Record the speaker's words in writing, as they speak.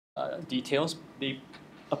details. They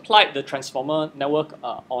applied the transformer network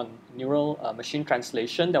on neural machine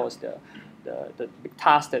translation. That was the big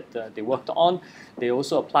task that they worked on. They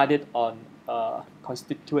also applied it on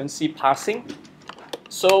constituency parsing.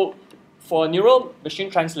 So for neural machine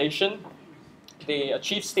translation, they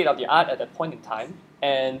achieved state of the art at that point in time,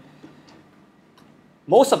 and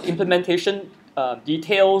most of the implementation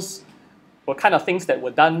details were kind of things that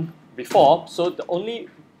were done before. So the only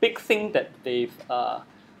big thing that they've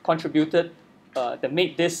contributed that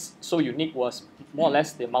made this so unique was more or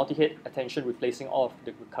less the multi-head attention replacing all of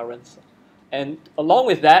the recurrence. And along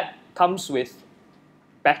with that comes with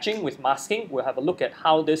batching with masking. We'll have a look at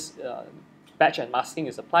how this batch and masking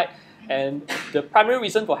is applied. And the primary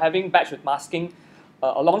reason for having batch with masking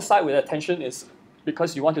alongside with attention is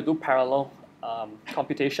because you want to do parallel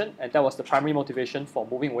computation, and that was the primary motivation for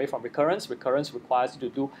moving away from recurrence. Recurrence requires you to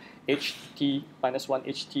do ht minus 1,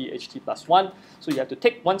 ht plus 1. So you have to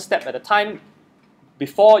take one step at a time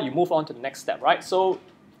before you move on to the next step, right? So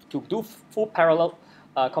to do full parallel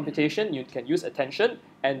computation, you can use attention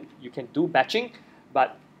and you can do batching,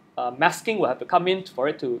 but masking will have to come in for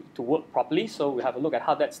it to work properly. So we have a look at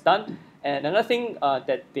how that's done. And another thing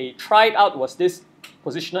that they tried out was this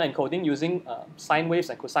positional encoding using sine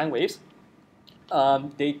waves and cosine waves.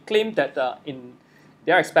 They claimed that in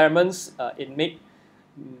their experiments,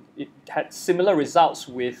 it had similar results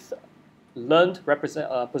with learned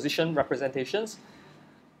position representations.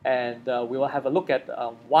 And we will have a look at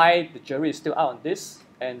why the jury is still out on this.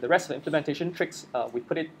 And the rest of the implementation tricks, I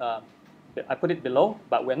put it below,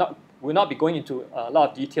 but we'll not be going into a lot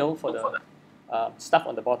of detail for the stuff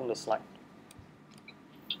on the bottom of the slide.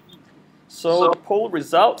 So the poll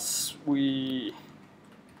results,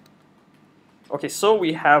 so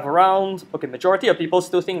we have around, majority of people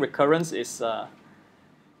still think recurrence is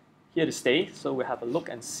here to stay. So we'll have a look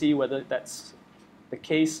and see whether that's the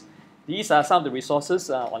case. These are some of the resources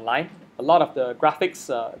online. A lot of the graphics,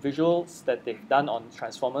 visuals that they've done on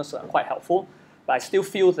transformers are quite helpful. But I still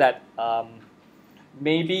feel that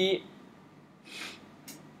maybe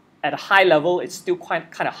at a high level, it's still kind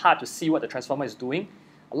of hard to see what the transformer is doing.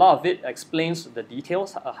 A lot of it explains the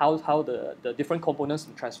details, how the different components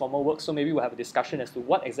in the transformer work. So maybe we'll have a discussion as to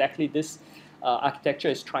what exactly this architecture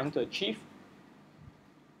is trying to achieve.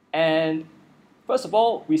 And first of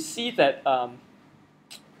all, we see that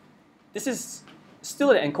this is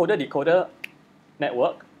still an encoder-decoder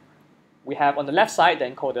network. We have on the left side the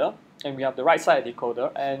encoder, and we have the right side the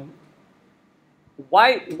decoder. And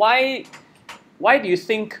why do you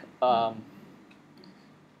think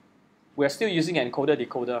we're still using an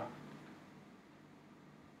encoder-decoder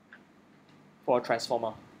for a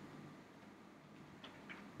transformer?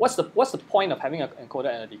 What's the point of having an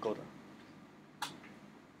encoder and a decoder?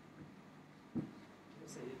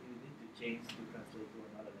 Let's say if you need to change to translate to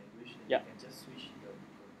another language, then yeah, you can just switch the decoder.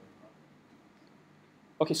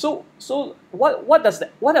 Okay, so what does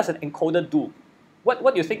an encoder do?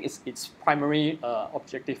 What do you think is its primary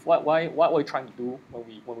objective? What are we trying to do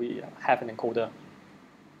when we have an encoder?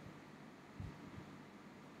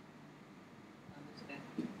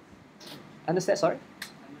 Understand? Sorry.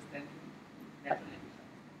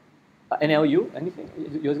 NLU? Anything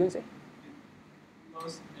you were going to say?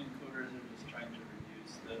 Most encoders are just trying to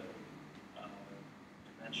reduce the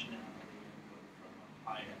dimensionality input from a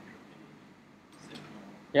high entropy signal.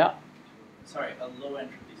 Yeah. A low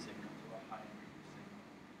entropy signal to a high entropy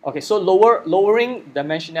signal. Okay, so lowering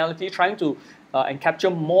dimensionality, trying to capture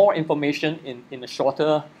more information in a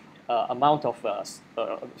shorter amount of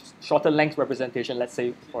shorter length representation. Let's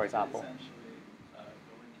say, for example. Essentially,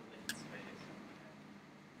 go into latent space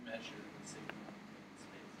and measure the signal in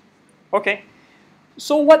space. Okay,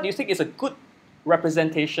 so what do you think is a good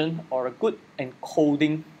representation or a good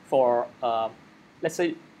encoding for, let's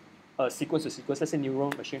say, sequence to sequence, let's say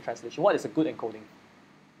neural machine translation? What is a good encoding?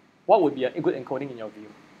 What would be a good encoding in your view?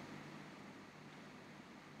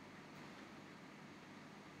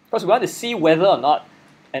 Because we want to see whether or not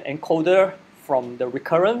an encoder from the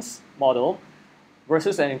recurrence model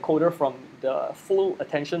versus an encoder from the full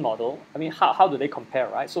attention model, I mean, how do they compare,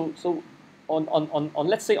 right? So on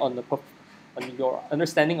let's say on your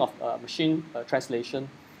understanding of machine translation,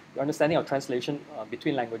 your understanding of translation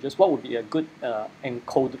between languages, what would be a good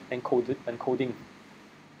encoding?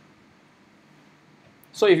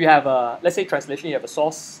 So if you have let's say translation, you have a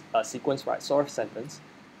source sequence, right? Source sentence.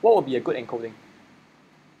 What would be a good encoding?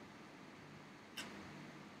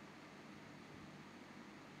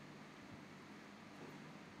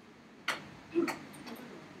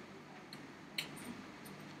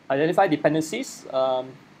 Identify dependencies.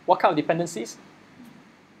 What kind of dependencies?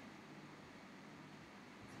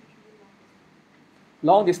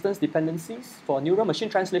 long distance dependencies for neural machine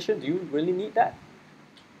translation? Do you really need that?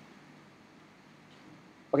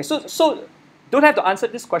 Okay, so don't have to answer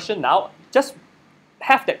this question now. Just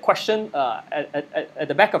have that question at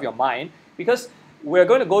the back of your mind, because we're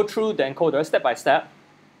going to go through the encoder step by step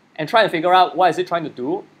and try and figure out what is it trying to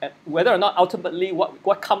do, and whether or not ultimately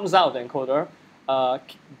what comes out of the encoder,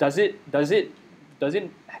 does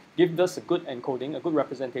it give us a good encoding, a good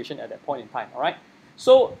representation at that point in time, all right?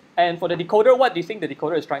 So, and for the decoder, what do you think the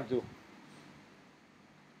decoder is trying to do?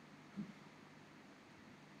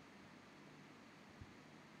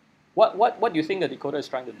 What do you think the decoder is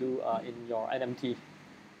trying to do in your NMT?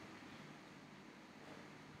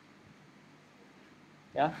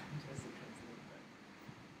 Yeah?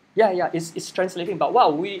 Yeah, it's translating, but what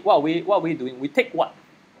are we doing? We take what?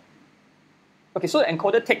 Okay, so the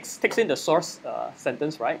encoder takes in the source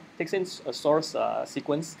sentence, right? Takes in a source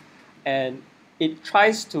sequence, and it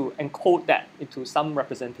tries to encode that into some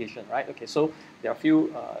representation, right? Okay, so there are a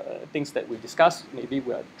few things that we discussed. Maybe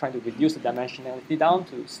we're trying to reduce the dimensionality down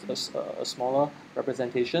to a smaller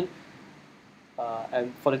representation.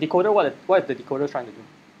 And for the decoder, what is the decoder trying to do?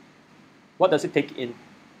 What does it take in?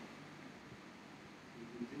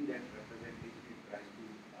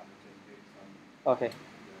 Okay.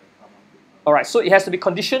 All right, so it has to be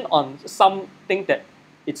conditioned on something that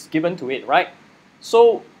it's given to it, right?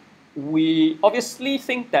 So we obviously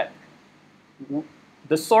think that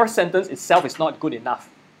the source sentence itself is not good enough.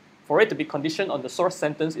 For it to be conditioned on the source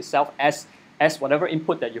sentence itself as whatever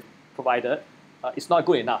input that you've provided, it's not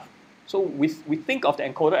good enough. So we think of the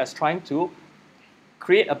encoder as trying to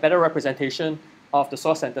create a better representation of the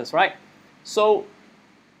source sentence, right? So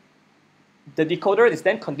the decoder is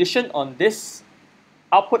then conditioned on this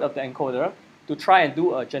output of the encoder to try and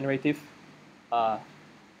do a generative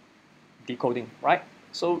decoding, right?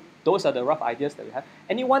 So those are the rough ideas that we have.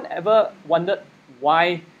 Anyone ever wondered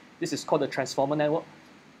why this is called a transformer network?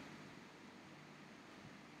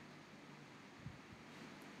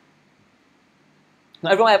 No,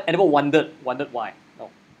 everyone ever wondered why? No,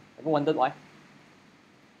 ever wondered why?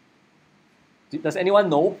 Does anyone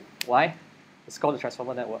know why it's called a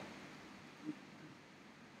transformer network? You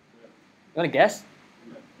want to guess?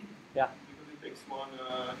 Yeah. Because it takes one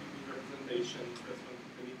representation, press one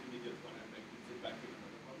to the intermediate one, and then gives it back to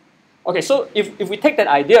another one. Okay, so if we take that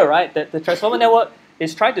idea, right, that the transformer network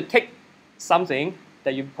is trying to take something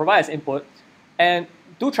that you provide as input and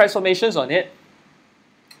do transformations on it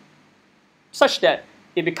such that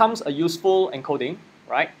it becomes a useful encoding,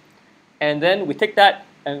 right? And then we take that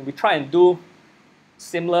and we try and do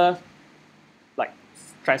similar like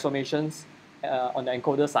transformations on the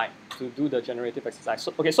encoder side to do the generative exercise.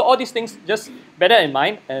 So, okay, so all these things just bear that in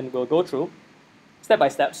mind, and we'll go through step by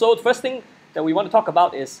step. So the first thing that we want to talk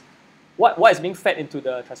about is what is being fed into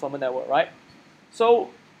the transformer network, right? So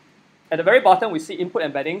at the very bottom, we see input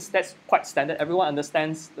embeddings. That's quite standard. Everyone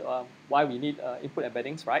understands why we need input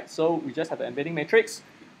embeddings, right? So we just have the embedding matrix.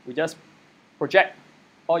 We just project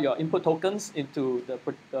all your input tokens into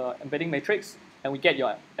the embedding matrix, and we get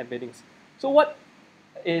your embeddings. So what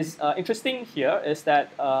is interesting here is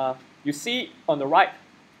that you see on the right,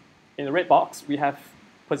 in the red box, we have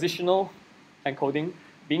positional encoding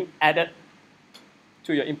being added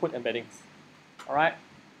to your input embeddings. All right?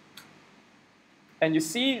 And you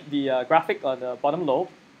see the graphic on the bottom low.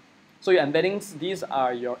 So your embeddings, these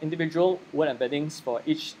are your individual word embeddings for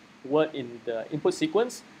each word in the input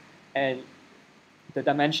sequence. And the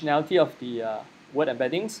dimensionality of the word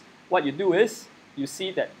embeddings, what you do is you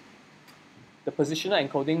see that the positional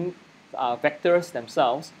encoding vectors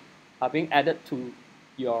themselves are being added to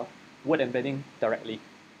your word embedding directly.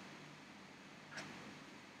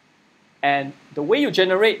 And the way you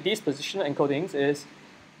generate these positional encodings is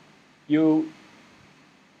you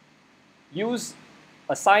use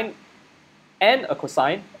a sine and a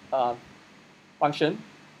cosine function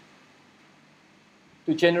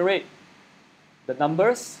to generate the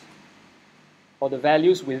numbers or the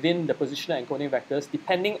values within the positional encoding vectors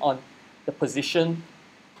depending on the position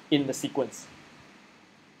in the sequence.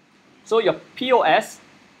 So your POS,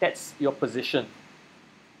 that's your position.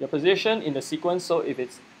 Your position in the sequence, so if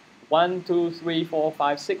it's 1, 2, 3, 4,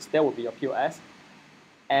 5, 6, that will be your POS.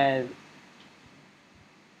 And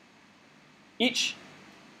each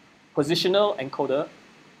positional encoder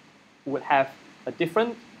would have a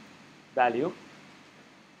different value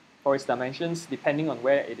for its dimensions depending on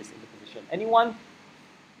where it is in the position. Anyone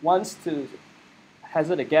wants to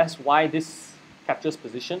hazard a guess why this captures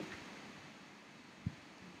position?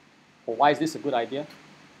 Or why is this a good idea?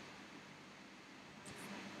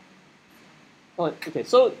 Oh, okay,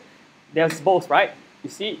 so there's both, right? You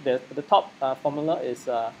see the top formula is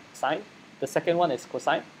sine, the second one is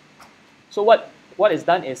cosine. So what is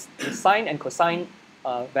done is the sine and cosine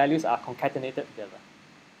values are concatenated together.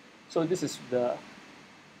 So this is the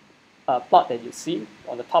plot that you see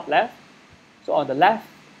on the top left. So on the left,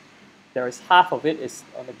 there is half of it is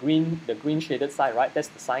on the green shaded side, right? That's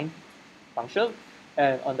the sine function.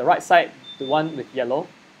 And on the right side, the one with yellow,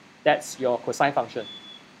 that's your cosine function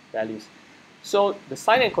values. So the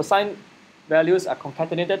sine and cosine values are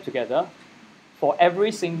concatenated together for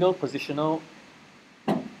every single positional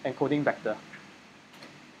encoding vector.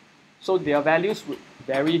 So their values would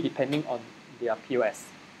vary depending on their POS.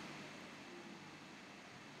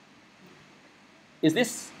 Is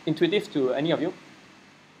this intuitive to any of you?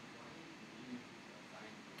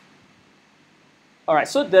 All right,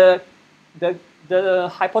 so the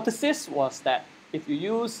hypothesis was that if you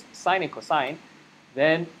use sine and cosine,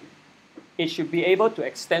 then it should be able to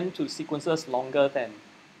extend to sequences longer than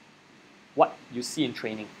what you see in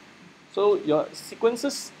training. So your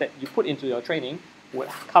sequences that you put into your training would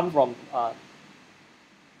come from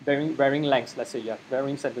varying lengths. Let's say you have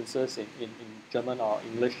varying sentences in German or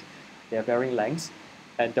English, they have varying lengths,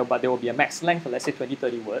 but there will be a max length of, let's say, 20,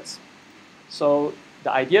 30 words. So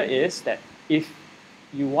the idea is that if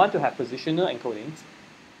you want to have positional encodings,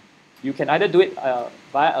 you can either do it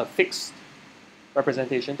via a fixed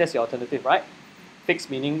representation. That's the alternative, right? Fixed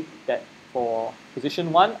meaning that for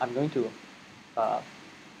position 1, I'm going to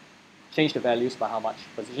change the values by how much.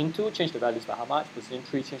 Position 2, change the values by how much. Position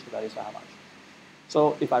 3, change the values by how much.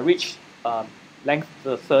 So if I reach length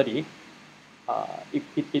 30,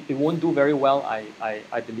 it won't do very well,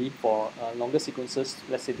 I believe, for longer sequences,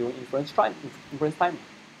 let's say during inference time.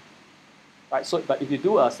 Right, so, but if you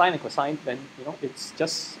do a sine and cosine, then it's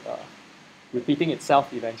just repeating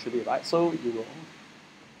itself eventually, right? So you will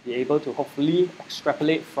be able to hopefully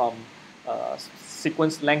extrapolate from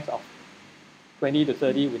sequence length of 20 to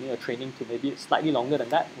 30 within your training to maybe slightly longer than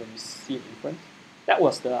that when you see it inference. That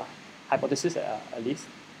was the hypothesis at least.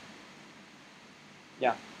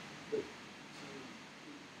 Yeah.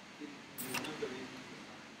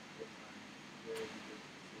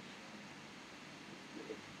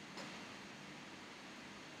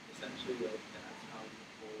 Essentially, like, that's how the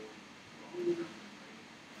whole long-term memory,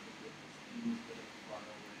 things that are far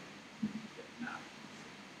away get mapped.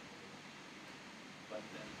 But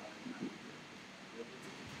then it's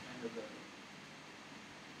kind of a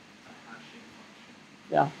hashing function.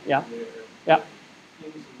 Yeah. Where Yeah.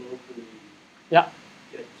 things locally Yeah.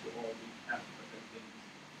 get to all be kept, but then things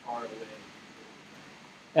far away.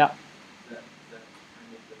 Yeah. That kind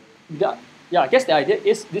of the Yeah, I guess the idea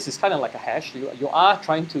is this is kind of like a hash. You are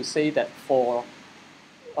trying to say that for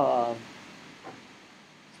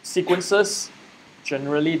sequences,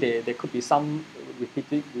 generally there could be some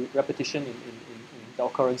repetition in the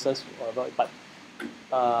occurrences, whatever. But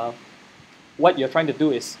what you're trying to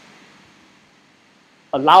do is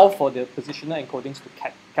allow for the positional encodings to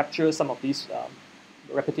capture some of these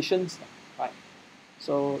repetitions, right?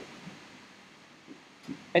 So,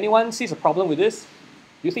 anyone sees a problem with this?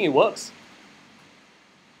 Do you think it works?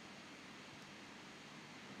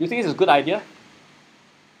 Do you think it's a good idea?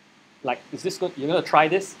 Like, is this good? You're going to try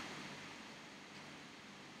this?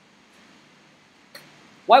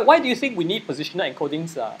 Why do you think we need positional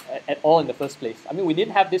encodings at all in the first place? I mean, we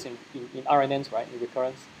didn't have this in RNNs, right, in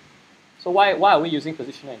recurrence. So why are we using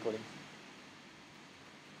positional encodings?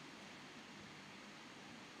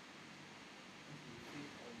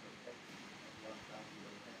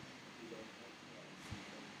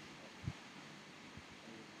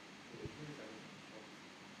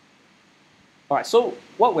 All right, so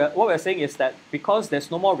what we're saying is that because there's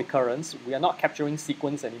no more recurrence, we are not capturing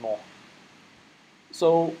sequence anymore.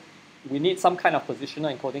 So we need some kind of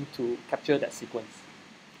positional encoding to capture that sequence.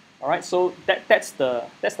 All right, so that's the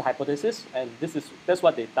hypothesis, and that's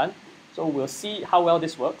what they've done. So we'll see how well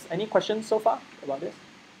this works. Any questions so far about this?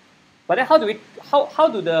 But then how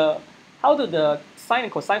do the sine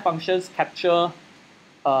and cosine functions capture?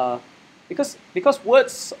 Because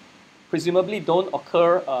words presumably don't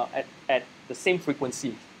occur at the same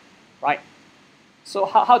frequency, right? So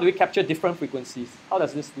how do we capture different frequencies? How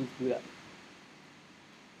does this do that?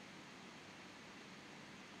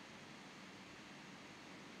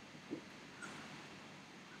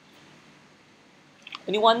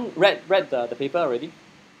 Anyone read the paper already?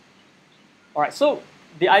 All right, so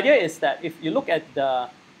the idea is that if you look at the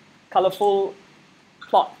colorful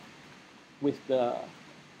plot with the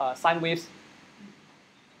sine waves,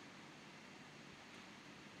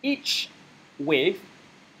 each wave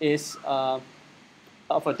is of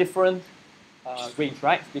a different range,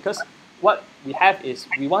 right? Because what we have is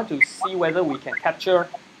we want to see whether we can capture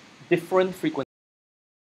different frequencies.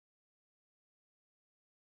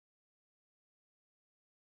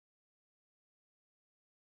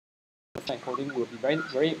 encoding will be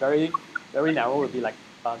very narrow. Will be like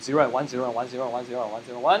 0 and 1, 0 and 1, 0 and 1, 0 and 1,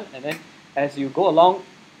 0 and 1, and then as you go along,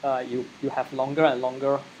 you have longer and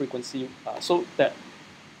longer frequency, so that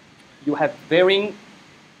you have varying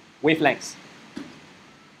wavelengths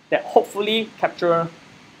that hopefully capture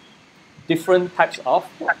different types of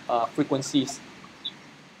frequencies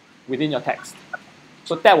within your text.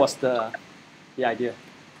 So that was the idea.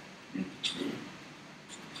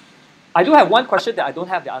 I do have one question that I don't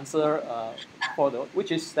have the answer for, though,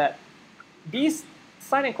 which is that these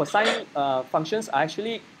sine and cosine functions are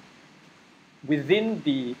actually within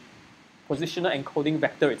the positional encoding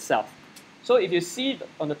vector itself. So if you see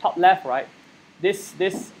on the top left, right, this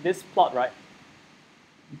plot, right,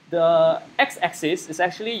 the x-axis is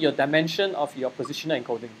actually your dimension of your positional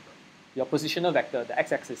encoding, your positional vector, the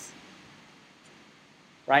x-axis,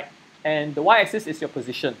 right? And the y-axis is your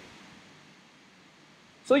position.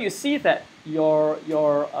 So you see that your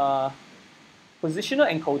positional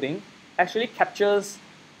encoding actually captures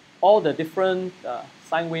all the different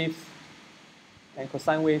sine waves and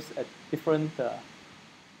cosine waves at different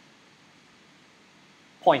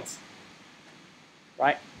points,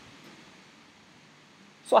 right?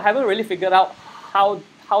 So I haven't really figured out how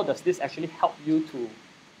does this actually help you to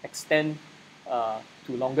extend to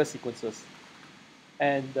longer sequences.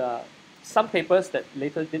 And some papers that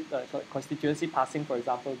later did constituency passing, for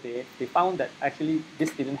example, they found that actually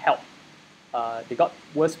this didn't help. They got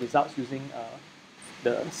worse results using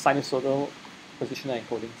the sinusoidal positional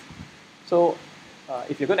encodings. So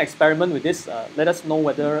if you're going to experiment with this, let us know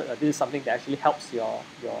whether this is something that actually helps your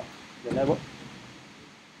network.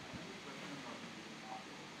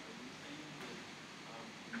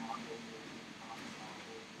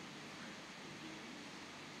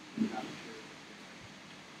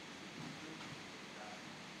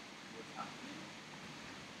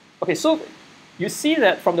 Okay, so you see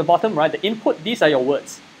that from the bottom, right, the input, these are your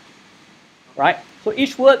words, right? So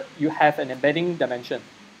each word, you have an embedding dimension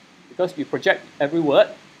because you project every word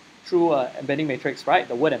through an embedding matrix, right,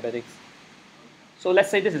 the word embeddings. So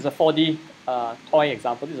let's say this is a 4D toy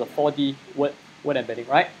example. This is a 4D word embedding,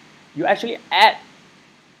 right? You actually add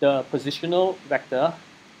the positional vector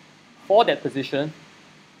for that position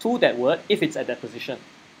to that word if it's at that position.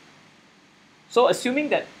 So assuming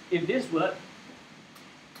that if this word,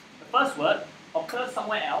 the first word, occurs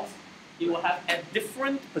somewhere else, it will have a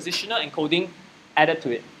different positional encoding added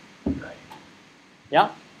to it. Right. Yeah?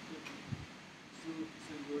 So you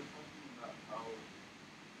were talking about how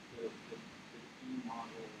the E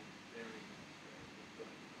model varies, right?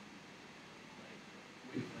 Like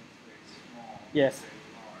wavelengths very small, Yes, very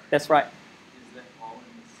large. that's right. Is that all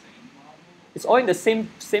in the same model? It's all in the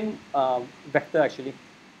same vector actually.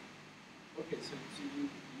 Okay, so you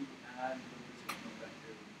add the positional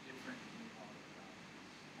vector with different E model values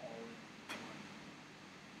all in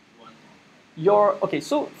one model. Okay,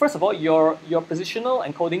 so first of all, your positional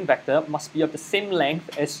encoding vector must be of the same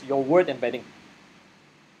length as your word embedding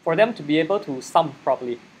for them to be able to sum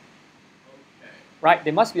properly. Okay. Right?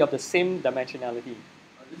 They must be of the same dimensionality.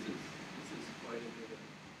 This is quite a bit of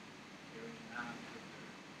area math that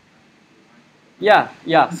they're trying to do.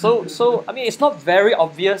 Yeah. So I mean, it's not very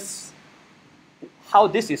obvious how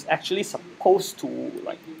this is actually supposed to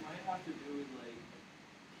like. You might have to do with like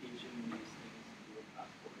caging these things into a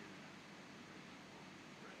passport event.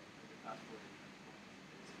 Right? Like a passport event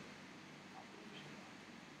is basically operation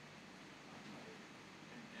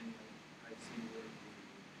and like I've seen where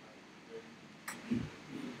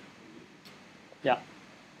Yeah.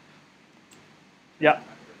 Yeah.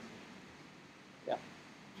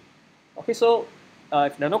 Okay, so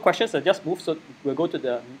if there are no questions, I'll just move. So we'll go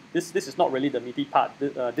to this is not really the meaty part.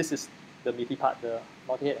 This is the meaty part, the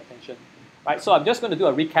multi-head attention. Right, so I'm just going to do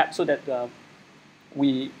a recap so that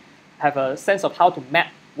we have a sense of how to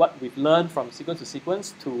map what we've learned from sequence to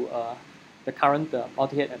sequence to the current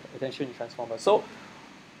multi-head attention transformer. So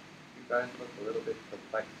you guys look a little bit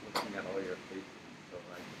perplexed looking at all your faces, so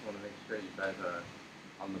I just want to make sure you guys are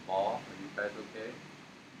on the ball. Are you guys okay?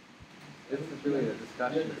 This is really a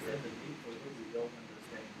discussion. understand the need for this, we don't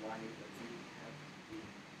understand why does it have to be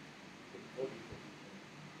encoding position.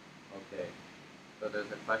 Okay, so there's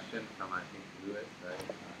a question from, I think, Lewis, right?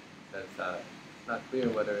 It says it's not clear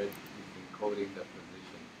whether it's encoding the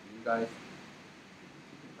position.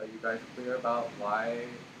 Are you guys clear about why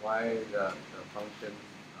the functions,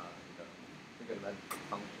 the trigonometric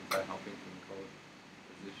functions are helping to encode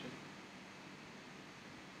position?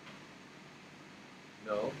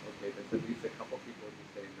 No? Okay, there's at least a couple people who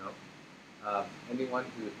say no. Anyone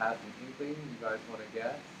who has an inkling, you guys want to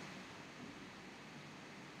guess?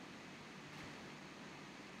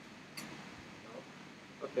 No?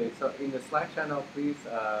 Okay, so in the Slack channel, please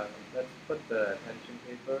let's put the attention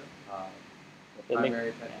paper, the The link. primary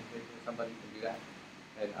attention paper. Somebody can do that.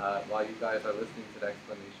 And while you guys are listening to the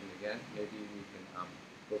explanation again, maybe we can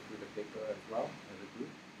go through the paper as well as a group.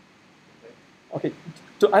 Okay.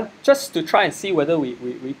 Okay, just to try and see whether we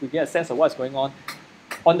get a sense of what's going on.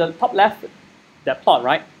 On the top left, that plot,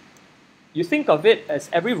 right? You think of it as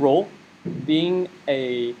every row being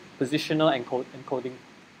a positional encoding.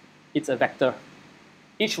 It's a vector.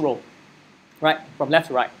 Each row, right, from left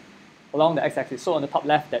to right, along the x-axis. So on the top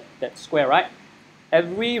left, that square, right?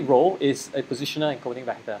 Every row is a positional encoding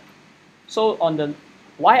vector. So on the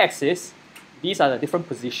y-axis, these are the different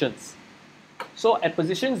positions. So at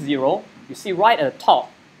position 0, you see right at the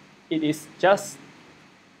top, it is just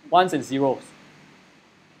ones and zeros.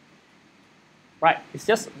 Right, it's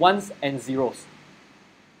just ones and zeros.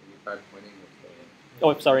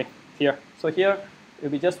 Oh, sorry, here. So here, it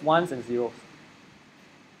will be just ones and zeros.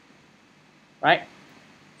 Right?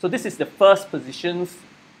 So this is the first position's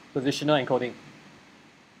positional encoding.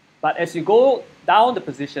 But as you go down the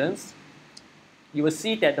positions, you will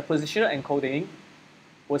see that the positional encoding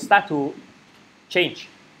will start to change.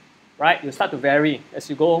 Right? You'll start to vary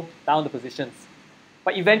as you go down the positions.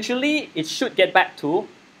 But eventually, it should get back to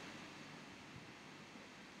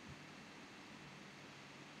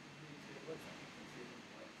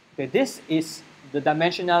okay, this is the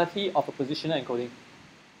dimensionality of a positional encoding,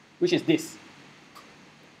 which is this.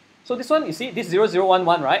 So this one, you see, this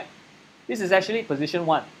 0011, right? This is actually position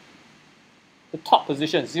 1. The top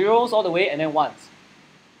position, zeros all the way and then ones.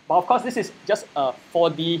 But of course, this is just a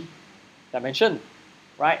 4D dimension,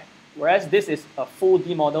 right? Whereas this is a full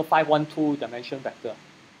D model 512 dimension vector,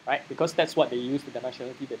 right? Because that's what they use, the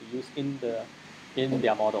dimensionality that they use in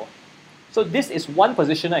their model. So this is one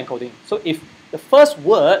positional encoding. So if the first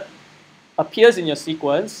word appears in your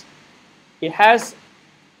sequence, it has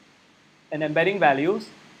an embedding values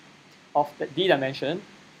of the D dimension.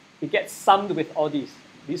 It gets summed with all these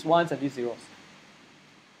ones and these zeros.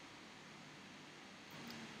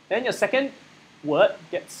 Then your second word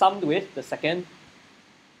gets summed with the second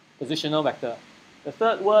positional vector. The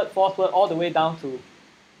third word, fourth word, all the way down to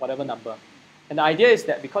whatever number. And the idea is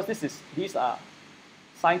that because these are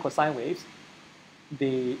sine cosine waves,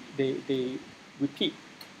 they repeat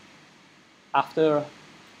after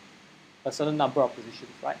a certain number of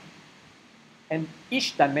positions, right? And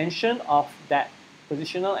each dimension of that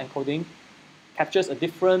positional encoding captures a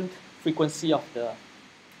different frequency of the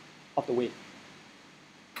wave.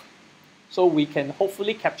 So we can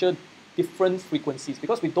hopefully capture different frequencies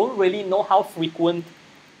because we don't really know how frequent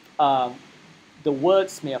the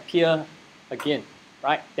words may appear again,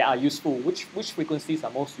 right? That are useful. Which frequencies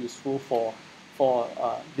are most useful for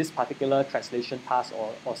this particular translation task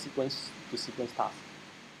or sequence to sequence task.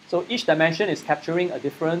 So each dimension is capturing a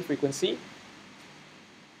different frequency.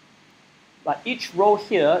 But each row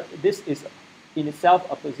here, this is in itself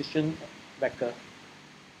a position vector.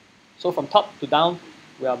 So from top to down,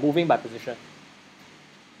 we are moving by position.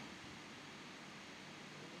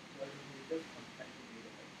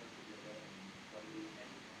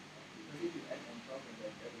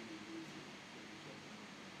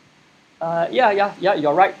 Yeah,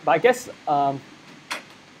 you're right. But I guess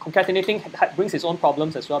concatenating brings its own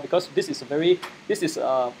problems as well because this is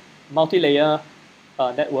a multi-layer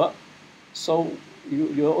network. So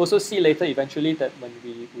you'll also see later eventually that when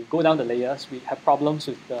we go down the layers, we have problems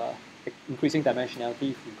with the increasing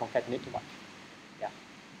dimensionality if we concatenate too much. Yeah.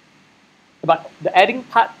 But the adding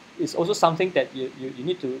part is also something that you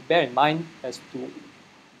need to bear in mind as to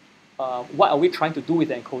what are we trying to do with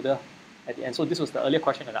the encoder at the end. So this was the earlier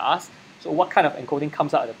question that I asked. So what kind of encoding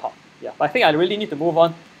comes out at the top? Yeah, but I think I really need to move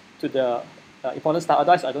on to the important stuff.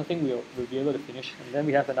 Otherwise, I don't think we'll be able to finish. And then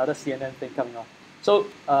we have another CNN thing coming on. So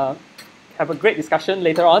have a great discussion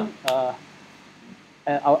later on.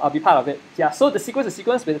 And I'll be part of it. Yeah. So the sequence to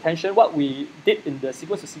sequence with attention. What we did in the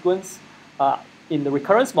sequence to sequence in the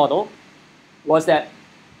recurrence model was that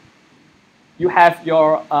you have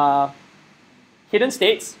your hidden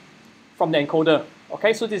states from the encoder.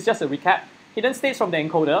 Okay. So this is just a recap. Hidden states from the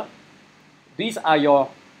encoder. These are your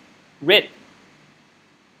red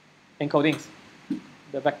encodings,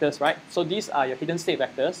 the vectors, right? So these are your hidden state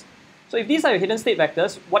vectors. So if these are your hidden state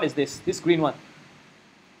vectors, what is this? This green one.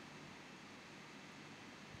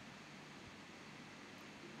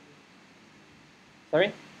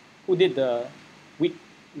 Sorry? Who did the weak?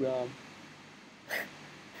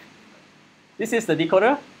 This is the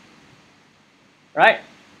decoder, right?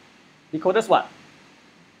 Decoder's what?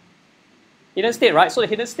 Hidden state, right? So the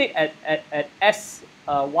hidden state at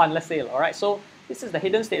S1, let's say, all right? So this is the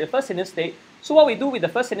hidden state, the first hidden state. So what we do with the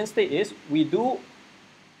first hidden state is we do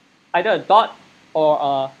either a dot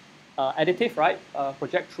or additive, right?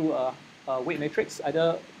 Project through a weight matrix,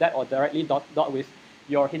 either that or directly dot with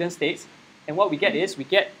your hidden states. And what we get is we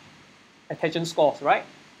get attention scores, right?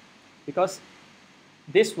 Because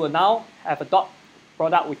this will now have a dot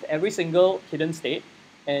product with every single hidden state,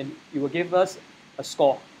 and it will give us a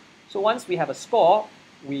score. So once we have a score,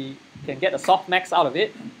 we can get a softmax out of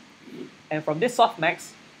it. And from this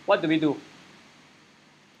softmax, what do we do?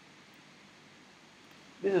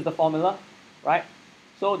 This is the formula, right?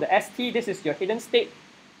 So the ST, this is your hidden state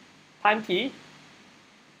time t.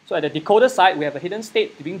 So at the decoder side, we have a hidden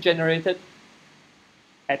state being generated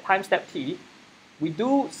at time step t. We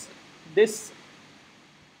do this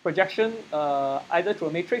projection either through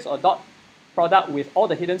a matrix or dot product with all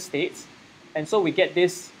the hidden states. And so we get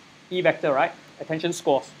this E vector, right? Attention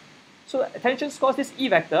scores. So attention scores, this E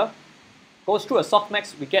vector goes through a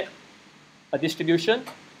softmax. We get a distribution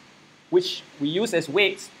which we use as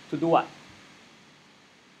weights to do what?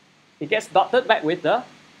 It gets dotted back with the,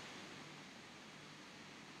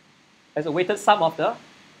 as a weighted sum of the,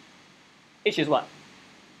 H is what?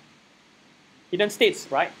 Hidden states,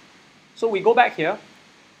 right? So we go back here.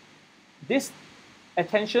 This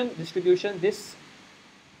attention distribution, this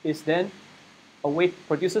is then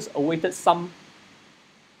produces a weighted sum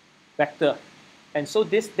vector. And so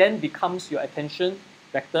this then becomes your attention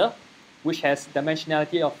vector, which has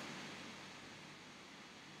dimensionality of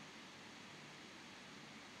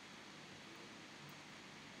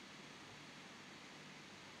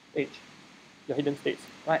H, your hidden states,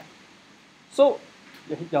 right? So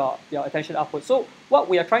your attention output. So what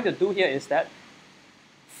we are trying to do here is that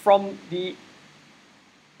from the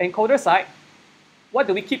encoder side, what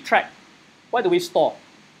do we keep track? What do we store?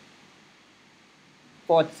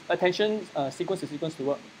 For attention sequence to sequence to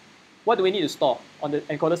work, what do we need to store on the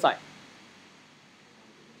encoder side?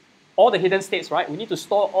 All the hidden states, right? We need to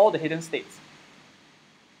store all the hidden states.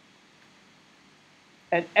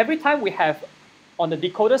 And every time we have on the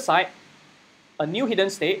decoder side a new hidden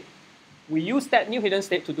state, we use that new hidden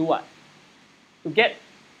state to do what? To get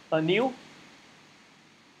a new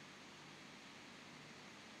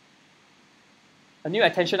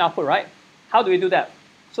attention output, right? How do we do that?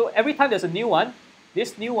 So every time there's a new one,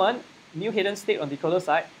 this new one, new hidden state on the decoder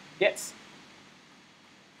side, gets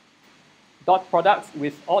dot products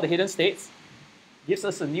with all the hidden states, gives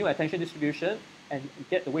us a new attention distribution, and we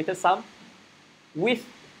get the weighted sum with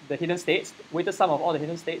the hidden states, weighted sum of all the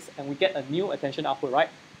hidden states, and we get a new attention output, right?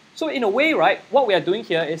 So in a way, right, what we are doing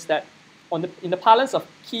here is that in the parlance of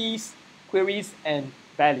keys, queries, and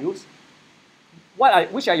values,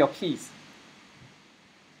 which are your keys?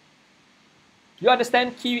 You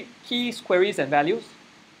understand keys, queries, and values?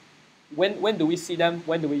 When do we see them?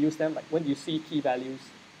 When do we use them? Like when do you see key values,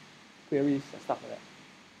 queries, and stuff like that?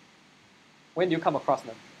 When do you come across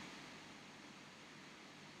them?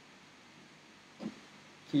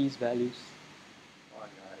 Keys, values. Come on,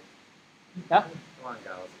 guys. Yeah? Come on,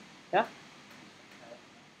 guys. Yeah?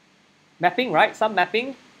 Mapping, right? Some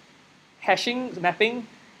mapping, hashing, mapping,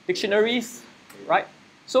 dictionaries, right?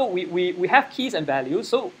 So we have keys and values.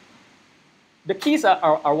 So the keys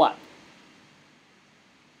are what?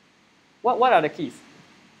 What are the keys?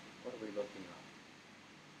 What are we looking at?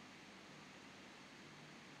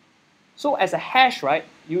 So as a hash, right,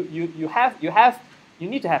 you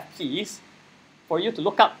need to have keys for you to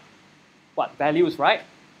look up what? Values, right?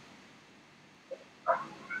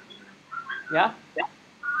 Yeah?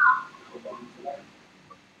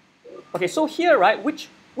 Okay, so here, right, which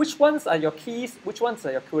ones are your keys, which ones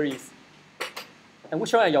are your queries? And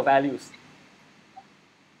which one are your values?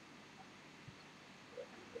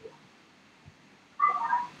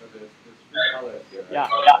 So there's three colors here, right? Yeah.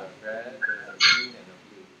 There's a red, there's a green, and a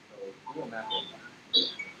blue. So do a mapping.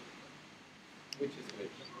 Which is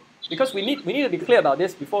which? Because we need to be clear about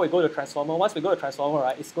this before we go to transformer. Once we go to transformer,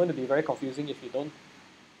 right, it's going to be very confusing if you don't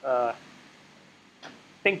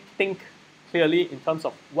think clearly in terms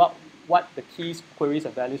of what the keys, queries,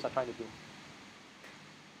 and values are trying to do.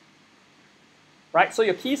 Right, so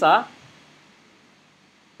your keys are,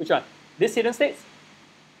 which one? These hidden states?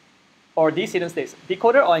 Or these hidden states?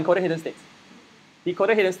 Decoder or encoder hidden states?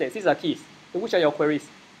 Decoder hidden states, these are keys. So which are your queries?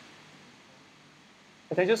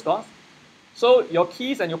 Attention scores. So your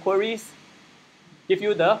keys and your queries give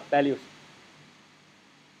you the values.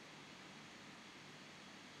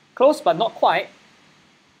 Close but not quite.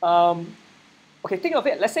 Okay, think of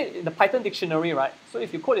it, let's say in the Python dictionary, right? So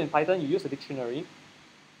if you code in Python, you use a dictionary.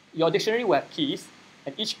 Your dictionary will have keys,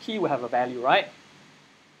 and each key will have a value, right?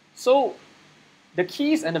 So the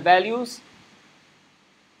keys and the values,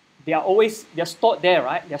 they're stored there,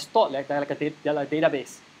 right? They're stored like a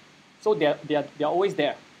database. So they're always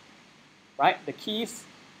there. right? The keys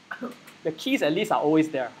at least are always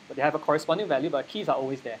there, but they have a corresponding value, but keys are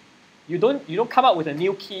always there. You don't come up with a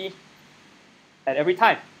new key at every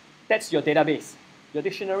time. That's your database. Your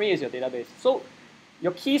dictionary is your database. So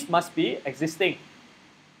your keys must be existing,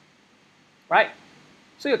 right?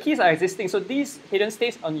 So your keys are existing. So these hidden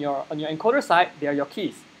states on your encoder side, they are your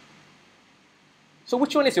keys. So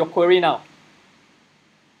which one is your query now?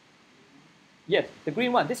 Yes, the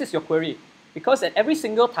green one. This is your query. Because at every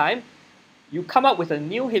single time you come up with a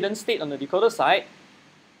new hidden state on the decoder side,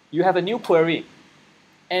 you have a new query.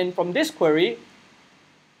 And from this query,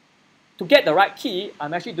 to get the right key,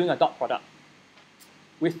 I'm actually doing a dot product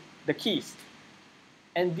with the keys.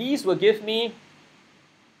 And these will give me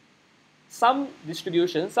some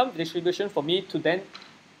distribution for me to then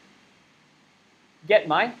get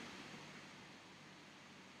my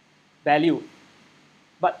value.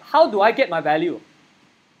 But how do I get my value?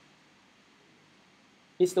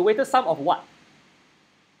 It's the weighted sum of what?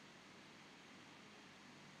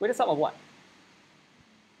 Weighted sum of what?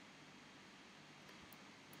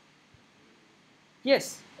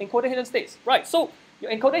 Yes, encoded hidden states. Right, so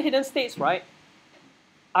your encoded hidden states, right,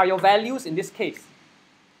 are your values in this case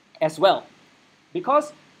as well.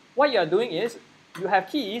 Because what you're doing is you have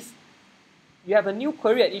keys, you have a new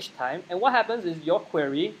query at each time, and what happens is your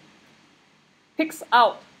query picks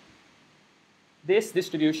out this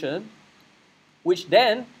distribution, which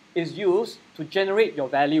then is used to generate your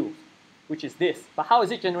value, which is this. But how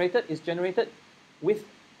is it generated? It's generated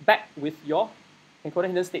back with your encoded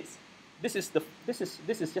hidden states. This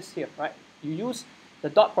is just here, right? You use the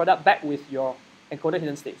dot product back with your encoded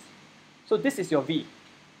hidden states. So this is your V.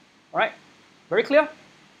 All right? Very clear?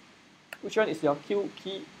 Which one is your Q,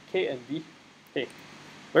 key, K, and V? Okay.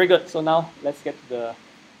 Very good. So now let's get to the.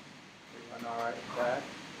 Everyone all right with that?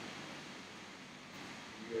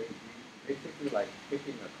 You're basically like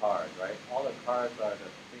picking a card, right? All the cards are the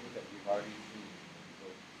things that you've already seen in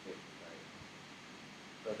those states, right?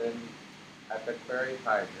 So then at the query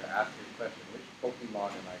time, you're asking the question, which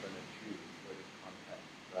Pokemon am I going to choose for this context,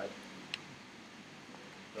 right?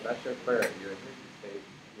 So that's your query. Your hidden state,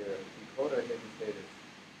 your decoder hidden state is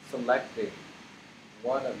selecting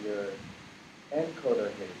one of your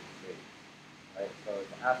encoder hidden states, right? So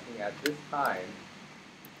it's asking at this time,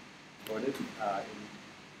 for this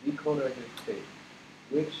decoder hidden state,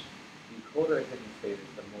 which decoder hidden state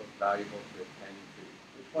is the most valuable to attend to?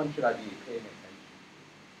 Which one should I be paying attention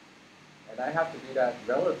to? And I have to do that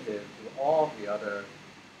relative to all the other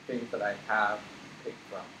things that I have picked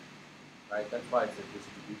from, right? That's why it's a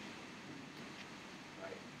distribution,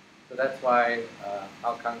 right? So that's why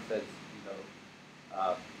Hao Kang says,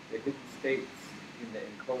 the hidden states in the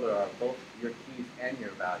encoder are both your keys and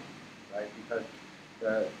your values, right? Because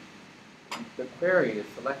the query is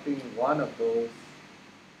selecting one of those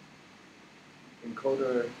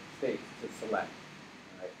encoder states to select,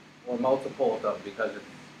 right? Or multiple of them because it's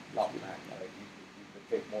softmax, right? You could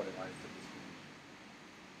take more than one to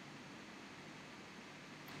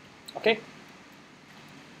distribution. Okay.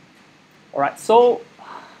 All right. So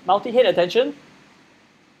multi-head attention.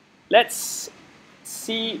 Let's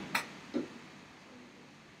see.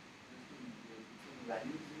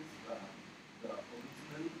 Values is the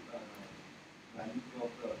original value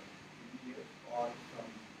of the PDF or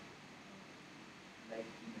some like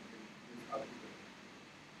in this article.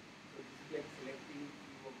 So this is like selecting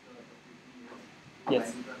few of the PDFs, Yes.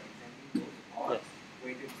 values are examining those or Yes.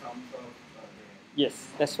 weighted sums of Yes,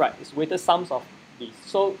 that's right. It's weighted sums of these.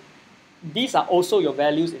 So these are also your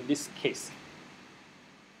values in this case.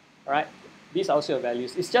 All right. These are also your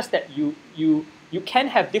values. It's just that you can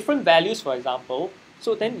have different values, for example.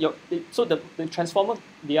 So then the transformer,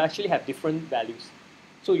 they actually have different values.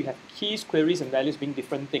 So you have keys, queries, and values being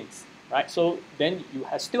different things, right? So then you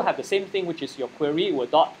still have the same thing, which is your query will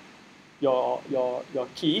dot your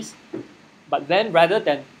keys, but then rather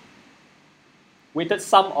than weighted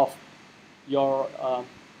sum of your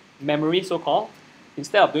memory, so-called,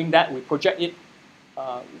 instead of doing that, we project it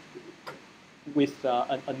with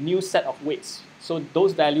a new set of weights. So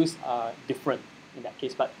those values are different in that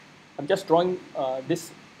case. But I'm just drawing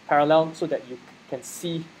this parallel so that you can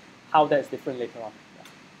see how that is different later on. Yeah.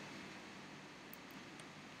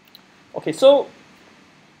 Okay, so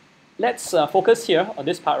let's focus here on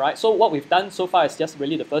this part, right? So what we've done so far is just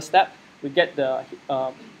really the first step. We get the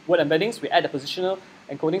word embeddings, we add the positional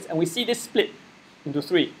encodings, and we see this split into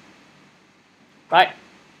three, right?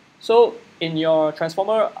 So in your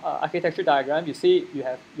transformer architecture diagram, you see you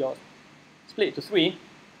have your split into three.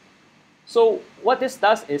 So what this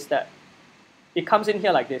does is that it comes in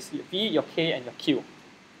here like this, your V, your K, and your Q.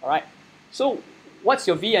 All right. So what's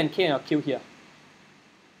your V and K and your Q here?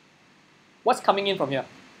 What's coming in from here?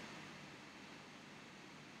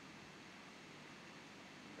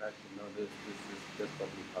 You guys should know this. This is just what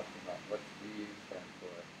we talked about. What's V stand for?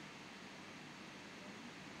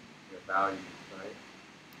 Your values, right?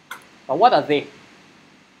 But what are they?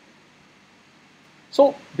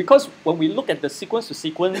 So, because when we look at the sequence to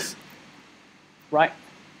sequence, right,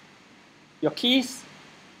 your keys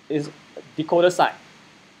is decoder side.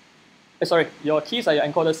 Sorry, your keys are your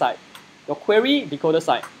encoder side. Your query, decoder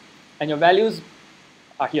side. And your values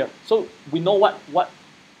are here. So we know what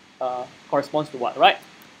corresponds to what, right?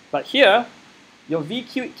 But here, your V,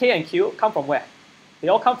 Q, K, and Q come from where? They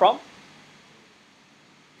all come from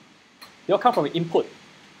input.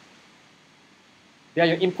 They are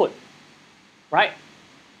your input, right?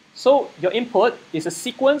 So your input is a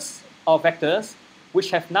sequence of vectors which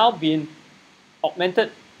have now been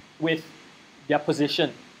augmented with their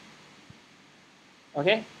position.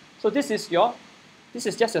 Okay? So this is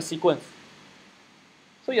just your sequence.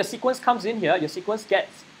 So your sequence comes in here, your sequence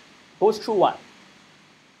goes through what?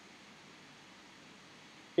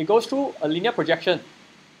 It goes through a linear projection.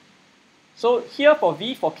 So here for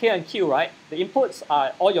V, for K and Q, right, the inputs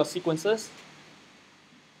are all your sequences,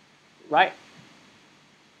 right?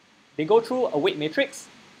 They go through a weight matrix.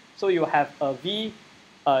 So you have a V,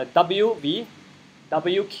 WV,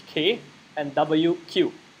 WK, and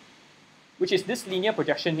WQ, which is this linear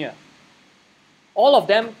projection here. All of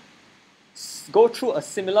them go through a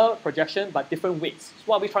similar projection but different weights. So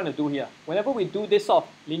what are we trying to do here? Whenever we do this sort of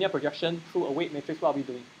linear projection through a weight matrix, what are we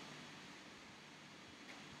doing?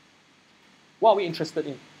 What are we interested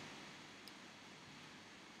in?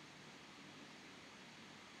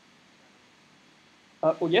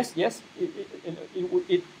 Oh yes,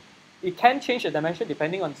 it can change the dimension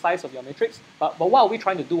depending on the size of your matrix, but what are we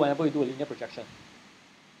trying to do whenever we do a linear projection?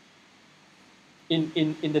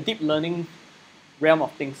 In the deep learning realm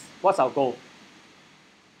of things, what's our goal?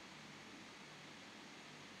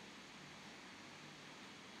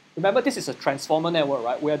 Remember, this is a transformer network,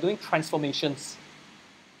 right? We are doing transformations.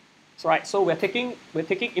 So, right, so we're taking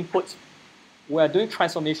inputs, we are doing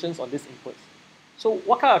transformations on these inputs. So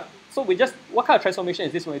what kind of transformation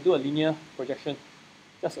is this when we do a linear projection?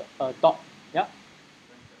 Just a dot, yeah?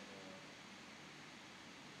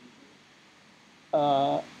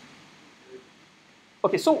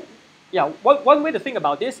 Okay, so yeah, one way to think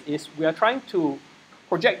about this is we are trying to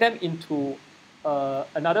project them into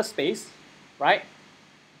another space, right?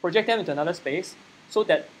 Project them into another space so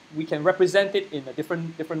that we can represent it in a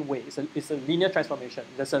different way. It's a linear transformation.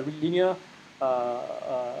 There's a linear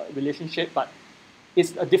relationship, but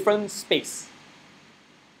it's a different space,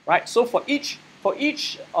 right? So for each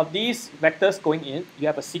of these vectors going in, you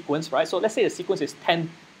have a sequence, right? So let's say the sequence is 10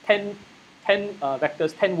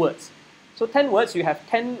 vectors, 10 words. So 10 words, you have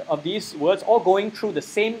 10 of these words all going through the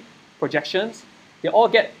same projections. They all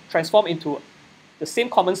get transformed into the same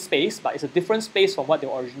common space, but it's a different space from what they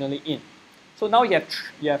were originally in. So now you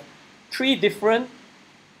have three different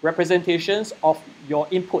representations of your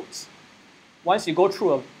inputs. Once you go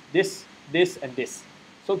through this, and this.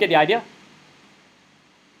 So get the idea?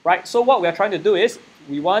 Right, so what we are trying to do is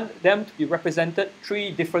we want them to be represented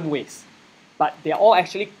three different ways, but they are all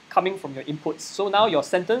actually coming from your inputs. So now your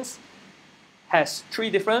sentence has three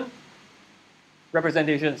different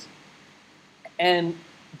representations. And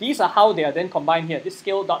these are how they are then combined here. This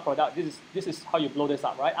scale dot product, this is how you blow this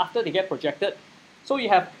up, right? After they get projected. So you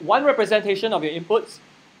have one representation of your inputs,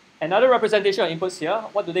 another representation of inputs here.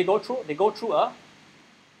 What do they go through? They go through a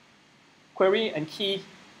query and key,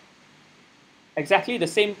 exactly the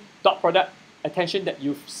same dot product attention that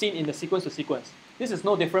you've seen in the sequence to sequence. This is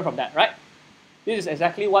no different from that, right? This is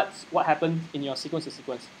exactly what happened in your sequence to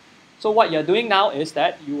sequence. So what you're doing now is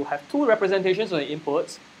that you have two representations of the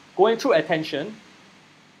inputs going through attention,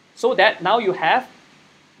 so that now you have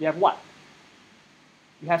what?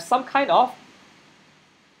 You have some kind of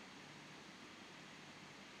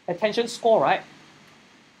attention score, right?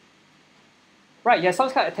 Right, you have some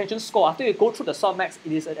kind of attention score. After you go through the softmax,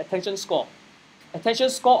 it is an attention score. Attention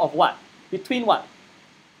score of what? Between what?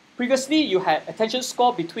 Previously, you had attention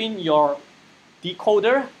score between your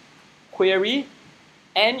decoder, query,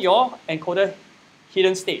 and your encoder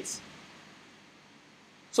hidden states.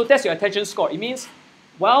 So that's your attention score. It means,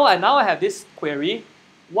 well, now I have this query,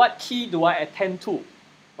 what key do I attend to,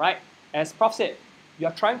 right? As Prof said, you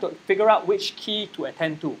are trying to figure out which key to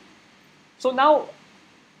attend to. So now,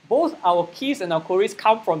 both our keys and our queries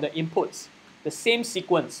come from the inputs, the same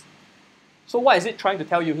sequence. So what is it trying to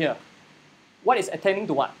tell you here? What is attending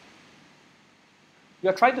to what? You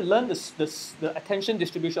are trying to learn the attention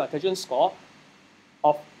distribution, attention score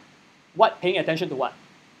of what paying attention to what.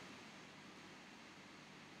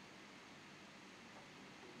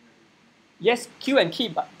 Yes, Q and K,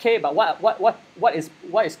 but what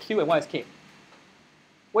is Q and what is K?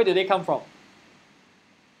 Where do they come from?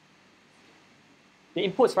 The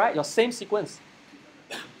inputs, right? Your same sequence.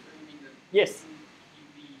 Yes.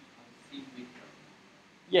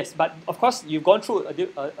 Yes, but of course you've gone through a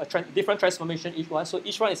different transformation each one, so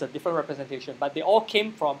each one is a different representation. But they all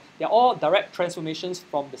they're all direct transformations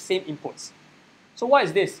from the same inputs. So what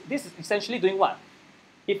is this? This is essentially doing what?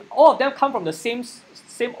 If all of them come from the same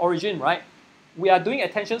origin, right? We are doing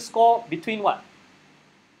attention score between what?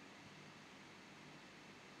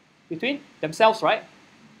 Between themselves, right?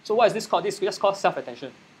 So what is this called? This is just called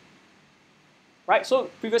self-attention. Right? So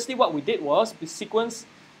previously what we did was the sequence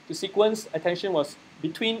to sequence attention was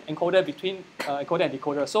between encoder and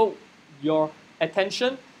decoder. So your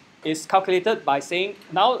attention is calculated by saying,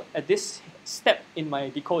 now at this step in my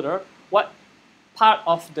decoder, what part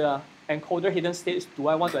of the encoder hidden state do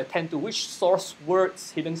I want to attend to? Which source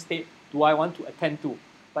words hidden state do I want to attend to?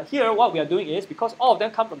 But here what we are doing is, because all of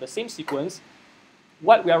them come from the same sequence,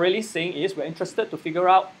 what we are really saying is we're interested to figure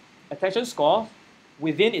out attention score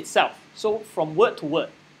within itself. So from word to word,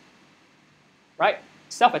 right?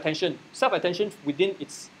 Self-attention within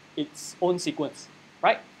its own sequence,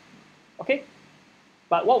 right? Okay?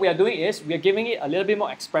 But what we are doing is we are giving it a little bit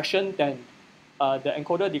more expression than the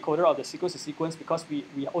encoder-decoder of the sequence to sequence, because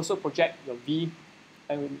we also project your V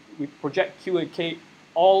and we project Q and K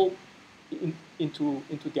all into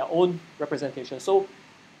their own representation. So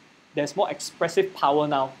there's more expressive power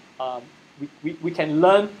now. We can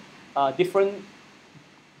learn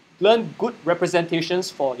good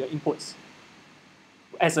representations for your inputs.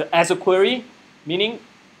 As a query, meaning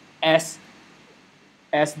as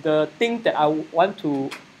the thing that I want to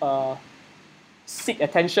seek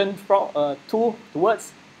attention from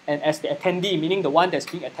towards, and as the attendee, meaning the one that's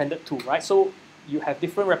being attended to, right? So you have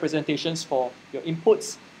different representations for your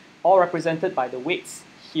inputs, all represented by the weights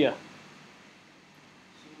here.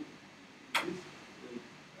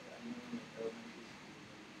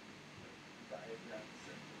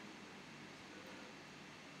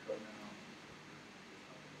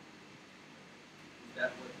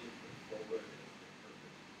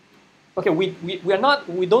 Okay, we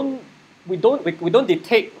don't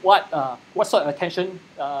dictate what sort of attention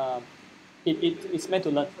it's meant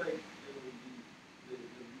to learn.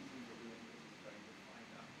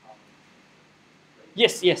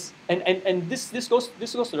 Yes, and this goes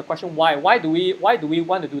to the question why do we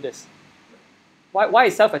want to do this? Why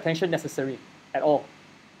is self-attention necessary at all?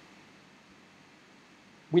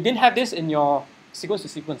 We didn't have this in your sequence to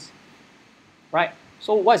sequence, right?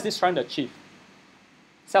 So what is this trying to achieve?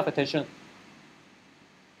 Self-attention.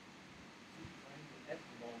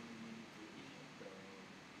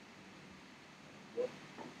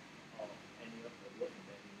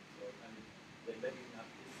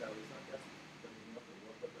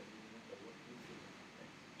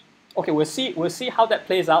 Okay, we'll see how that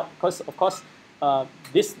plays out, because of course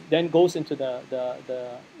this then goes into the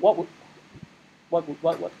what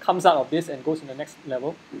comes out of this and goes to the next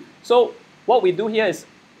level. So what we do here is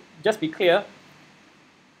just be clear.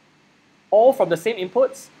 All from the same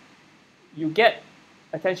inputs, you get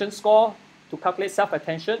attention score to calculate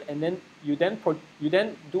self-attention, and then you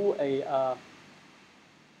do a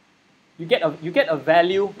you get a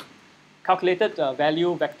value, calculated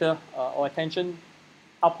value vector or attention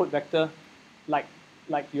output vector, like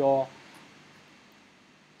your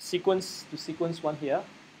sequence to sequence one here,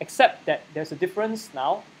 except that there's a difference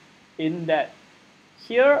now in that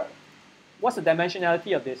here, what's the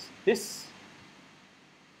dimensionality of this? This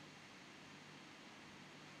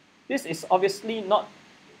is obviously not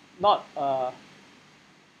I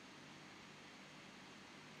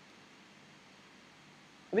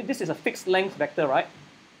mean, this is a fixed length vector, right?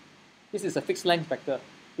 This is a fixed length vector,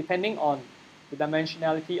 depending on the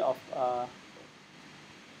dimensionality of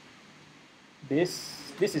this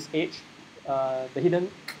is H, the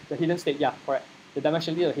hidden state, yeah, correct. The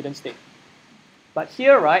dimensionality of the hidden state. But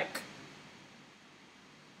here, right,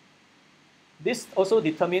 this also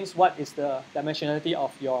determines what is the dimensionality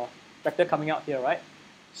of your vector coming out here, right?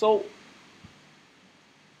 So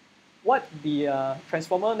what the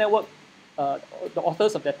transformer network, the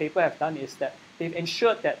authors of that paper have done is that they've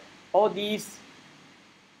ensured that all these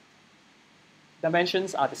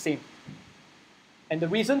dimensions are the same. And the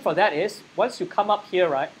reason for that is, once you come up here,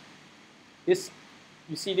 right, you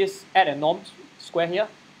see this add and norm square here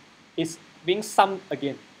is being summed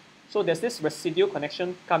again. So there's this residual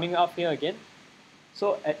connection coming up here again.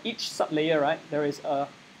 So at each sublayer, right, there is a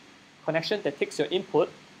connection that takes your input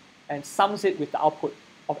and sums it with the output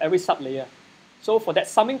of every sublayer. So for that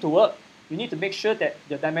summing to work, you need to make sure that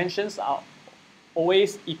your dimensions are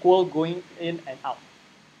always equal going in and out,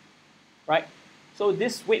 right? So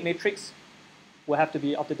this weight matrix will have to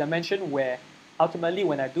be of the dimension where ultimately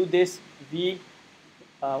when I do this V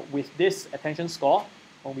with this attention score,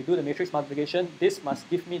 when we do the matrix multiplication, this must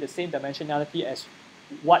give me the same dimensionality as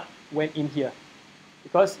what went in here,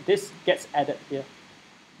 because this gets added here.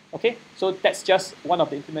 Okay, so that's just one of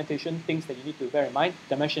the implementation things that you need to bear in mind.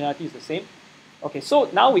 Dimensionality is the same. Okay, so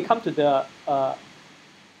now we come to the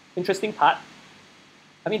interesting part.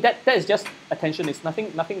 I mean, that is just attention. It's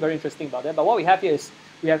nothing very interesting about that. But what we have here is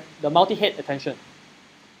we have the multi-head attention,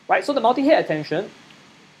 right? So the multi-head attention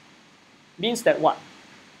means that what?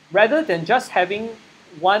 Rather than just having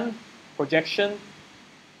one projection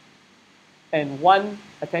and one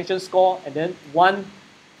attention score and then one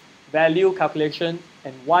value calculation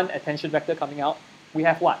and one attention vector coming out, we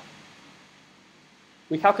have what?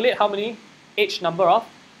 We calculate how many H number of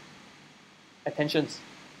attentions.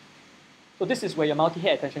 So this is where your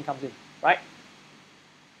multi-head attention comes in, right?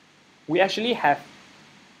 We actually have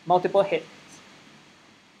multiple heads.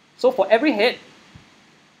 So for every head,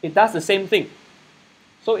 it does the same thing.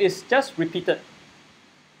 So it's just repeated.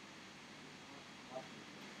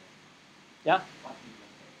 Yeah?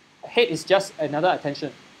 A head is just another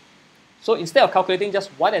attention. So instead of calculating just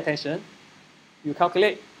one attention, you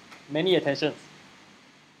calculate many attentions.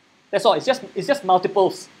 That's all. It's just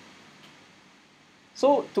multiples.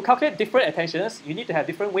 So to calculate different attentions, you need to have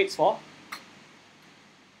different weights for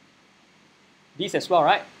these as well,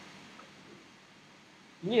 right?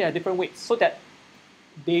 You need to have different weights so that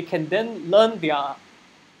they can then learn their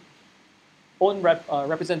own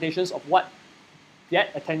representations of what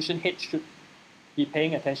that attention head should be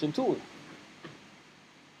paying attention to.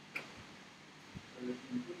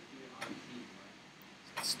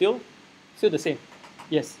 Still the same,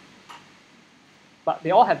 yes. But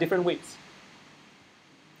they all have different weights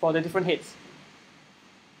for the different heads.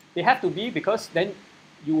 They have to be, because then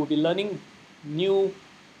you will be learning new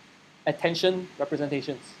attention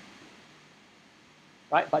representations,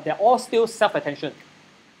 right? But they're all still self-attention.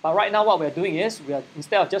 But right now what we're doing is,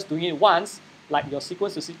 instead of just doing it once, like your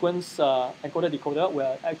sequence-to-sequence encoder-decoder,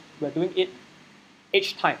 we're doing it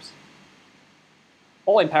H times,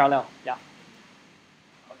 all in parallel, yeah.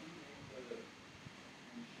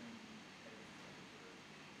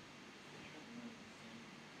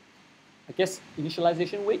 I guess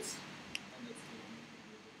initialization weights.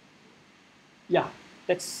 Yeah,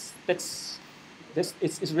 it's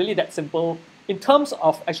really that simple. In terms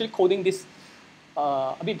of actually coding this,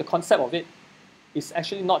 I mean the concept of it is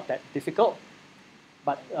actually not that difficult,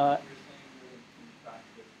 but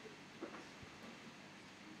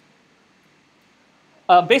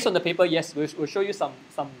based on the paper, yes, we'll show you some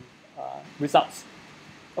results.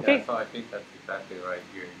 Okay. Yeah, so I think that's exactly right.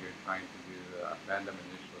 You're trying to do random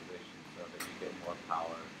initialization so that you get more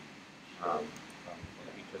power from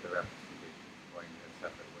each of the representations going in a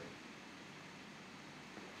separate way.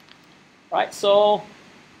 Right. So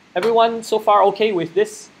everyone so far okay with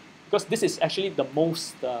this? Because this is actually the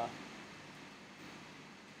most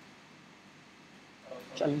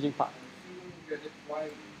challenging part.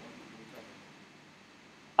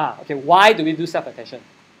 Okay. Why do we do self-attention?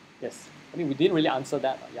 Yes. I mean, we didn't really answer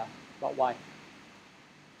that. Yeah. But why?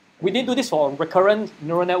 We didn't do this for recurrent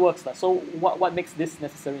neural networks. So what makes this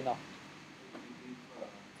necessary now?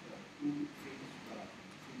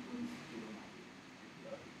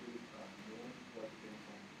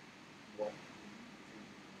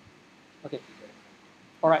 Okay.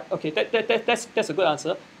 All right. Okay. That's a good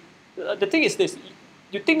answer. The thing is this: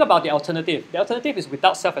 you think about the alternative. The alternative is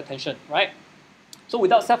without self-attention, right? So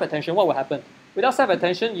without self-attention, what will happen? Without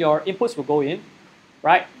self-attention, your inputs will go in,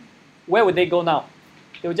 right? Where would they go now?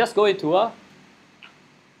 They will just go into a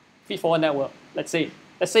feed-forward network. Let's say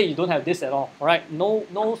you don't have this at all right? No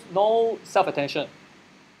self-attention.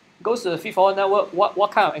 Goes to the feed-forward network.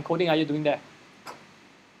 What kind of encoding are you doing there?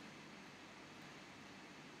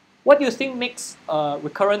 What do you think makes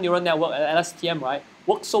recurrent neural network, LSTM, right,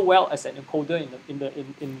 work so well as an encoder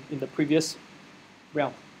in the previous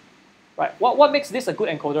realm, right? What makes this a good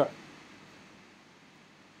encoder?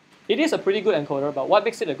 It is a pretty good encoder, but what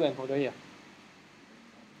makes it a good encoder here?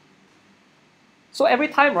 So every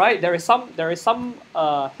time, right, there is some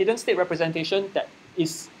hidden state representation that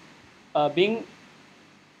is being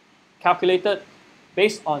calculated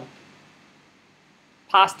based on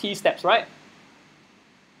past t steps, right?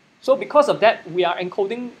 So because of that, we are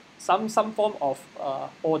encoding some form of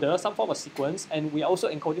order, some form of sequence, and we are also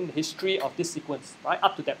encoding the history of this sequence, right,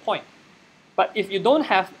 up to that point. But if you don't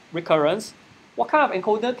have recurrence, what kind of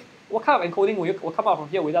encoding will come out from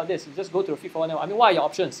here without this? You just go to the feed-forward network. I mean, what are your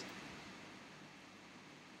options?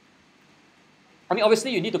 I mean,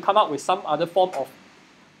 obviously, you need to come up with some other form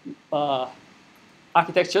of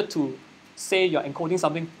architecture to say you're encoding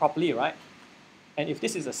something properly, right? And if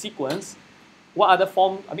this is a sequence, what other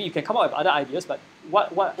form? I mean, you can come up with other ideas, but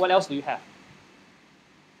what else do you have?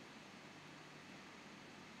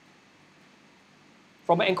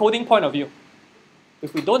 From an encoding point of view,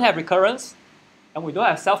 if we don't have recurrence and we don't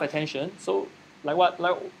have self-attention, so like what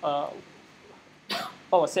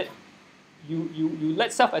was said, you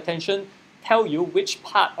let self-attention tell you which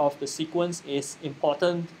part of the sequence is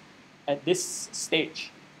important at this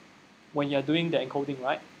stage when you're doing the encoding,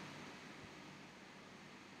 right?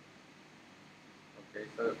 Okay,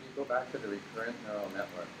 so if you go back to the recurrent neural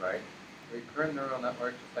network, right? The recurrent neural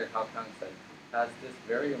network, just like how Kang said, has this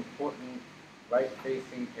very important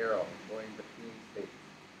right-facing arrow going between states,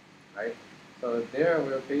 right? So there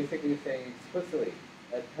we're basically saying explicitly,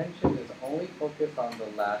 attention is only focused on the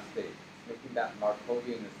last state, making that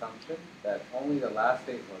Markovian assumption that only the last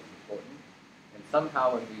state was important. And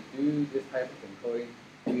somehow when we do this type of encoding,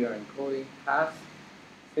 we are encoding past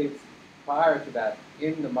states prior to that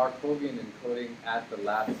in the Markovian encoding at the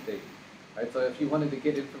last state, right? So if you wanted to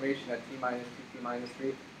get information at t minus 2, t minus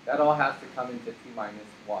 3, that all has to come into t minus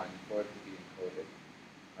 1 for it to be encoded,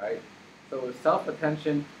 right? So with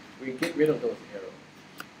self-attention, we get rid of those arrows,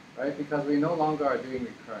 right? Because we no longer are doing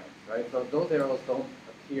recurrence, right? So those arrows don't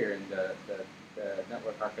appear in the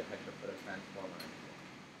network architecture for the transformer anymore,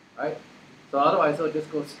 right? So otherwise it'll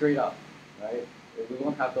just go straight up, right? We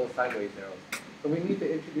won't have those sideways arrows. So we need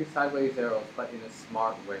to introduce sideways arrows, but in a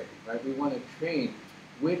smart way, right? We want to train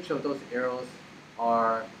which of those arrows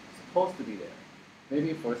are supposed to be there.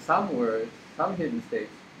 Maybe for some words, some hidden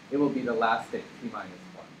states, it will be the last state, t minus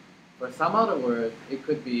 1. For some other words, it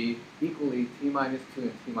could be equally t minus 2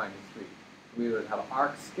 and t minus 3. We would have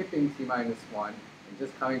arc skipping t minus 1 and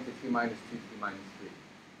just coming to t minus 2, t minus 3.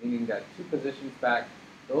 Meaning that 2 positions back,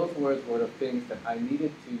 those words were the things that I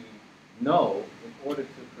needed to know in order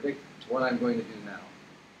to predict what I'm going to do now.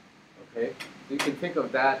 Okay? So you can think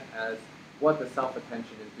of that as what the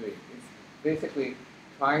self-attention is doing. It's basically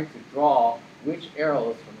trying to draw which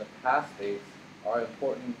arrows from the past states are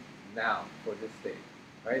important now for this state.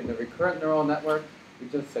 Right? In the recurrent neural network, we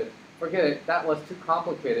just said, forget it, that was too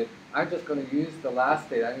complicated. I'm just going to use the last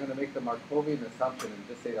state. I'm going to make the Markovian assumption and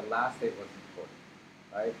just say the last state was important.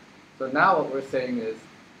 Right? So now what we're saying is,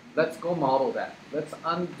 let's go model that. Let's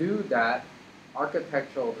undo that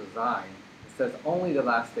architectural design that says only the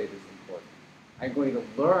last state is important. I'm going to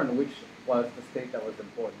learn which was the state that was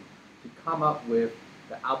important to come up with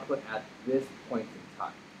the output at this point in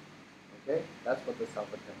time. Okay? That's what the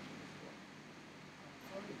self-attention is for.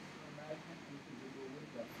 Sorry, so I can't do with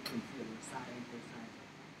the frequency of the sine and cosine.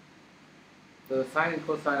 The sine and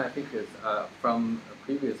cosine, I think, is from a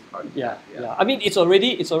previous part. Yeah. I mean, it's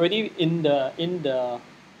already in the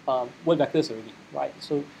word vectors already, right?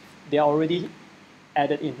 So they are already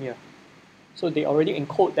added in here. So they already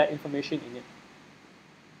encode that information in it.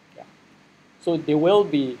 Yeah. So there will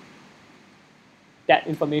be that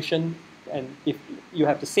information, and if you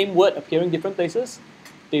have the same word appearing different places,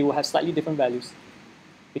 they will have slightly different values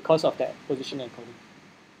because of that position encoding.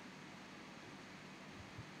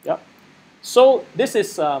 Yeah. So this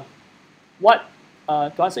is what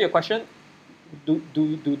to answer your question. Do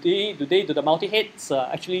the multi-heads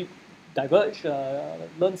actually diverge,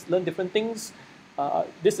 learn different things?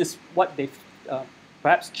 This is what they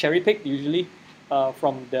perhaps cherry-picked usually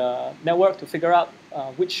from the network to figure out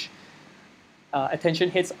which attention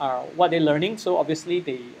heads are what they're learning. So obviously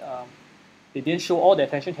they didn't show all the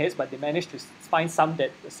attention heads, but they managed to find some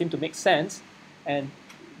that seem to make sense. And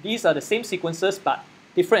these are the same sequences but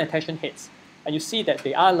different attention heads. And you see that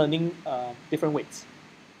they are learning different weights.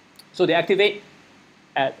 So they activate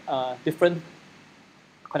at different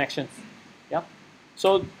connections. Yeah.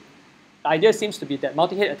 So the idea seems to be that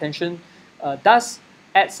multi-head attention does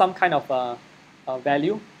add some kind of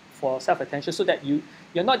value for self-attention, so that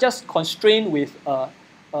you're not just constrained with a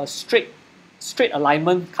straight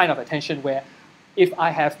alignment kind of attention, where if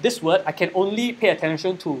I have this word, I can only pay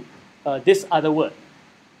attention to this other word.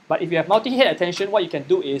 But if you have multi-head attention, what you can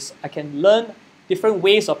do is I can learn different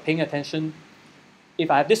ways of paying attention. If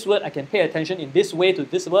I have this word, I can pay attention in this way to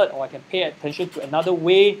this word, or I can pay attention to another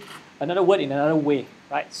way, another word in another way,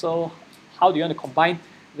 right? So how do you want to combine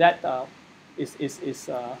that is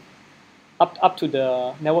up to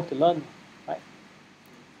the network to learn, right?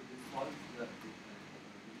 So this solves the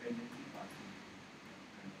dependency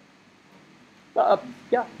passing.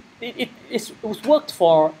 Yeah, it was worked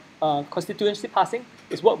for constituency passing.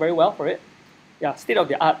 It's worked very well for it. Yeah, state of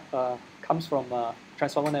the art comes from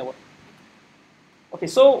transformer network. Okay,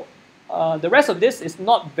 so The rest of this is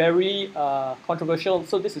not very controversial,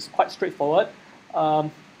 so this is quite straightforward.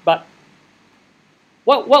 But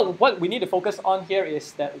what we need to focus on here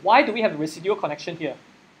is that why do we have a residual connection here?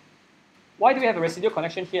 Why do we have a residual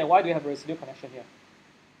connection here? Why do we have a residual connection here?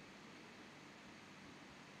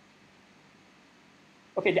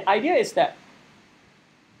 Okay, the idea is that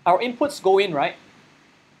our inputs go in, right?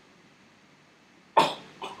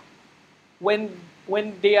 When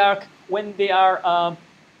they are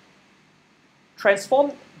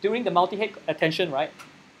transformed during the multi-head attention, right?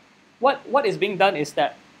 What is being done is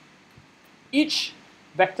that each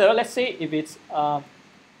vector, let's say if it's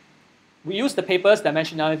we use the paper's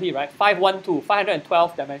dimensionality, right?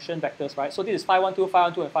 512 dimension vectors, right? So this is 512,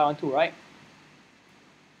 512, and 512, right?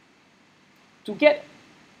 To get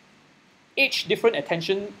each different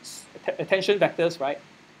attention vectors, right?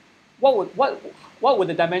 What would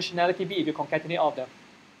the dimensionality be if you concatenate all of them?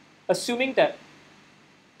 Assuming that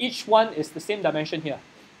each one is the same dimension here.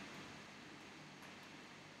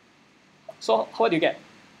 So what do you get?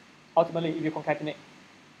 Ultimately, if you concatenate.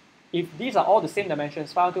 If these are all the same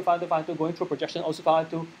dimensions, 512, 512, 512, going through projection, also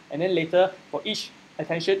 512, and then later for each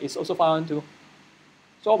attention is also 512.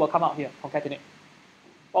 So what will come out here? Concatenate.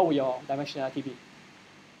 What will your dimensionality be?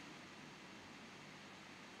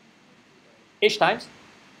 H times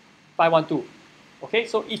 512. Okay,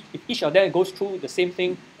 so if each of them goes through the same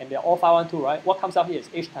thing and they're all 512, right? What comes out here is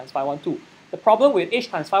H times 512. The problem with H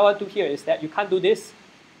times 512 here is that you can't do this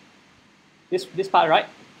part, right?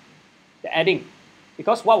 The adding.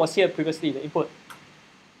 Because what was here previously, the input?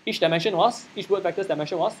 Each word vector's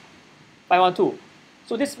dimension was 512.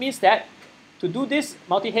 So this means that to do this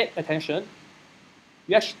multi-head attention,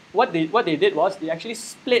 what they did was they actually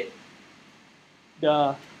split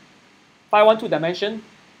the 512 dimension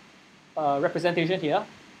representation here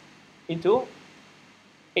into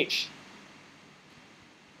H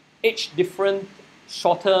different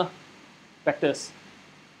shorter vectors.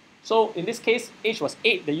 So in this case, H was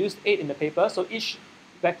 8. They used 8 in the paper. So each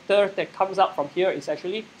vector that comes out from here is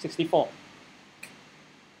actually 64.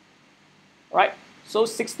 Right? So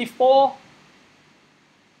 64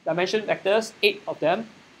 dimension vectors, 8 of them.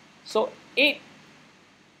 So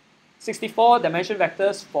 64 dimension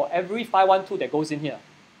vectors for every 512 that goes in here.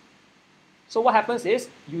 So what happens is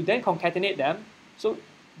you then concatenate them. So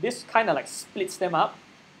this kind of like splits them up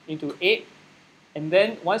into 8. And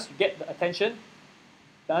then once you get the attention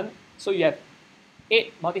done, so you have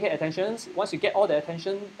 8 multi-head attentions. Once you get all the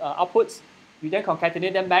attention outputs, you then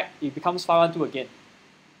concatenate them back, it becomes 512 again.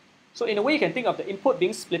 So in a way, you can think of the input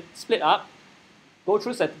being split up, goes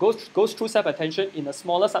through self-attention in a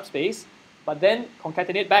smaller subspace, but then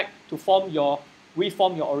concatenate back to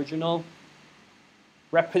reform your original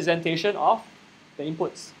representation of the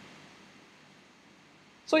inputs.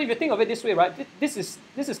 So if you think of it this way, right, this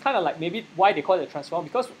is kind of like maybe why they call it a transform,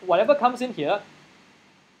 because whatever comes in here,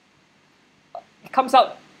 it comes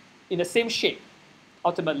out in the same shape,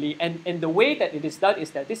 ultimately. And the way that it is done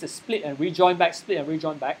is that this is split and rejoined back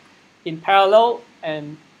in parallel,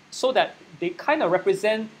 and so that they kind of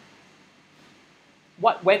represent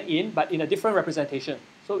what went in, but in a different representation.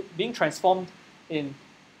 So being transformed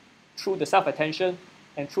through the self-attention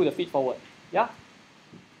and through the feed forward. Yeah?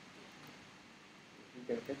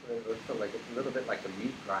 You can think of it also like it's a little bit like a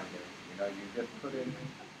meat grinder. You know, you just put in,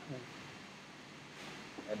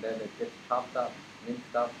 and then it gets chopped up,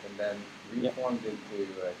 minced up, and then reformed into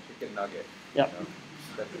a chicken nugget. Yeah. You know,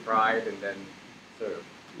 that's fried and then served.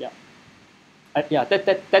 Yeah.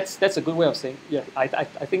 That's a good way of saying. Yeah, I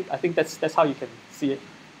think that's how you can see it,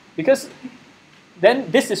 because then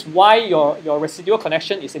this is why your residual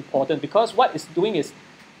connection is important, because what it's doing is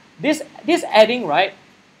this adding, right,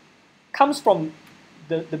 comes from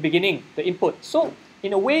the beginning, the input. So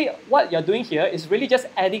in a way, what you're doing here is really just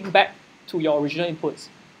adding back to your original inputs,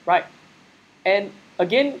 right? And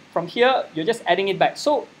again, from here, you're just adding it back.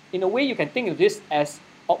 So in a way, you can think of this as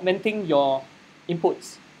augmenting your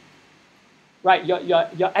inputs. Right,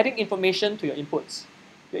 you're adding information to your inputs.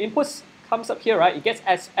 Your inputs comes up here, right? It gets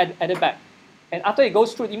added back. And after it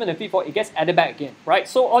goes through even the feed forward, it gets added back again, right?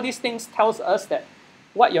 So all these things tells us that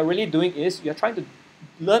what you're really doing is you're trying to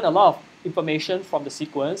learn a lot of information from the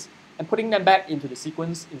sequence and putting them back into the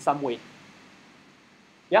sequence in some way.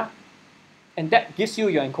 Yeah? And that gives you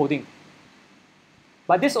your encoding.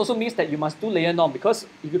 But this also means that you must do layer norm, because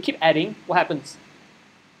if you keep adding, what happens?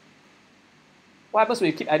 What happens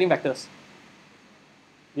when you keep adding vectors?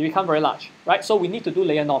 They become very large, right? So we need to do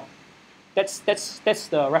layer norm. That's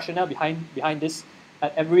the rationale behind this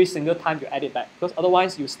at every single time you add it back, because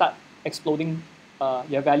otherwise you start exploding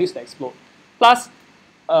your values that explode. Plus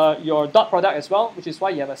your dot product as well, which is why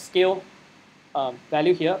you have a scale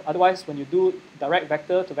value here. Otherwise, when you do direct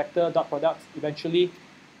vector to vector dot products, eventually,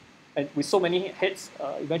 and with so many hits,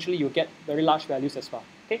 eventually you get very large values as well.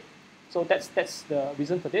 Okay, so that's the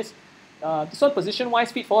reason for this. This one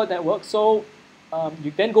position-wise feed-forward network. So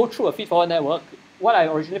you then go through a feed-forward network. What I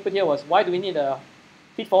originally put here was, why do we need a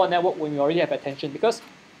feed-forward network when we already have attention? Because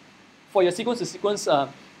for your sequence-to-sequence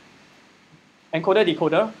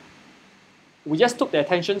encoder-decoder, we just took the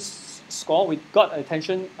attention score, we got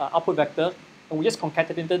attention output vector, and we just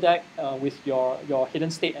concatenated that with your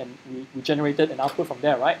hidden state, and we generated an output from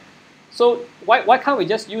there, right? So why can't we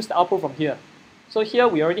just use the output from here? So here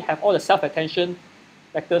we already have all the self-attention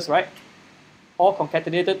vectors, right? All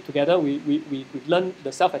concatenated together. We've learned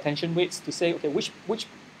the self-attention weights to say, okay, which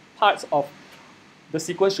parts of the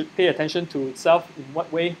sequence should pay attention to itself in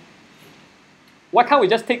what way. Why can't we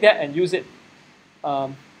just take that and use it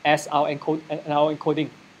as our encoding?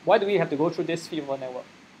 Why do we have to go through this feed-forward network?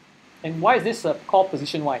 And why is this called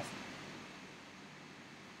position-wise?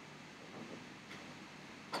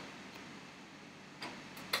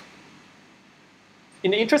 In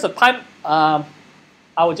the interest of time,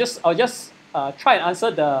 I'll just try and answer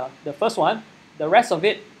the first one. The rest of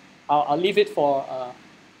it, I'll leave it for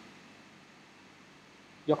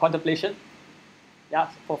your contemplation, yeah,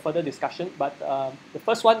 for further discussion. But the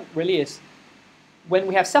first one really is, when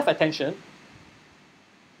we have self-attention,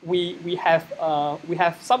 we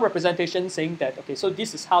have some representation saying that, okay, so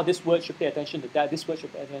this is how this word should pay attention to that, this word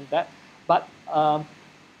should pay attention to that. But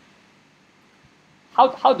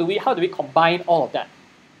how do we combine all of that?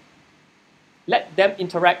 Let them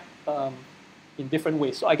interact in different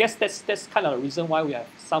ways. So I guess that's kind of the reason why we have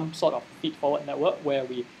some sort of feed-forward network where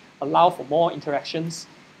we allow for more interactions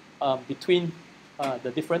between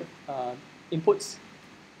the different inputs.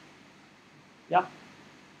 Yeah.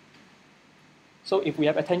 So if we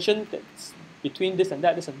have attention that's between this and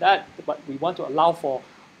that, but we want to allow for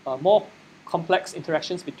more complex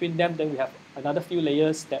interactions between them, then we have another few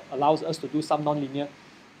layers that allows us to do some nonlinear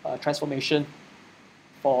transformation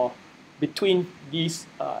between these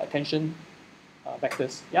attention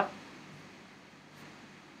vectors. Yeah.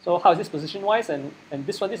 So how is this position-wise? And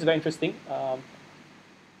this is very interesting.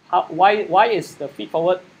 Why is the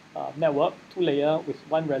feed-forward network 2-layer with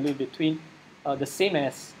one value between the same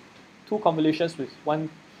as 2 convolutions with one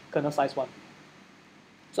kernel size 1?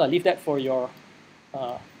 So I'll leave that for your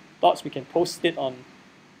thoughts. We can post it on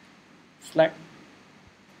Slack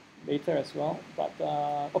later as well. But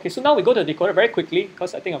okay, so now we go to the decoder very quickly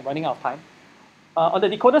because I think I'm running out of time. On the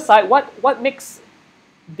decoder side, what makes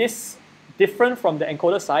this different from the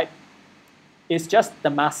encoder side is just the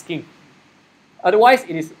masking. Otherwise,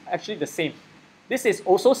 it is actually the same. This is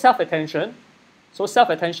also self-attention. So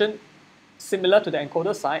self-attention similar to the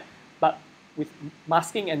encoder side, but with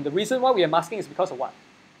masking. And the reason why we are masking is because of what?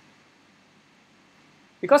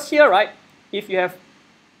 Because here, right, if you have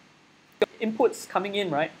inputs coming in,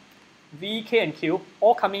 right, V, K, and Q,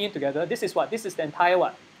 all coming in together, this is what? This is the entire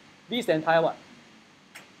what? V is the entire what?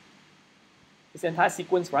 It's the entire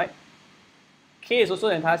sequence, right? K is also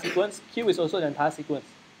the entire sequence. Q is also the entire sequence.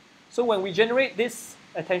 So when we generate this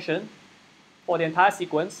attention for the entire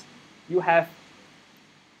sequence, you have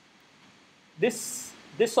this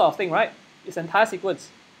sort of thing, right? It's the entire sequence.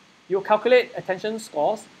 You calculate attention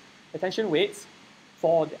scores, attention weights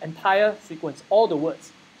for the entire sequence, all the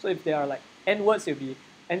words. So if there are like n words, it will be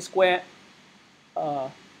n squared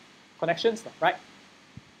connections, right?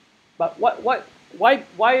 But why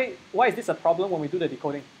is this a problem when we do the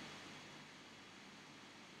decoding?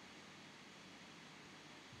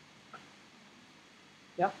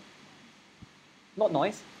 Yeah? Not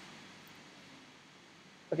noise.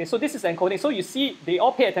 Okay, so this is encoding. So you see, they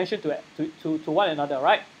all pay attention to one another,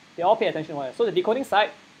 right? They all pay attention to one another. So the decoding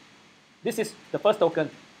side, this is the first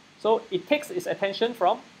token. So it takes its attention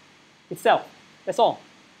from itself. That's all.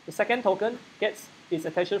 The second token gets its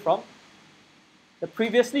attention from the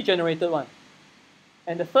previously generated one.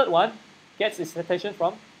 And the third one gets its attention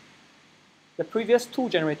from the previous 2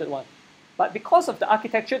 generated one. But because of the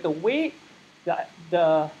architecture, the way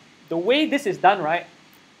this is done, right?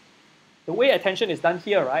 The way attention is done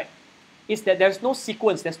here, right, is that there's no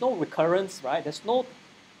sequence, there's no recurrence, right? There's no,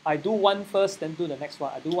 I do one first, then do the next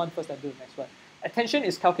one. I do one first, then do the next one. Attention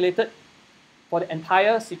is calculated for the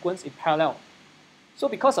entire sequence in parallel. So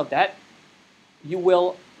because of that, you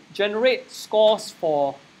will generate scores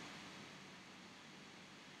for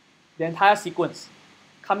the entire sequence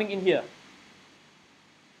coming in here.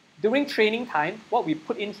 During training time, what we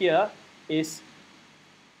put in here is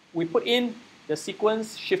we put in the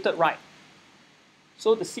sequence shifted right.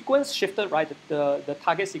 So the sequence shifted right, the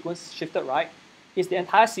target sequence shifted right, is the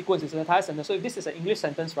entire sequence, it's the entire sentence. So if this is an English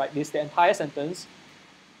sentence, right, it's the entire sentence,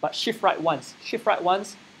 but shift right once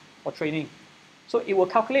for training. So it will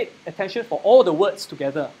calculate attention for all the words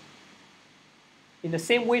together in the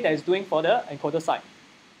same way that it's doing for the encoder side.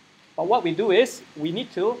 But what we do is we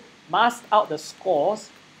need to mask out the scores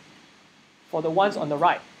for the ones on the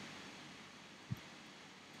right.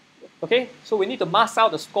 Okay, so we need to mask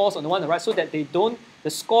out the scores on the one on the right so that the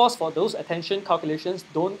scores for those attention calculations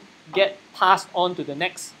don't get passed on to the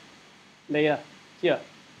next layer here.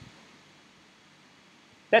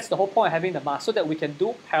 That's the whole point of having the mask, so that we can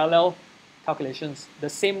do parallel calculations the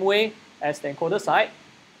same way as the encoder side,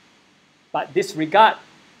 but disregard.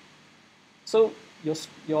 So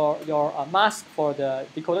your mask for the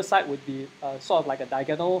decoder side would be sort of like a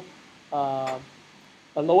diagonal, a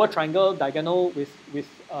lower triangle diagonal with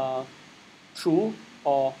true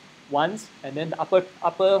or ones, and then the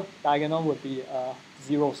upper diagonal would be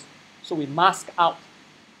zeros. So we mask out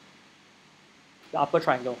the upper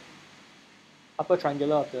triangular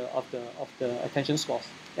of the attention scores.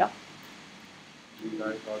 Yeah. Do you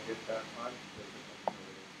guys all get that part?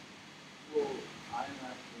 Well, I'm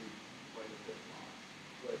actually quite a bit lost.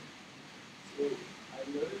 But so I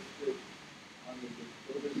noticed that on the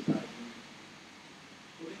decoder side,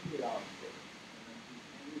 you're putting the output, and then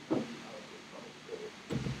anytime the output probability.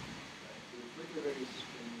 Right? So it's like a very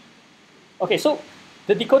strange. Okay, so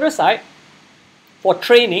the decoder side, for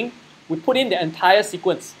training, we put in the entire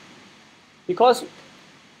sequence because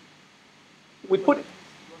we put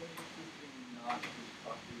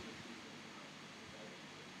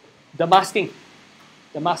the masking,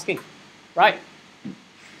 right?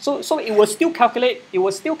 So it will still calculate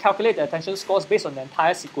the attention scores based on the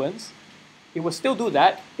entire sequence. It will still do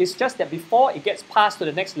that. It's just that before it gets passed to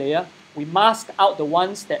the next layer, we mask out the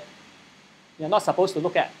ones that you're not supposed to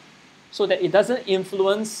look at, so that it doesn't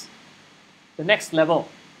influence the next level.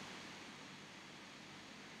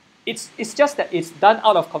 It's just that it's done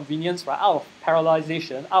out of convenience, right? Out of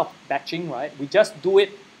parallelization, out of batching, right? We just do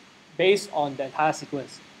it based on the entire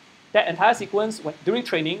sequence. That entire sequence, during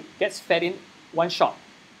training, gets fed in one shot.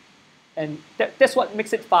 And that's what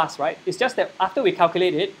makes it fast, right? It's just that after we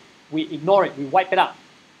calculate it, we ignore it, we wipe it out.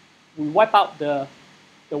 We wipe out the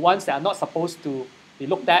ones that are not supposed to be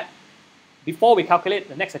looked at before we calculate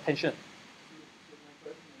the next attention. So my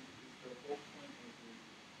question is the whole point of the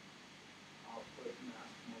output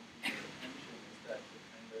mask multiple attention is that to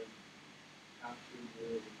kind of capture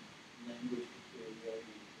the language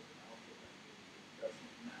peculiarities of an output language that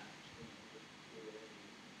doesn't match the language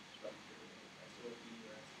peculiarities and structure, like SOP or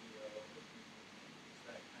SEO or something. Is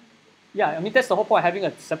that kind of the... Yeah, I mean, that's the whole point of having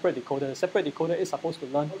a separate decoder. A separate decoder is supposed to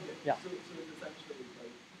learn. Okay, Yeah. so it's essentially like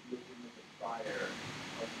looking at the prior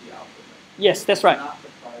of the output language. Yes, that's right. Not the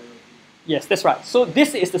prior of the... Yes, that's right. So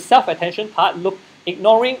this is the self-attention part,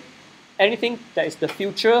 ignoring anything that is the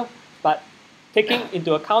future, but taking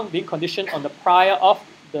into account being conditioned on the prior of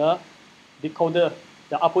the decoder,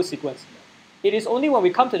 the output sequence. It is only when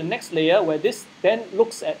we come to the next layer where this then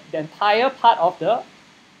looks at the entire part of the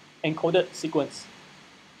encoded sequence.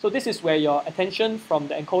 So this is where your attention from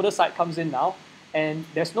the encoder side comes in now, and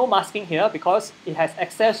there's no masking here because it has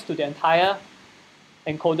access to the entire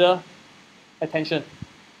encoder attention.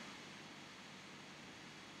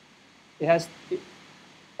 It has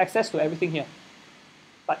access to everything here.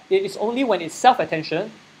 But it is only when it's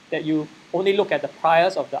self-attention that you only look at the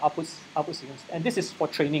priors of the output sequence. And this is for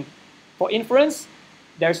training. For inference,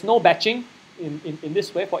 there's no batching in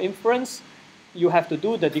this way. For inference, you have to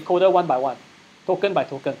do the decoder one by one, token by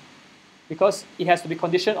token, because it has to be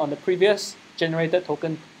conditioned on the previous generated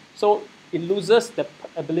token. So it loses the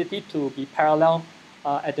ability to be parallel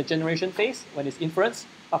at the generation phase when it's inference.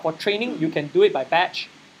 But for training, you can do it by batch.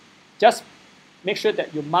 Just make sure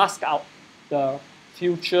that you mask out the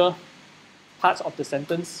future parts of the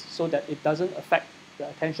sentence so that it doesn't affect the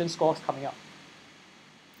attention scores coming out.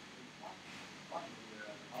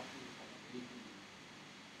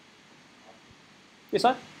 This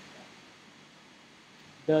one?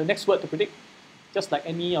 The next word to predict, just like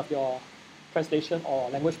any of your translation or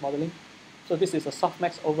language modeling. So this is a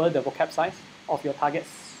softmax over the vocab size of your target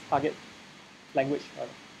language.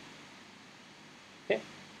 Okay.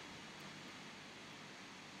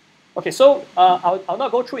 Okay, so I'll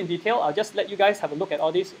not go through in detail. I'll just let you guys have a look at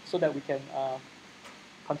all these so that we can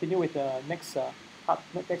continue with the next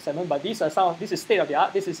next segment. But these are this is state of the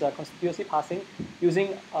art. This is constituency parsing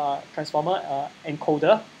using transformer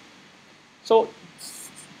encoder. So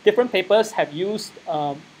different papers have used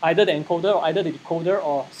either the encoder or either the decoder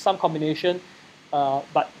or some combination.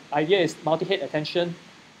 But idea is multi-head attention,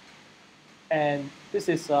 and this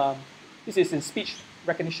is in speech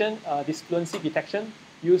recognition, this fluency detection,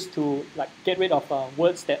 used to like get rid of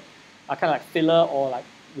words that are kind of like filler or like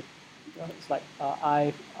it's like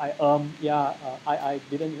yeah, I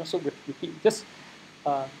didn't, so repeat, just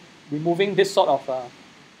removing this sort of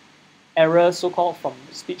error, so-called, from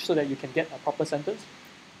speech so that you can get a proper sentence.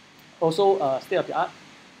 Also, state of the art.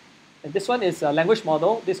 And this one is a language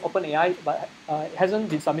model, this OpenAI, but it hasn't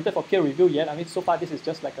been submitted for peer review yet. I mean, so far this is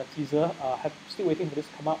just like a teaser. Still waiting for this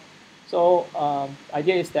to come out. So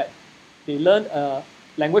idea is that they learn a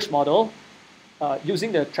language model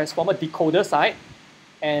using the transformer decoder side,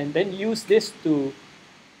 and then use this to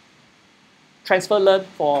transfer learn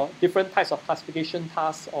for different types of classification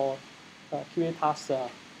tasks or QA tasks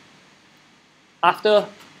after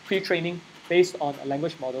pre-training based on a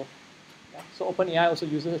language model. Yeah. So OpenAI also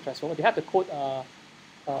uses a transformer. They have the code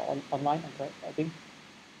online, I think.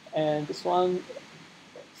 And this one,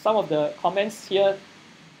 some of the comments here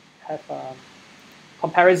have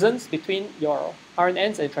comparisons between your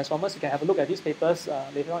RNNs and transformers. You can have a look at these papers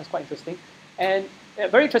later on. It's quite interesting. And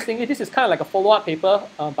very interestingly, this is kind of like a follow-up paper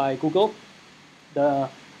by Google.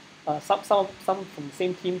 Some from the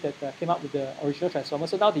same team that came up with the original transformer.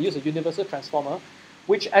 So now they use a universal transformer,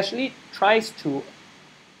 which actually tries to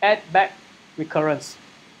add back recurrence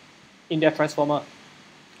in their transformer.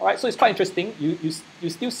 All right, so it's quite interesting. You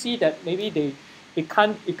still see that maybe it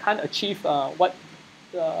can't achieve what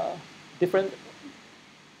different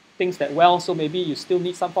things that well. So maybe you still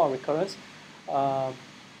need some form of recurrence,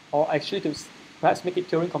 or actually to perhaps make it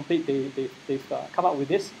Turing complete. They've come up with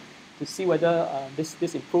this to see whether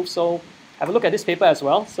this improves. So have a look at this paper as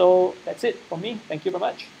well. So that's it from me. Thank you very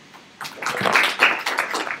much.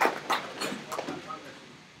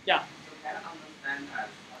 Yeah. So can I understand as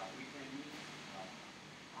we can use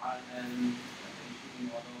RNN, attention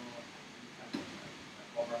model,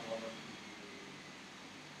 cover model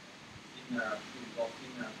in a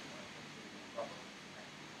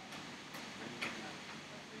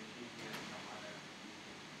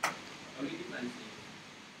only difference is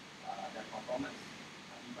the performance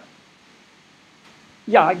even.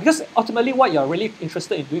 Yeah, because ultimately what you're really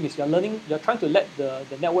interested in doing is you're trying to let the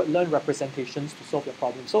network learn representations to solve your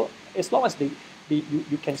problem. So as long as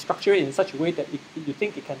you can structure it in such a way that you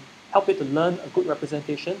think it can help it to learn a good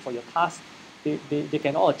representation for your task, they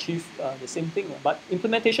can all achieve the same thing. But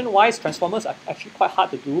implementation-wise, transformers are actually quite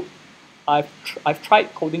hard to do. I've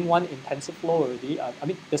tried coding one in TensorFlow already. I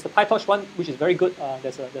mean, there's the PyTorch one, which is very good.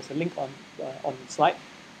 There's a link on the slide.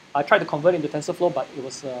 I tried to convert into TensorFlow, but it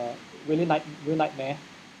was real nightmare.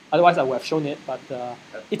 Otherwise, I would have shown it. But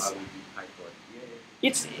it's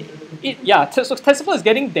yeah. So TensorFlow is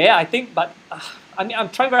getting there, I think. But I mean, I'm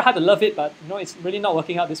trying very hard to love it, but it's really not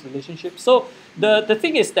working out, this relationship. So the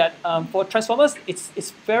thing is that for transformers,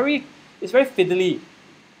 it's very fiddly.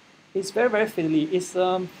 It's very fiddly. It's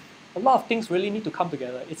a lot of things really need to come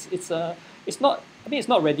together. It's not. I mean, it's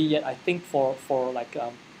not ready yet. I think for like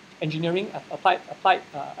engineering applied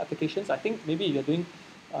applications. I think maybe if you're doing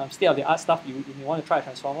state of the art stuff, you want to try a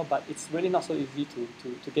transformer, but it's really not so easy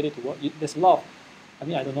to get it to work. There's a lot of, I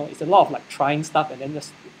mean, I don't know. It's a lot of like trying stuff and then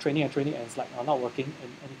just training, and it's like not working,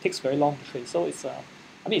 and it takes very long to train. So it's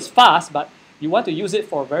I mean, it's fast, but you want to use it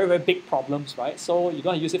for very big problems, right? So you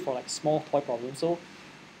don't want to use it for like small toy problems. So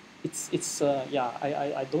it's yeah,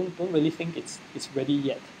 I don't really think it's ready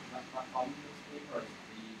yet. But on this paper,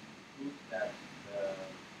 we prove that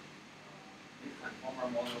this transformer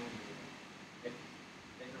model will get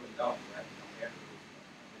better results, right, compared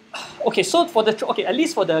to Okay, so for at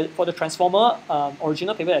least for the transformer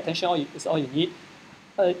original paper, attention is all you need.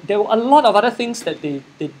 There were a lot of other things that they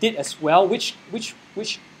did as well, which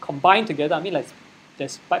combined together. I mean, like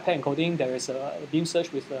there's bypass encoding, there is a beam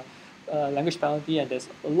search with language penalty, and there's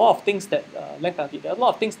a lot of things that length penalty. There are a lot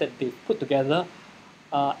of things that they put together,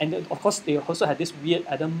 and then, of course they also had this weird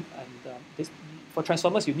Adam, and for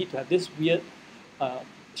transformers you need to have this weird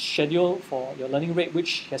schedule for your learning rate,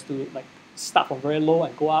 which has to like start from very low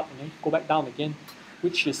and go up and then go back down again,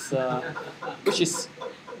 which is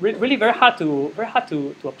really very hard to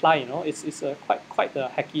apply. It's quite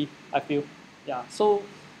hacky, I feel. Yeah. So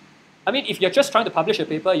I mean, if you're just trying to publish a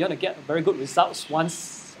paper, you want to get very good results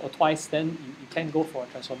once or twice, then you can go for a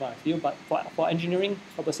transformer, I feel. But for engineering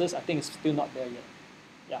purposes, I think it's still not there yet.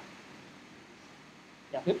 Yeah.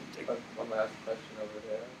 Yeah. One last question over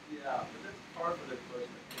there. Yeah, but that's part of the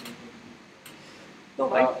question. No,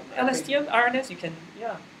 LSTM, RNS, you can,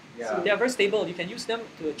 yeah. Yeah. So they are very stable. You can use them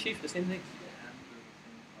to achieve the same things.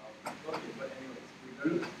 Okay, but anyways,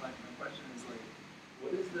 regardless, my question is like,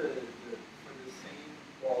 what is the for the same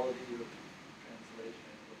quality of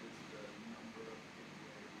translation, what is the number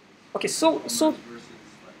of Okay, so versus like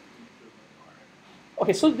improvement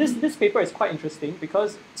Okay, so this paper is quite interesting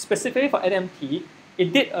because specifically for NMT,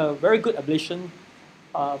 it did a very good ablation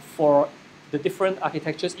for the different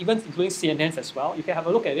architectures, even including CNNs as well. You can have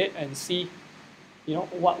a look at it and see,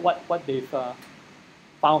 what they've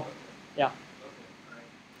found. Yeah,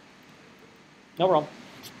 no problem.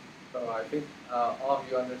 So I think all of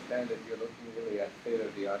you understand that you're looking really at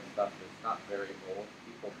state-of-the-art stuff that's not very old.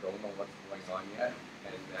 People don't know what's going on yet.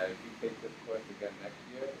 And if you take this course again next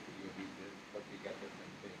year, you'll be looking at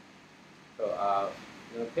different things. So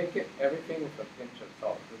take everything with a pinch of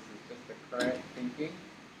salt. This is just the current thinking.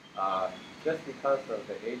 Just because of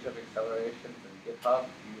the age of accelerations and GitHub,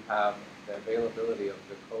 you have the availability of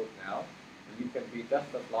the code now. And you can be just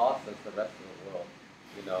as lost as the rest of the world.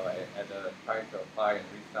 And trying to apply and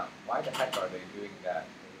reach out. Why the heck are they doing that?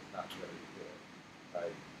 It's not really clear,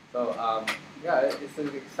 right? So yeah, it's an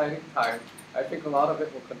exciting time. I think a lot of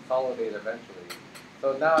it will consolidate eventually.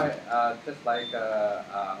 So now, just like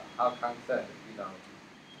how Kang said,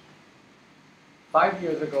 5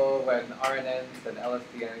 years ago when RNNs and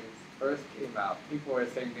LSTMs first came out, people were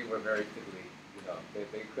saying they were very fiddly.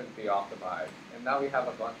 They couldn't be optimized, and now we have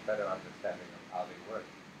a much better understanding of how they work.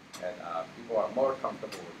 And people are more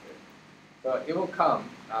comfortable with it. So it will come.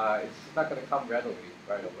 It's just not going to come readily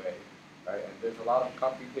right away, right? And there's a lot of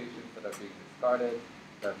computations that are being discarded.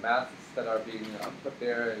 The maths that are being put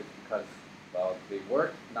there is because, well, they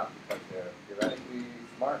work, not because they're theoretically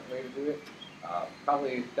smart way to do it.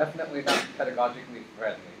 Probably, definitely not pedagogically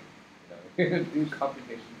friendly. Do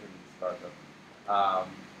computations and discard them.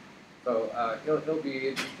 So it'll be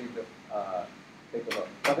interesting to take a look.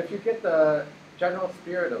 But if you get the general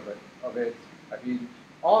spirit of it, I mean,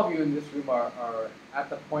 all of you in this room are at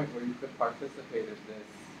the point where you could participate in this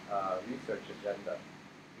research agenda,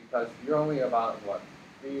 because you're only about,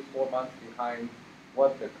 3-4 months behind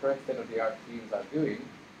what the current state-of-the-art teams are doing,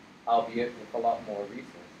 albeit with a lot more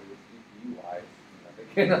resources, GPU-wise. They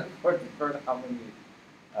can afford to burn how many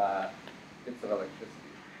bits of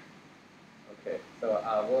electricity. Okay, so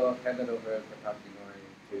we'll hand it over to Kashinori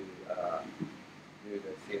to do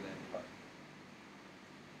the CNN part.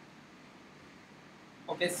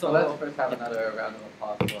 Okay, So let's first have another round of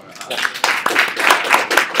applause for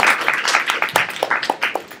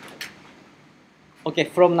Okay,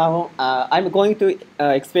 from now, I'm going to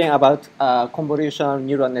explain about convolutional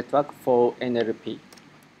neural network for NLP.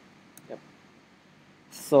 Yep.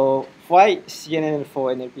 So why CNN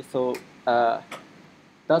for NLP? So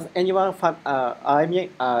does anyone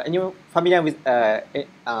anyone familiar with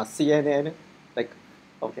CNN?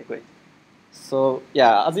 Okay, great. So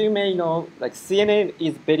yeah, as you may know, CNN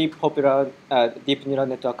is very popular deep neural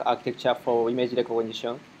network architecture for image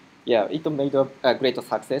recognition. Yeah, it made a great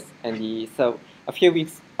success, and so a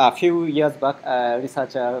few years back,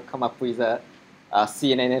 researcher come up with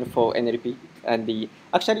CNN for NLP, and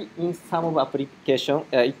actually in some of application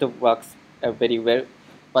it works very well.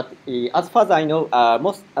 But as far as I know,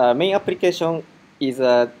 most main application is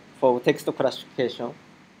for text classification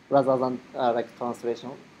rather than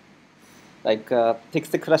translation.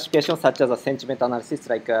 Text classification such as a sentiment analysis,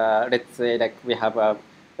 let's say we have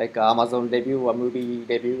Amazon review or movie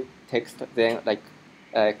review text, then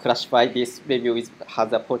classify this review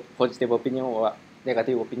has a positive opinion or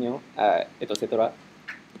negative opinion, etc.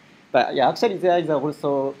 But yeah, actually there is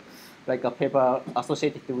also a paper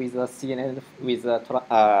associated with CNN with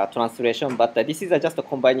translation, but this is just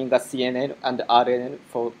combining the CNN and RNN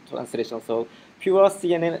for translation. So pure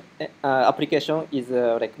CNN application is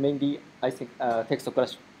mainly, I think, text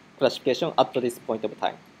classification at this point of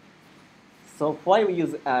time. So why we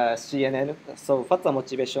use CNN? So what's the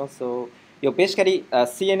motivation? So basically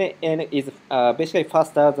CNN is basically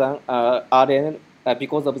faster than RNN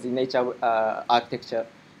because of the nature of architecture.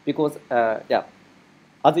 Because yeah,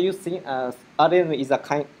 as you see, RNN is a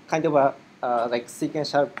kind of a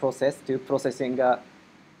sequential process to processing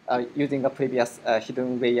using a previous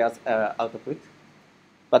hidden layers output.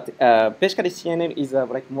 But basically CNN is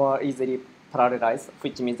more easily parallelized,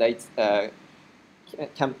 which means that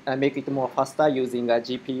it can make it more faster using a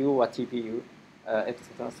GPU or TPU,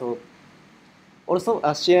 etc. So also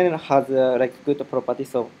CNN has good properties.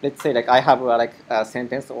 So let's say I have a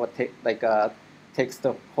sentence or text,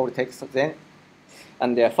 whole text then,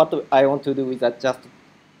 and what I want to do is just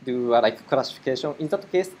do classification. In that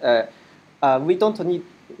case, we don't need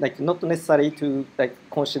not necessary to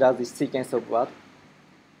consider the sequence of words.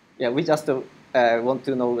 Yeah, we just want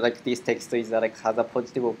to know this text is has a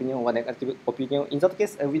positive opinion or negative opinion. In that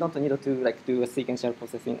case, we don't need to do a sequential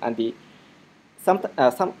processing, and somewhat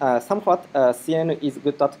CNN is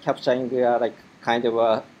good at capturing kind of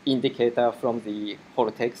a indicator from the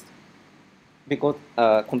whole text because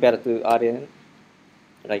compared to RNN.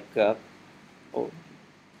 like oh,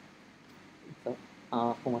 it's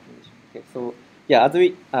a formatting issue. Okay, so yeah,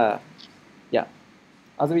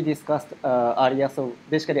 as we discussed earlier, so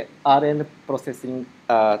basically RN processing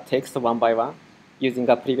takes one by one using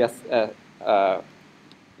a previous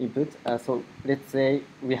input. So let's say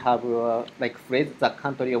we have like phrase the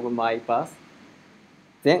country of my birth.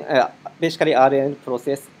 Then basically RN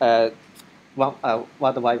process word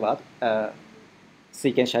by word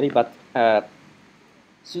sequentially, but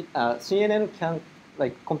CNN can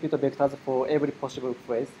like compute vectors for every possible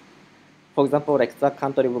phrase. For example, like the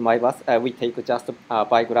country of my birth, we take just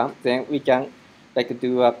bigram, then we can like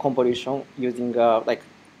do a convolution using like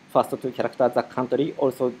first two characters the country,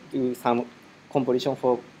 also do some convolution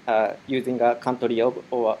for using a country of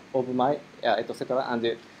my etc.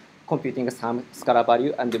 and computing some scalar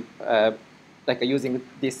value and like using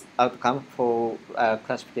this outcome for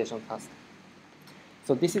classification task.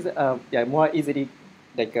 So this is yeah, more easily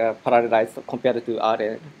like parallelized compared to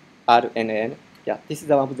RNN. Yeah, this is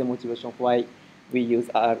one of the motivation why we use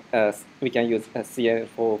we can use CL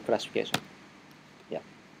for classification. Yeah.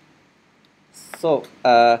 So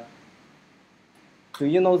do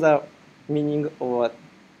you know the meaning or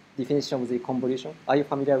definition of the convolution? Are you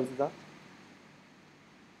familiar with that?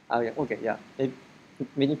 Yeah, okay, yeah.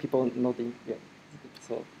 Many people know the yeah.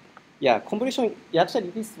 So yeah, convolution. Actually,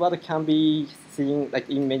 this word can be seen like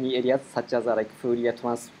in many areas, such as like Fourier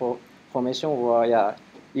transformation or yeah,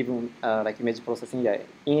 even like image processing. Yeah,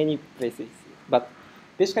 in any places. But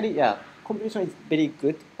basically, yeah, convolution is very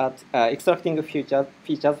good at extracting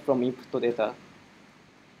features from input data.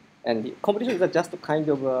 And convolution is just kind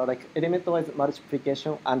of like element-wise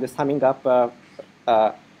multiplication and summing up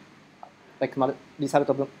like result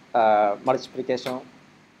of multiplication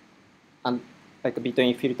and like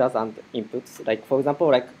between filters and inputs. Like for example,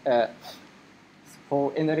 like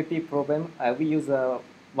for NLP problem, we use a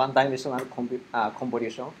one-dimensional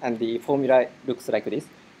convolution, and the formula looks like this.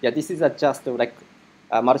 Yeah, this is just like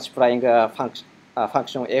multiplying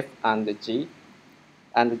function f and g,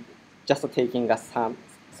 and just taking a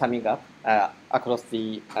summing up across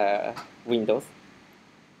the windows.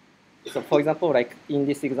 So for example, like in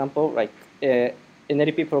this example, like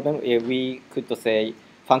NLP problem, we could say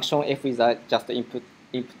function f is just input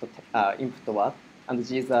word, and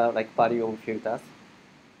g is like value of filters.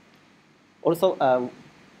 Also,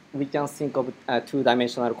 we can think of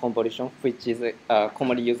two-dimensional convolution, which is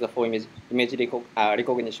commonly used for image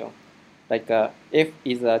recognition. Like f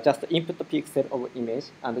is just input pixel of image,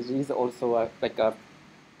 and g is also like a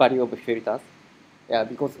value of filters. Yeah,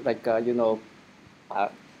 because like you know,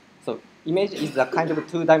 so image is a kind of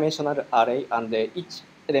two-dimensional array, and each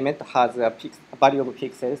element has a value of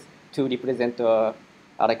pixels to represent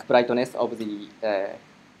like brightness of the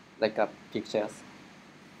like pictures.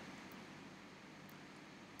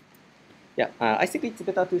 Yeah, I think it's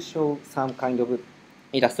better to show some kind of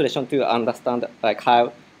illustration to understand like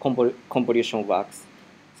how convolution works.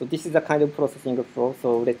 So this is a kind of processing flow.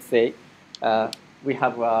 So let's say we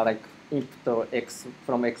have like input x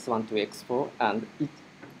from x1 to x4, and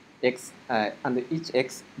each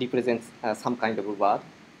x represents some kind of word,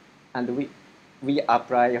 and we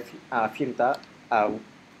apply a filter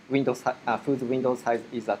whose window size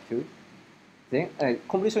is a 2. Then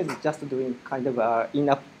convolution is just doing kind of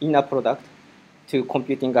inner product to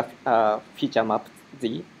computing a feature map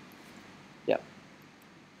Z. Yeah.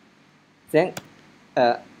 Then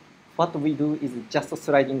what we do is just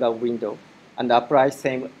sliding a window and apply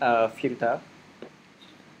same filter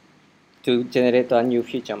to generate a new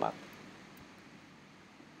feature map.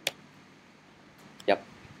 Yep.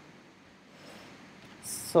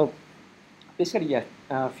 So basically,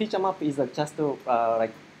 yeah, feature map is just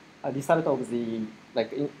like a result of the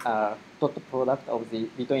like dot product of the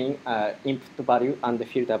between input value and the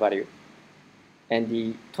filter value. And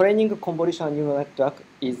the training convolutional neural network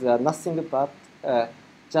is nothing but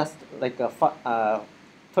just like a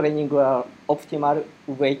training optimal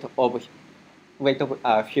weight of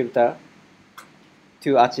filter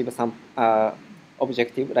to achieve some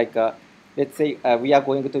objective. Like let's say we are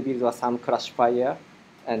going to build some classifier,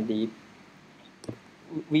 and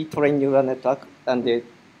we train neural network, and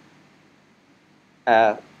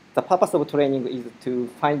the purpose of training is to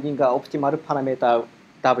finding an optimal parameter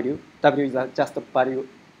W. W is just a value,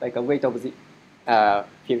 like a weight of the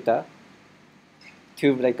filter,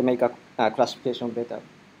 to like make a classification better.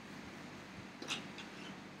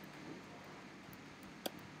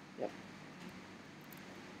 Yeah.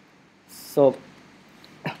 So,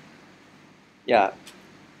 yeah.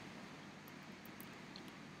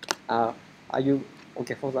 Are you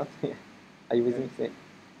okay for that? Are you with me? You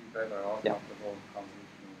guys are all Yeah. comfortable with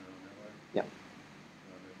convolutional neural network? Yeah.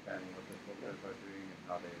 filters are doing and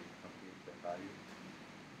how they compute the value.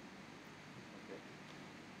 Okay.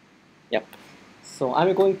 Yep. So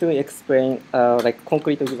I'm going to explain like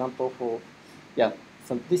concrete example for, yeah.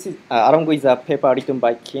 So this is along with a paper written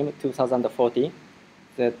by Kim 2014.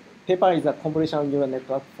 The paper is a convolutional neural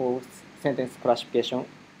network for sentence classification.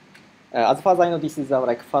 As far as I know, this is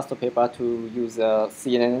like first paper to use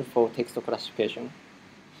CNN for text classification.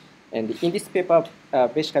 And in this paper,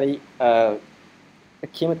 basically,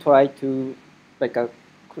 Kim tried to like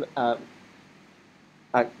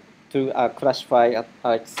classify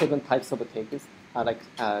like 7 types of text,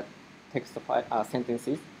 text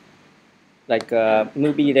sentences, like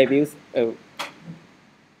movie reviews,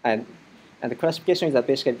 and the classification is that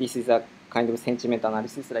basically this is a kind of sentiment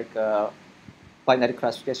analysis, like binary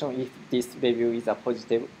classification if this review is a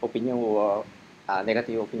positive opinion or a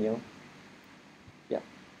negative opinion. Yeah.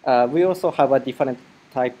 We also have a different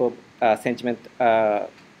type of sentiment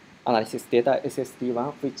analysis data,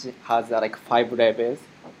 SSD1, which has like 5 levels,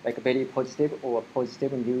 like very positive or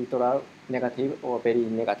positive, neutral, negative, or very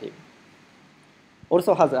negative.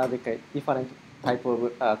 Also has like a different type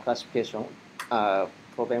of classification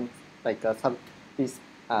problem, like this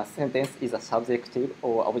sentence is a subjective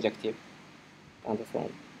or objective, and so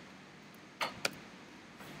on.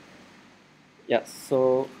 Yeah,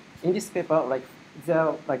 so in this paper, like there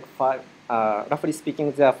are like 5, roughly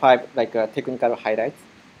speaking, there are 5 like technical highlights,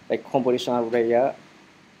 like convolutional layer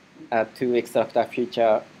to extract a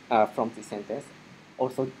feature from the sentence.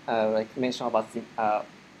 Also, like mention about the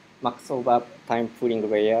max over time pooling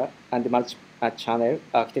layer and the multi-channel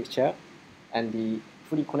architecture and the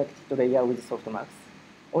fully connected layer with softmax.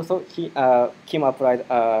 Also, Kim applied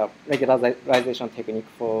a regularization technique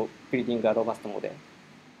for building a robust model.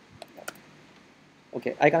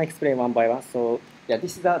 Okay, I can explain one by one. So yeah,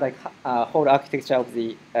 this is the like whole architecture of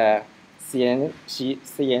the CNN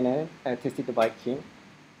tested by Kim.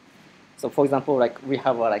 So for example, like we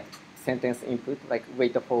have a like sentence input, like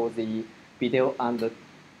wait for the video and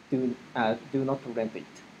do not rent it.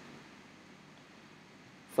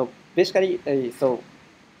 So basically, so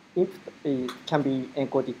input can be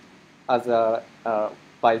encoded as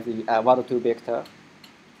by the word to vector,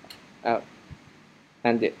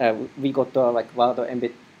 and we got like word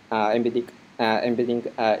embedding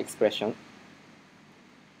expression,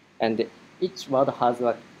 and each word has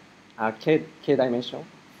like k dimension.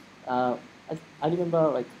 I remember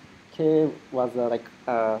like k was like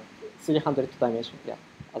 300 dimension. Yeah,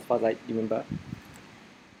 as far as I remember.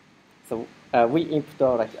 So we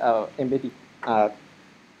input like embedded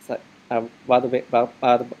word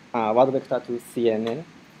vector to CNN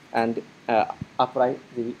and apply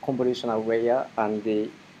the convolutional layer and the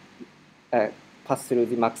pass through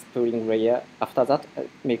the max pooling layer. After that,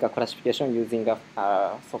 make a classification using a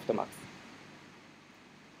softmax.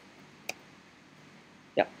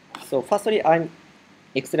 Yeah. So firstly, I'm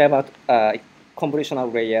excited about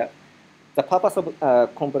convolutional layer. The purpose of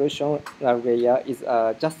convolutional layer is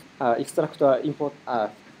just extract a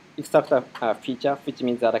feature, which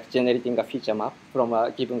means like generating a feature map from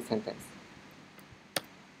a given sentence.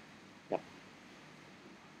 Yeah.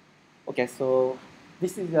 Okay, so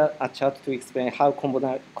this is a chart to explain how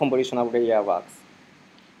convolutional layer works.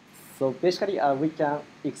 So basically, we can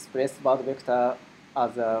express word vector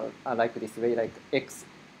as like this way, like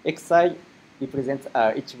xi represents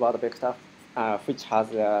each word vector which has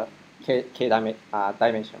k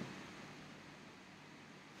dimension.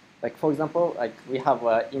 Like for example, like we have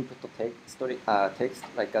input text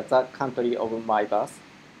like the country of my birth.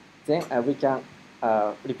 Then we can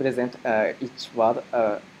represent each word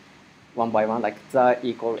one by one, like the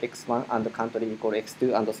equal x1 and the country equal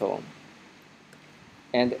x2 and so on.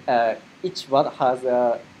 And each word has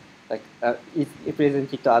like is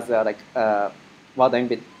represented as like word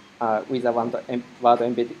embed with a word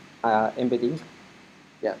embedding.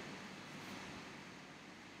 Yeah.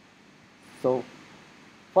 So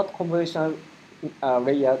what convolutional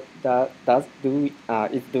layer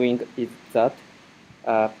is doing is that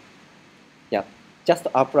yeah, just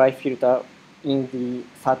apply filter in the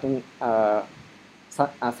certain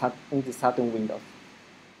certain windows.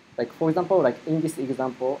 Like for example, like in this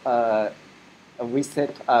example, we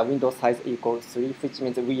set window size equals 3, which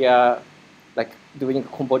means we are like doing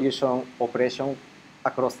convolution operation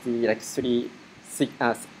across the like sequent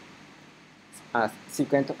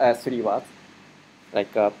 3 words.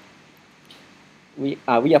 Like we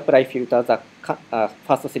apply filter the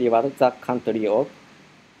first 3 words, the country of.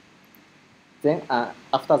 Then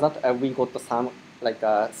after that, we got some like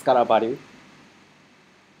scalar value.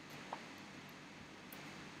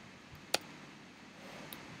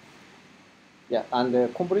 Yeah, and the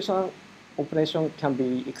convolution operation can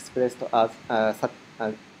be expressed as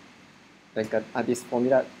this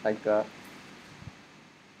formula,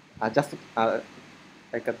 just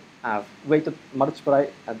like a weight multiply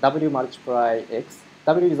W multiply X.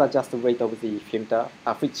 W is just the weight of the filter,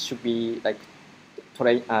 which should be like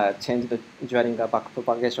changed during the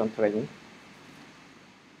backpropagation training.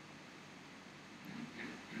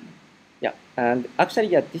 Yeah, and actually,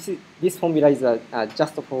 yeah, this formula is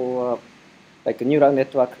just for like neural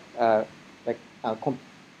network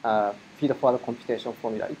feed forward computation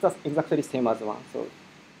formula. It's exactly the same as one. So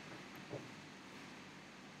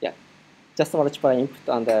yeah, just multiply input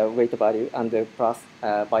and the weight value and the plus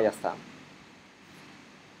bias term.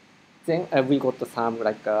 Then we got some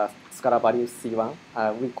like scalar value C1.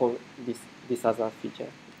 We call this as a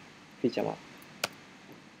feature map.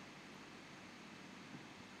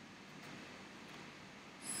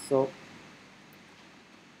 So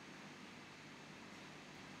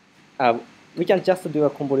we can just do a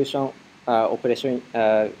convolution operation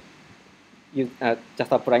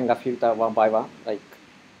just applying a filter one by one. Like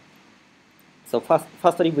so,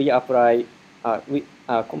 firstly we apply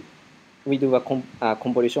we do a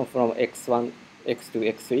convolution from x1,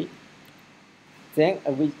 x2, x3. Then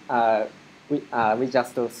we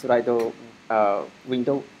just slide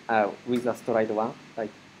window with a slide one.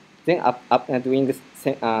 Like then doing the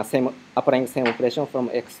same applying same operation from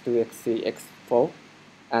x2, x3, x4,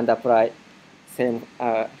 and apply same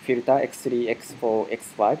filter x3, x4,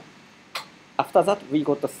 x5. After that, we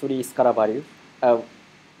got the 3 scalar values.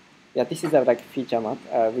 Yeah, this is a like feature map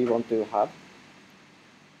we want to have.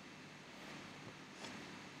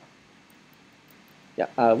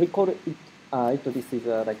 Yeah, we call it this is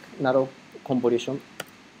like narrow convolution,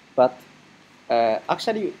 but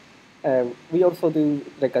actually we also do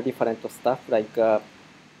like a different stuff. Like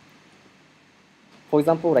for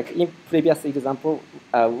example, like in previous example,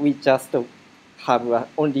 we just have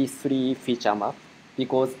only 3 feature map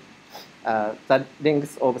because the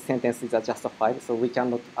length of sentences are just 5, so we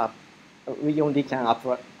cannot we only can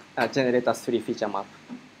generate a 3 feature map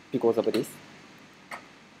because of this.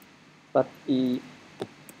 But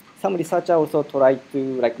some researchers also try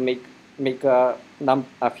to like make a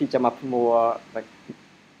feature map more like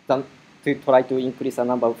to try to increase the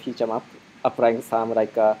number of feature map applying some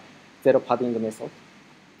like zero padding method.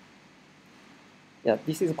 Yeah,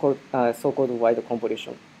 this is called so-called wide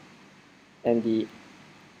convolution. And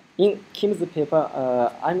in Kim's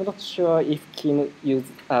paper, I'm not sure if Kim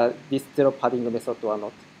used this zero padding method or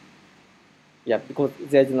not. Yeah, because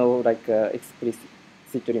there is no like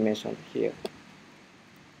explicitly mentioned here.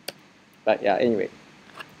 But yeah, anyway.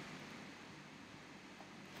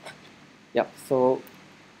 Yeah, so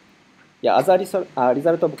yeah, as a result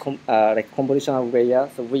of like convolutional layer,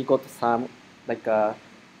 so we got some like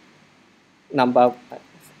number,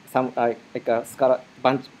 some like a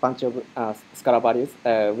bunch of scalar values.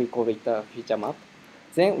 We call it a feature map.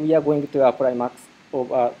 Then we are going to apply max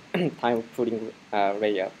over time pooling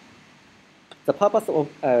layer. The purpose of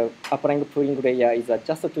applying pooling layer is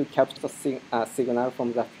just to capture signal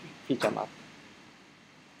from the feature map.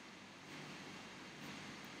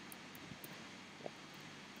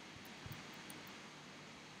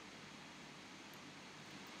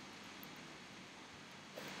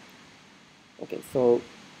 Okay, so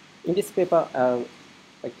in this paper,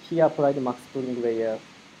 like he applied max pooling layer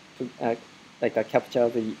to capture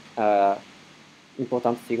the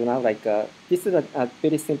important signal. Like this is a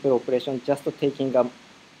very simple operation, just taking a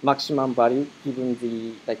maximum value given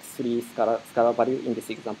the like 3 scalar value in this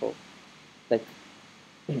example. Like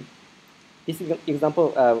this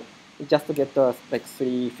example, just to get like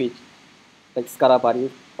 3 like scalar value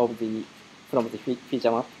of the from the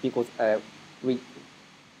feature map because we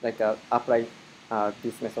like apply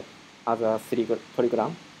this method as a 3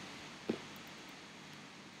 polygram.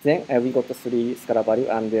 Then we got the 3 scalar value,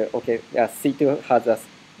 and okay, C2 has a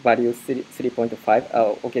value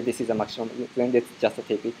 3.5. Okay, this is a maximum. Then let's just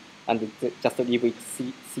take it and just leave it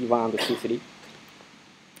C1 and C3.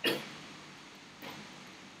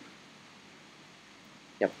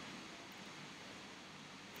 Yep.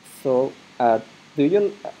 So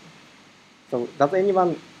so does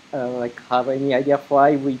anyone like have any idea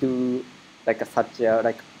why we do like such a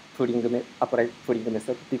like apply pooling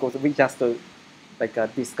method? Because we just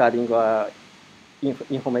like discarding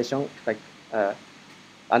information like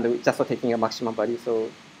and just taking a maximum value. So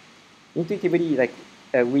intuitively, like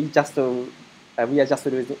we are just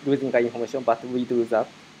losing the information, but we do that.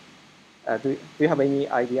 Do you have any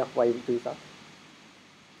idea why we do that?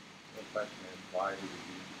 The question is, why do we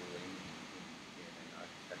use pooling in an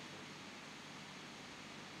architecture?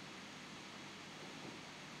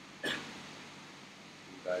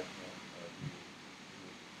 You guys know?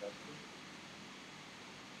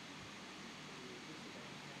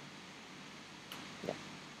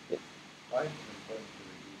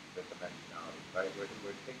 right?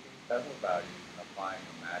 We're taking several values and applying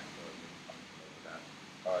a max or a min function over that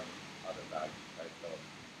or other values, right? So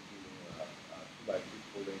using 2 by 2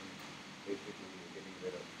 pooling, basically you're getting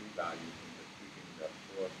rid of 3 values and just keeping the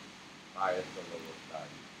 4th highest or lowest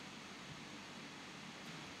value.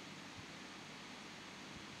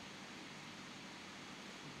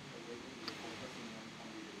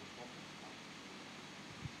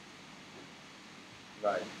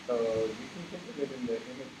 Right. So you can think of it in the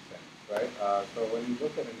image sense, right? So when you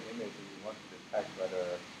look at an image and you want to detect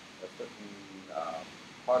whether a certain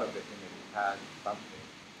part of the image has something,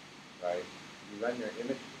 right? You run your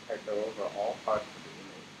image detector over all parts of the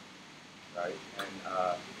image, right?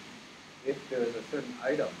 And if there's a certain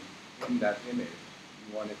item in that image,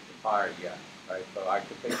 you want it to fire yes, right? So I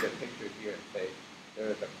could take a picture here and say there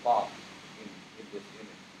is a clock in this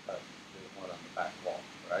image because there's one on the back wall,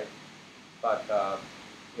 right? But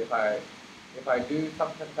if I do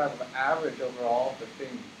some kind of average over all the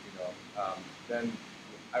things, then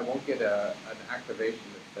I won't get an activation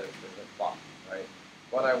that says there's a clock, right?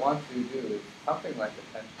 What I want to do is something like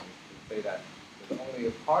attention, to say that there's only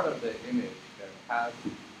a part of the image that has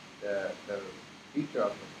the feature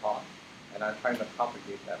of the clock, and I'm trying to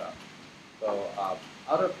propagate that up. So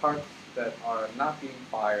other parts that are not being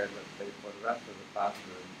fired, let's say for the rest of the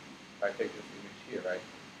classroom, if I take this image here, right?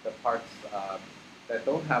 The parts that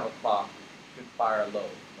don't have a clock should fire low,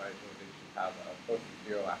 right? Or they should have a close to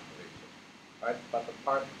 0 activation, right? But the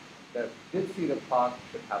part that did see the clock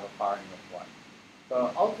should have a firing of 1.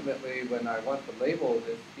 So ultimately, when I want to label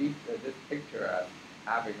this picture as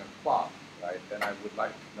having a clock, right, then I would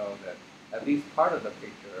like to know that at least part of the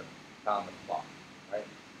picture found a clock, right?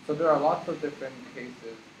 So there are lots of different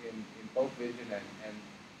cases in both vision and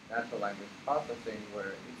natural language processing where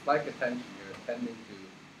it's like attention. You're attending to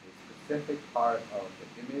specific part of the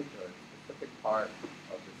image or a specific part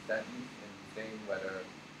of the sentence and saying whether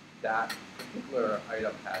that particular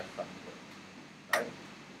item has something, right?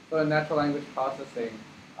 So in natural language processing,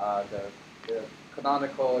 the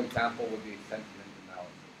canonical example would be sentiment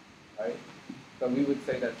analysis, right? So we would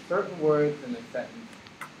say that certain words in a sentence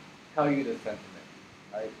tell you the sentiment,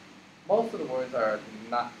 right? Most of the words are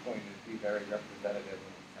not going to be very representative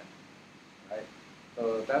of the sentiment, right?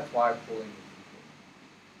 So that's why pooling is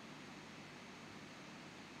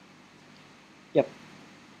Yep.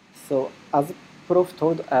 So as Prof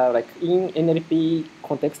told, like in NLP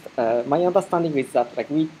context, my understanding is that like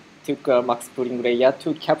we took a max pooling layer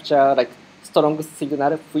to capture like strong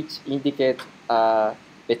signal which indicate,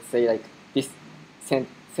 let's say like this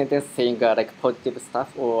sentence saying like positive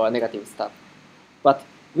stuff or negative stuff. But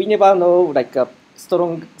we never know like a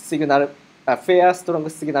strong signal, a fair strong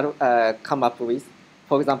signal come up with.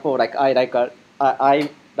 For example, like I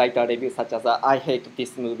write a review such as I hate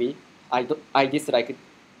this movie, I dislike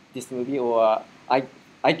this movie, or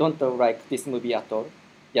I don't like this movie at all.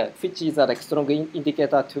 Yeah, which is a like strong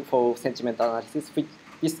indicator for sentiment analysis. Which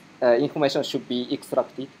this information should be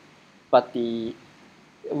extracted, but we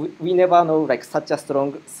never know like such a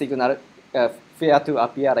strong signal fair to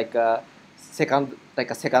appear like a second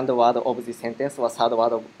word of the sentence or third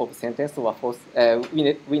word of sentence or fourth.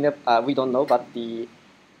 We don't know, but we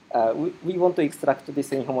want to extract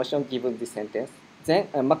this information given the sentence. Then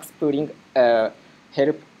max pooling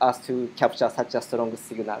help us to capture such a strong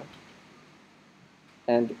signal.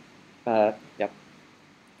 And yeah.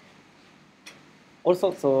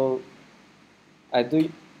 Also, so I do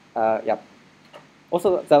yeah.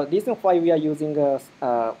 Also, the reason why we are using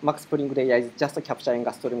max pooling layer is just capturing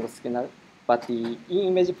a strong signal. But in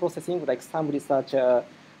image processing, like some researchers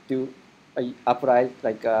do apply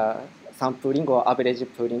like some pooling or average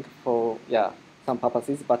pooling for some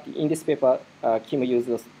purposes. But in this paper, Kim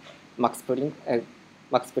uses max pooling.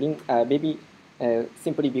 Maybe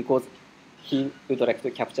simply because he would like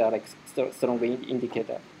to capture like strong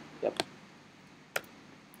indicator. Yep.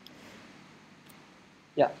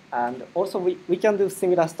 Yeah, and also we can do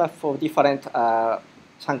similar stuff for different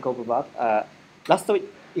chunk of word. Last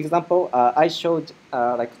example, I showed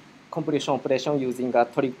like completion operation using a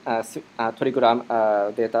trigram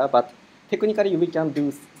data, but technically we can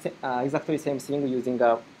do exactly the same thing using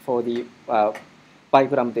for the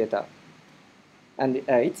bigram data. And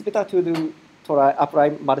it's better to apply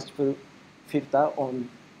multiple filter on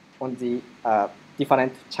the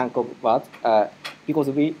different chunk of words because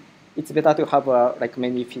it's better to have like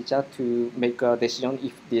many features to make a decision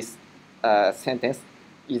if this sentence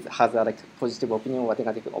has a like positive opinion or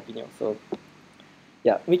negative opinion. So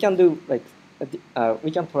yeah, we can do like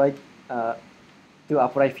we can try to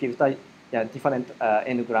apply filter different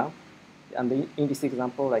n-gram, and in this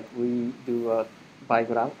example, like we do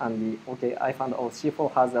bigram, and okay, I found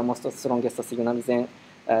C4 has the most strongest signal. Then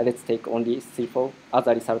let's take only C4 as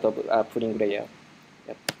a result of pooling layer.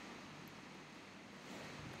 Yep.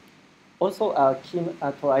 Also, Kim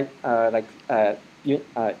tried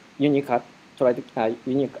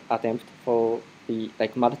unique attempt for the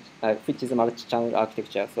which is multi-channel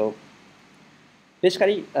architecture. So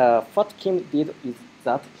basically, what Kim did is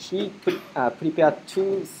that he prepared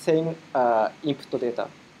two same input data.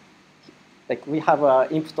 Like we have an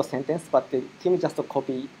input sentence, but Kim just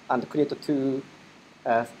copy and create two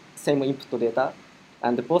same input data,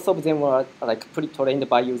 and both of them were like pre-trained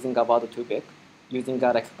by using about 2vec, using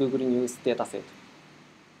like Google News dataset.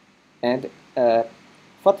 And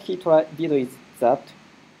what he did is that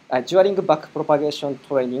during backpropagation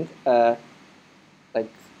training, like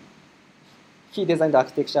he designed the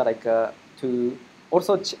architecture to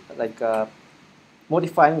also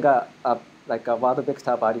modifying a word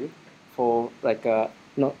vector value for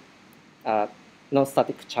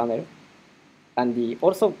non-static channel, and he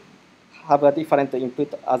also have a different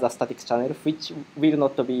input as a static channel, which will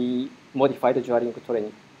not be modified during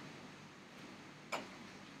training.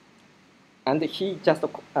 And he just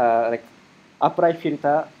apply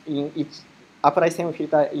same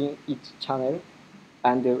filter in each channel,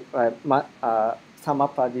 and sum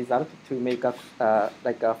up a result to make a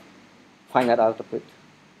final output.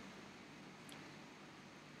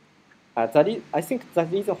 I think the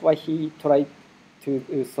reason why he tried to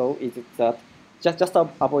do so is that just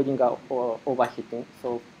avoiding overheating.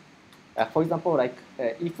 So, for example,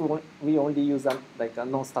 if we only use a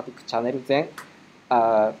non-static channel, then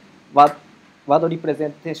word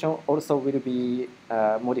representation also will be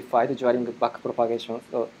modified during backpropagation.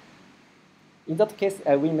 So, in that case,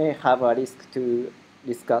 we may have a risk for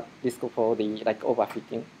the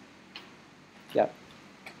overfitting. Yeah.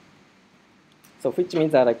 So, which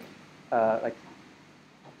means that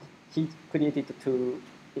he created two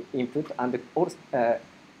input and also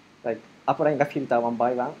applying a filter one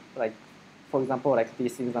by one. For example,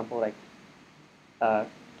 this example,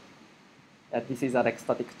 this is a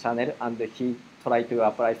static channel, and he tried to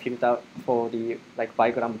apply filter for the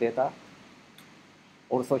bigram data.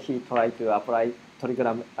 Also, he tried to apply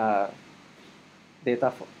trigram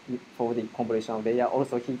data for the convolution layer.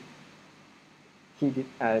 Also, he did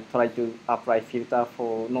try to apply filter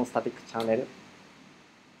for non-static channel,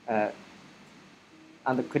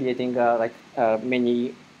 and creating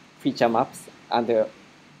many feature maps, and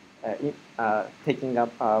taking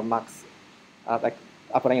up max,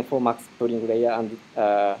 applying for max pooling layer, and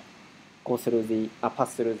go through the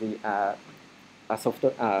pass through the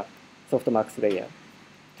softmax layer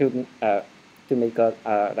to make a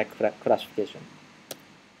classification.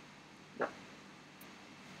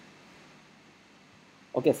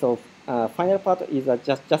 Okay, so final part is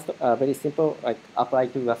just very simple, apply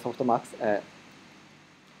to a softmax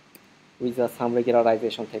with some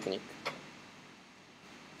regularization technique.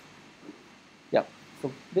 Yeah.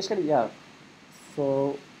 So basically, yeah.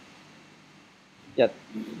 So yeah,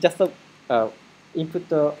 just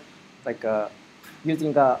input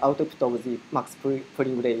using the output of the max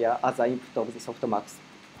pooling layer as an input of the softmax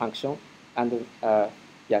function, and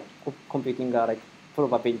yeah, computing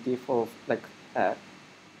probability for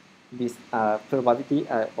this probability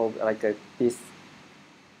of this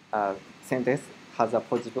sentence has a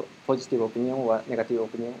positive opinion or negative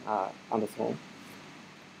opinion, and so on.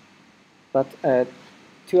 But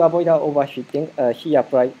to avoid overfitting, he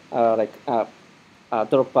applied a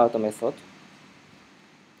dropout method.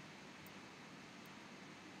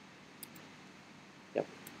 Yep.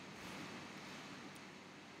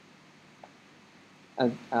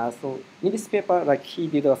 And so in this paper, he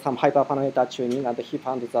did some hyperparameter tuning, and he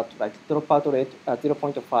found that dropout rate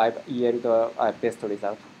 0.5 yield best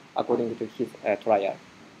result according to his trial.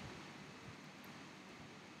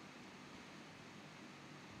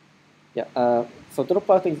 Yeah. So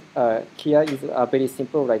dropout is here is very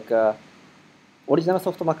simple. Original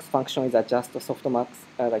softmax function is just softmax.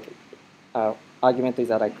 Argument is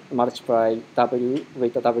multiply w,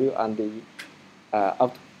 weight w, and the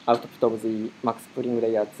output of the max pooling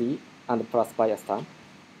layer z, and plus bias term.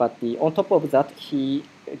 But on top of that, he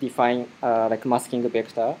defined masking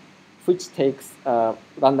vector, which takes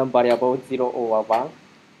random variable 0 or 1,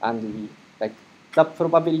 and the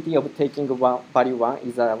probability of taking value 1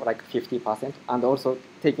 is 50%, and also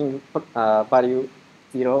taking value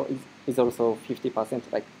 0 is also 50%.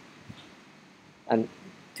 And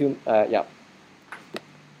yeah.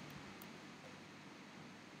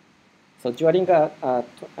 So during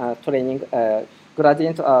training,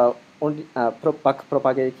 gradients are only back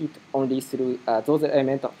propagated only through those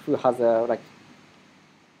elements who has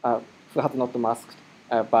who has not masked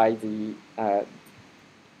by the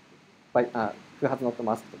who has not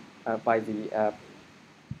masked by the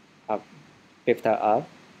vector R.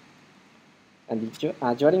 And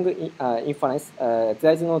during inference,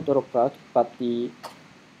 there is no dropout, but to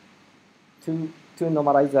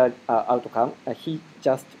normalize the outcome, he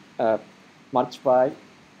just multiply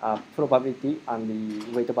probability and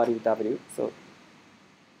the weight value W. So,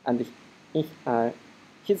 and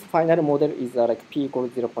his final model is like p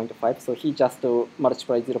equals 0.5. So he just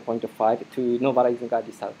multiply 0.5 to normalizing the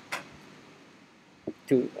result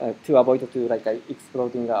to avoid to like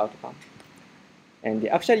exploding the outcome. And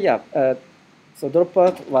actually, yeah. So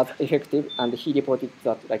dropout was effective, and he reported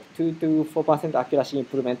that like 2 to 4% accuracy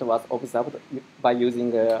improvement was observed by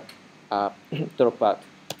using dropout.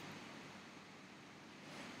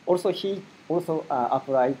 Also, he also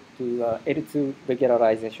applied to L2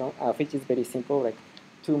 regularization, which is very simple, like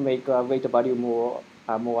to make weight value more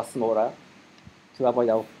smaller to avoid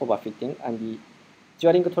overfitting. And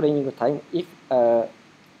during training time, if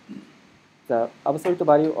the absolute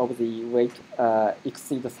value of the weight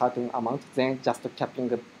exceeds a certain amount, then just capping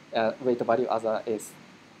the weight value as a S.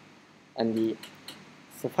 And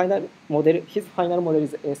so final model, his final model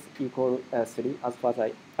is S equal 3, as far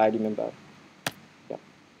as I remember. Yeah.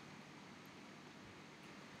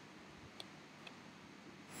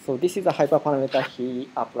 So this is a hyperparameter he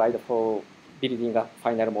applied for building a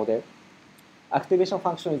final model. Activation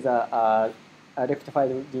function is a rectified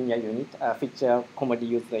linear unit, which are commonly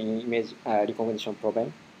used in image recognition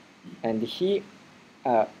problem. And he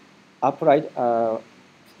applied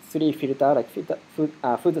 3 filter, like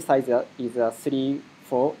food size is 3,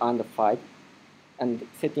 4, and 5, and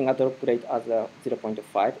setting a drop rate as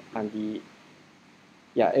 0.5, and the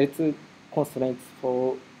L2 constraints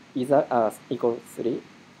for either equal 3,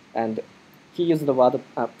 and he used the word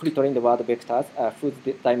pre-trained word vectors whose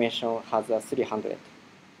dimension has 300.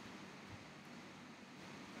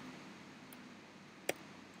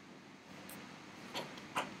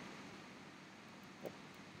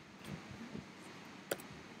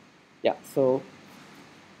 Yeah, so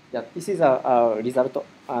yeah, this is a result,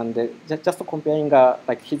 and just comparing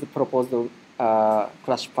like his proposed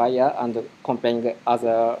classifier and comparing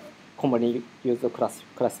other commonly used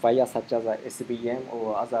classifier such as SVM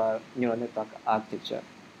or other neural network architecture.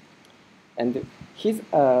 And his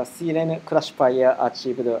CNN classifier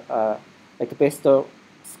achieved like best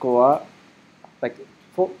score, like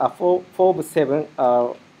 4 of 7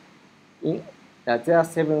 in there are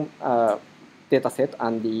 7 data set,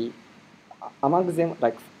 and among them,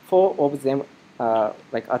 like 4 of them,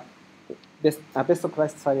 like best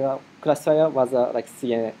classifier was like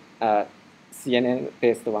CNN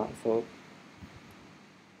based one. So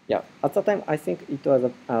yeah, at the time I think it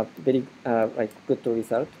was a very like good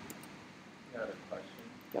result. You had a question?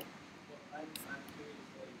 Yeah. Well, I'm curious,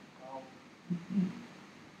 like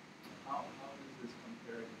how does this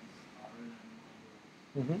compare against RNN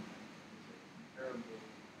models? Mm-hmm. Is it comparable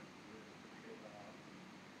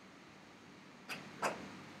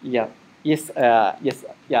with Yeah. Yes. Yes.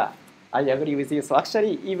 Yeah. I agree with you. So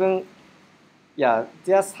actually, even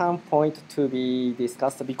there's some point to be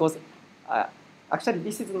discussed because actually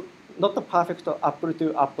this is not a perfect apple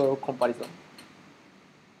to apple comparison.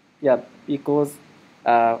 Yeah, because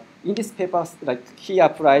in this paper, like he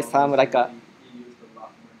applies some like a he used a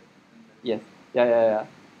lot more different yes, yeah,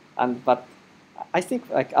 and but I think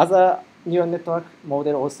like other neural network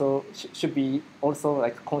model also should be also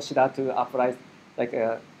like considered to apply like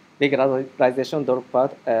a regularization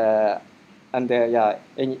dropout and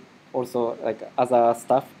any also like other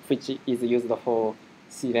stuff which is used for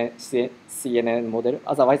CNN model.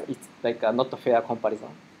 Otherwise, it's like not a fair comparison.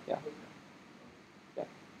 Yeah. Yeah.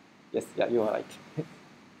 Yes. Yeah. You are right.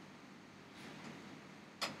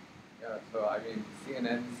 Yeah, so I mean,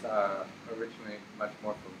 CNNs originate much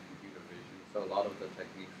more from computer vision, so a lot of the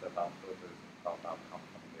techniques about filters and crop outcome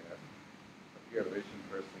come there. If you're a vision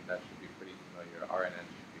person, that should be pretty familiar. RNN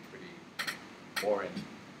should be pretty boring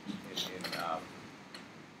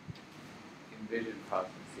in vision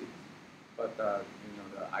processes. But the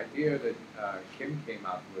idea that Kim came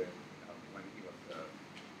out with when he was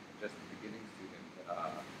just a beginning student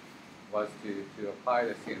was to apply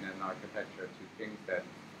the CNN architecture to things that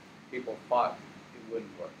people thought it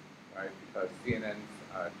wouldn't work, right? Because CNNs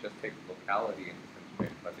just take locality into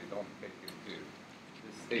constraint, but they don't take into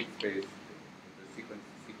the state space, the sequence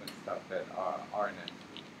stuff that RNNs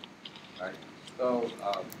do, right? So,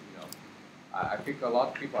 I think a lot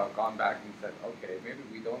of people have gone back and said, okay, maybe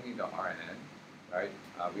we don't need the RNN, right?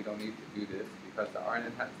 We don't need to do this because the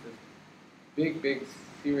RNN has this big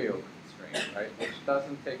serial constraint, right? Which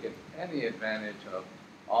doesn't take any advantage of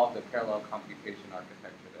all of the parallel computation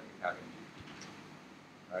architecture that we have in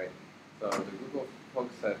GPU, right? So the Google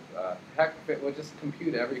folks said, heck, it will just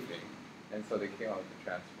compute everything, and so they came up with the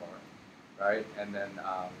transformer, right? And then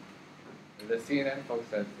the CNN folks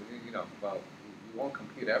said, well, we won't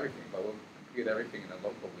compute everything, but we'll compute everything in a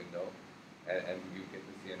local window, and you get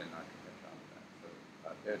the CNN architecture out of that. So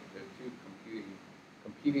they're two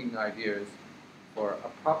competing ideas for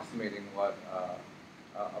approximating what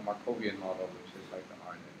a Markovian model, which is like the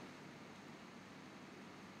RNN.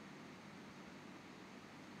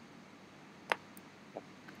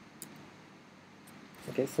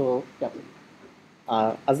 Okay, so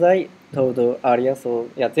yeah, as I told earlier, so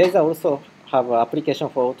yeah, there is also have an application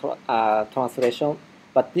for translation,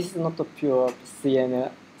 but this is not a pure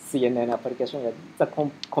CNN application. Yeah, it's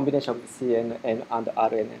a combination of CNN and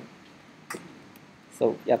RNN.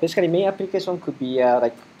 So yeah, basically main application could be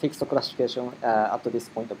like text classification at this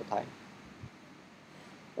point of time.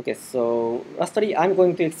 Okay, so lastly, I'm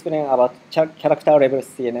going to explain about character level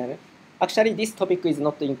CNN. Actually, this topic is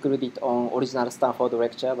not included on original Stanford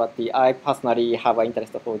lecture, but I personally have an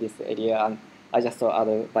interest for this area, and I just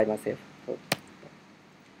add by myself.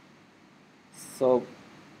 So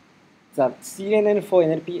the CNN for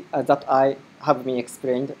NLP that I have been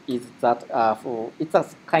explained is that it's a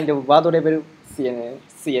kind of word level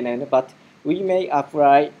CNN, but we may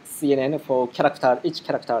apply CNN for each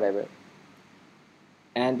character level.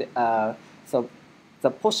 And so the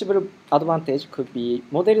possible advantage could be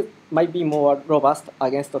model might be more robust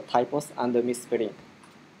against the typos and the misspelling.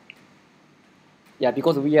 Yeah,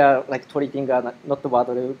 because we are like treating not the word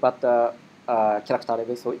level but character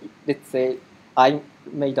level. So let's say I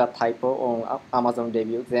made a typo on Amazon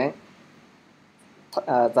review, then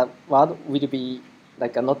the word will be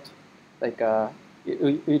like not like it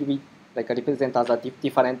will be like represent as a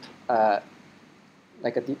different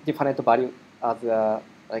like a different value as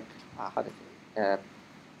like how to say,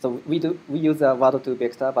 so we use a word to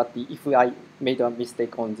vector, but if I made a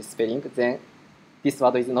mistake on the spelling, then this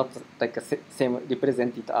word is not like a same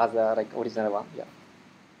represented as like original one. Yeah.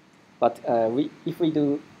 But if we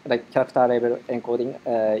do like character level encoding,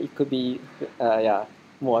 it could be yeah,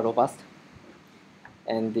 more robust.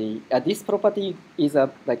 And this property is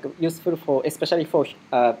like useful for especially for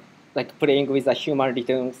like playing with a human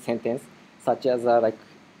written sentence, such as like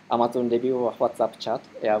Amazon review or WhatsApp chat.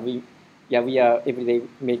 Yeah, we are every day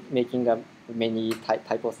making many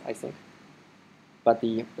typos, I think. But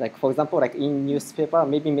like for example, like in newspaper,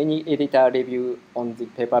 maybe many editor review on the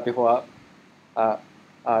paper before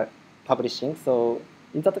publishing. So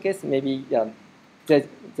in that case, maybe yeah, there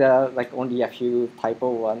are like only a few typo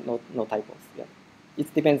or no typos. Yeah,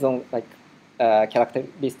 it depends on like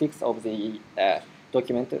characteristics of the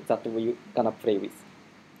document that we gonna play with.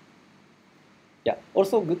 Yeah.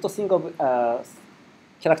 Also, good to think of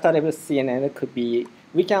character level CNN could be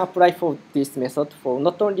we can apply for this method for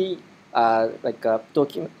not only like a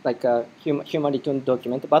document like a human written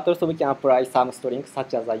document, but also we can apply some strings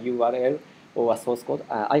such as a URL or a source code.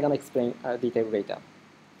 I'm gonna explain detail later.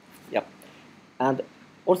 Yeah. And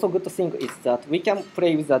also good to think is that we can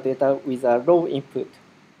play with the data with a raw input.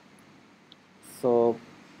 So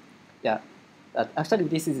yeah, actually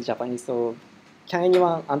this is Japanese. So can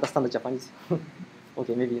anyone understand Japanese?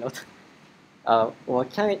 Okay, maybe not. Or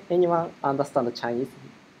can anyone understand Chinese?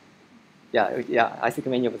 Yeah, I think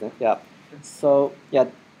many of them. Yeah. So yeah,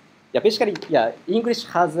 basically, yeah, English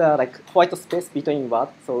has like white space between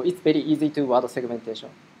words, so it's very easy to word segmentation.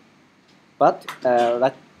 But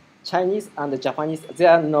like Chinese and Japanese,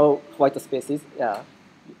 there are no white spaces, yeah,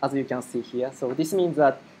 as you can see here. So this means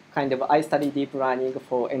that kind of I study deep learning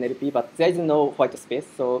for NLP, but there is no white space.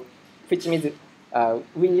 So which means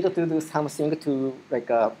we need to do something to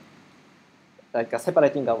like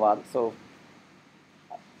separating a word. So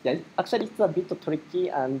yeah, actually it's a bit tricky,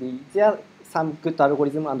 and there are some good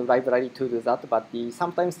algorithm and library to do that. But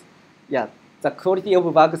sometimes, yeah, the quality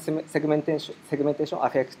of bug segmentation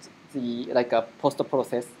affects the like a post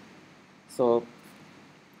process. So,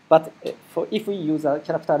 but if we use a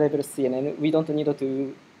character level CNN, we don't need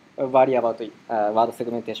to worry about the word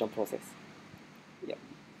segmentation process. Yeah,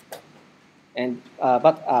 and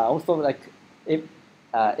but also like if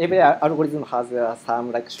every algorithm has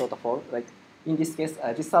some like shortfall. Like in this case,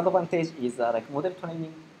 disadvantage is like model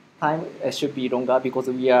training time should be longer because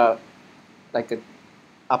we are like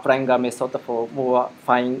applying a method for more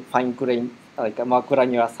fine grain, like a more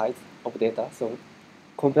granular size of data. So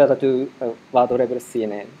compared to word level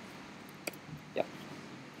CNN. Yeah.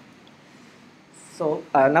 So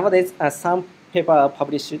nowadays, some paper are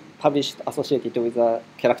published associated with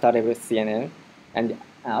character level CNN, and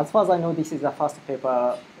as far as I know, this is the first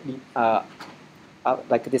paper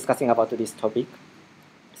like discussing about this topic.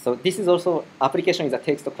 So this is also application is a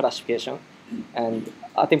text classification and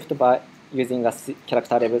attempt by using a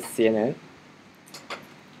character level CNN.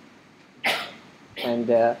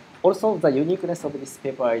 And also the uniqueness of this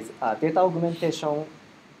paper is data augmentation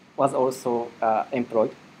was also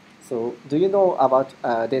employed. So do you know about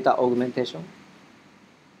data augmentation?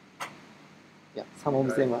 Yeah, some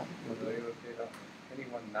of them are. Familiar with data?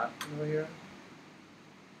 Anyone not familiar?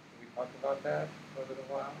 We talked about that for a little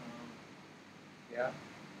while. Yeah.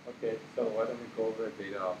 Okay. So why don't we go over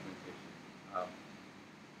data augmentation?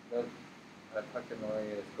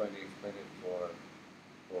 Takanori is going to explain it for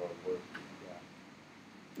words.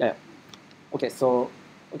 Yeah. Okay.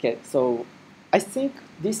 So I think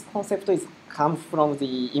this concept is come from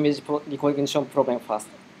the image recognition problem first.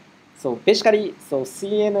 So basically, so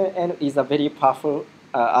CNN is a very powerful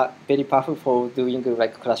for doing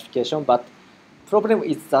like classification. But problem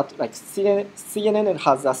is that like CNN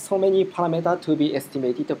has so many parameters to be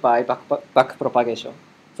estimated by back propagation.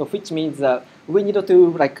 So which means we need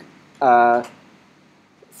to like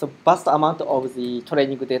so vast amount of the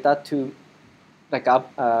training data to like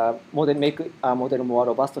make a model more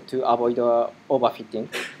robust to avoid overfitting.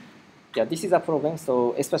 Yeah, this is a problem.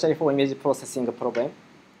 So especially for image processing problem.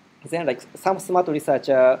 Then like some smart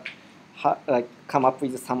researcher like come up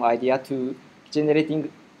with some idea to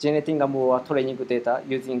generating a more training data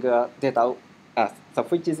using data so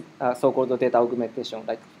which is so-called data augmentation.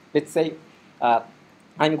 Like let's say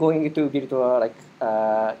I'm going to build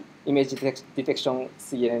image detection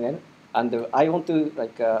CNN and I want to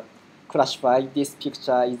like classify this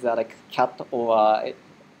picture is like cat or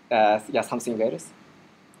yeah, something else.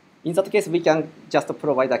 In that case, we can just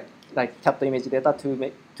provide like cat image data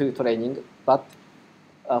to training. But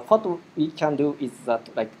what we can do is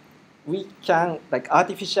that like we can like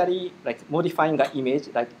artificially like modifying an image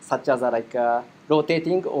like such as like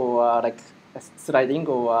rotating or like sliding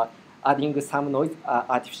or adding some noise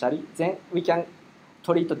artificially. Then we can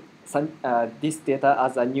treat this data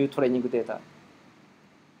as a new training data.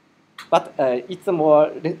 But it's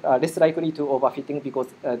more less likely to overfitting because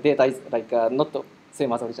data is like not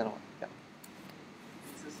same as original. Yeah.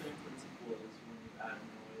 It's the same principle as when you add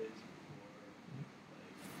noise or like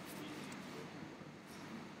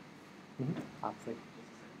Absolutely.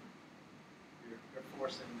 You're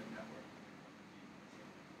forcing the network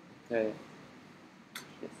to become a Yeah.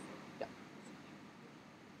 Yes. Yeah.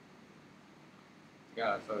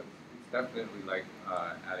 Yeah, so it's definitely like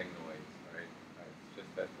adding noise, right? It's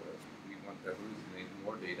just that we want to hallucinate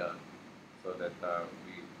more data so that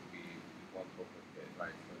we won't overfit,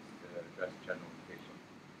 right? So it's to address generalization.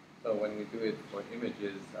 So when we do it for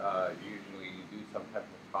images, usually you do some type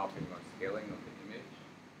of cropping or scaling of the image,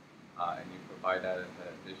 and you provide that as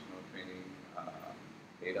an additional training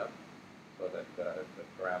data so that the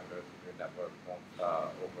parameters of your network won't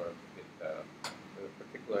overfit the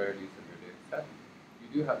particularities of your data set.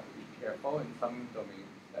 You do have to be careful in some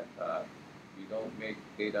domains that you don't make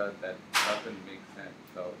data that doesn't make sense.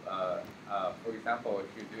 So, for example, if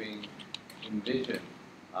you're doing in vision,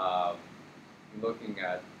 looking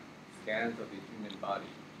at scans of the human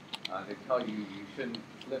body, they tell you you shouldn't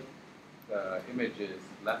flip the images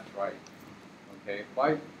left, right. Okay,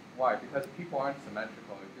 why? Why? Because people aren't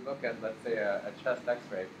symmetrical. If you look at, let's say, a chest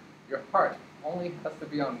X-ray, your heart only has to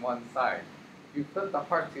be on one side. If you flip the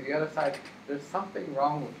heart to the other side, there's something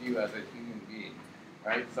wrong with you as a human being,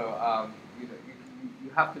 right? So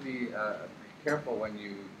you have to be careful when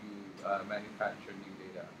you manufacture new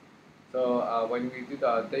data. So when we do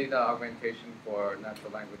the data augmentation for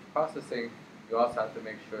natural language processing, you also have to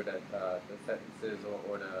make sure that the sentences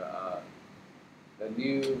or the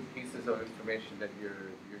new pieces of information that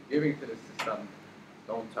you're giving to the system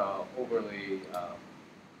don't overly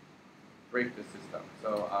break the system.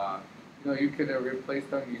 So you can replace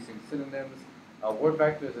them using synonyms. Word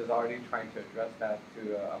Vectors is already trying to address that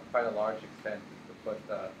to quite a large extent, to put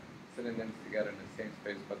synonyms together in the same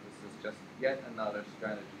space, but this is just yet another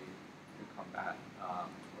strategy to combat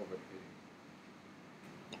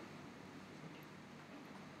overfitting.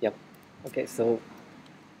 Yep. Okay, so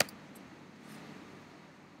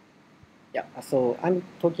yeah, so I'm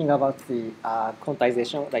talking about the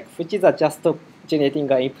quantization, like which is just generating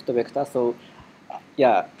an input vector. So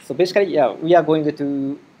yeah, so basically, yeah, we are going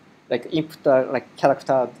to like input like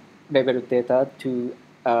character level data to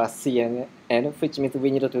CNN, which means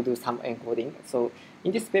we need to do some encoding. So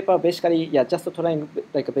in this paper, basically, yeah, just trying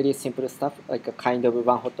like very simple stuff, like a kind of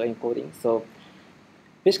one-hot encoding. So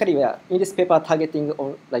basically, yeah, in this paper, targeting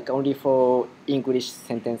like only for English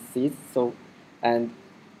sentences. So and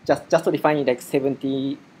just defining like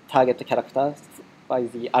 70 target characters by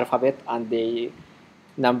the alphabet, and they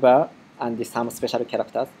number and some special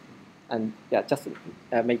characters, and yeah, just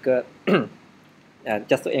make a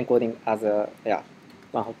just encoding as a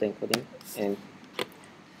one hot encoding,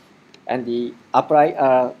 and the apply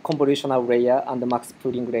a convolutional layer and the max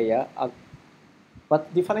pooling layer.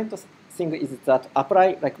 But different thing is that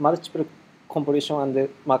apply like multiple convolution and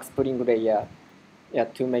max pooling layer,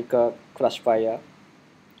 to make a classifier.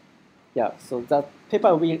 Yeah, so that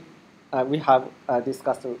paper we have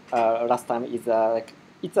discussed last time is like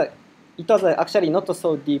it was actually not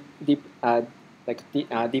so deep deep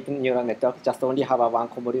neural network, just only have a one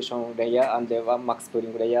convolution layer and one max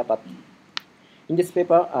pooling layer. But in this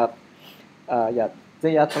paper,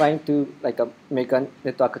 they are trying to like make a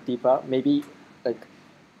network deeper. Maybe like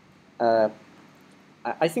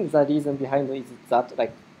I think the reason behind it is that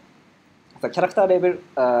like the character level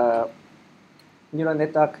neural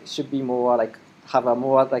network should be more like have a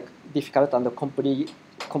more like difficult and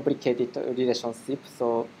complicated relationship.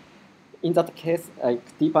 So in that case,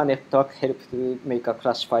 like deeper network help to make a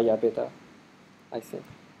classifier better, I think.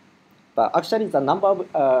 But actually, the number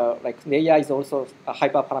of like layer is also a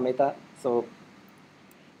hyperparameter. So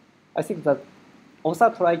I think that also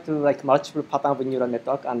try to like multiple pattern of neural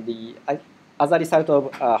network, and as a result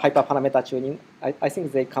of hyperparameter tuning, I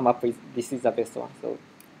think they come up with this is the best one. So,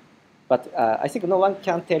 but I think no one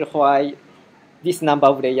can tell why this number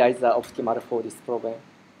of layers is optimal for this problem.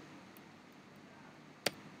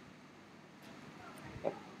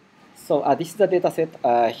 So this is the data set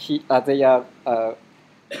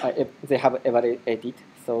they have evaluated.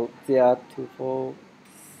 So there are 2, 4,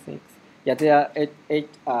 6. Yeah, there are eight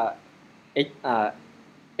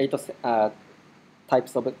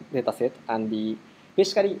types of data set, and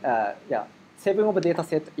basically 7 of the data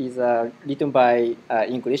set is written by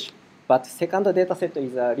English, but second data set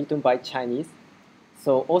is written by Chinese.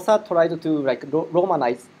 So also tried to like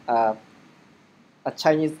romanize a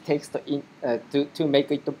Chinese text to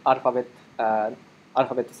make it alphabet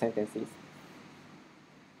sentences.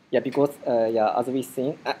 Yeah, because as we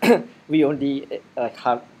seen, we only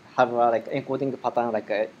have like encoding pattern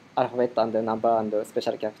like alphabet and the number and the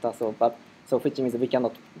special character. So which means we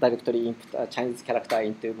cannot directly input a Chinese character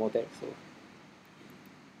into model. So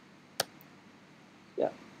yeah,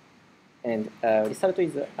 and result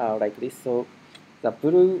is like this. So the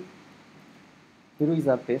blue is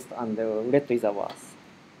the best and the red is the worst.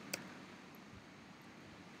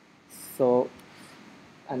 So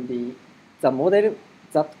and the model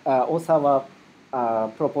that author were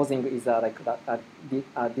proposing is like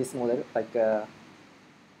this model, like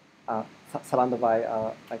surrounded by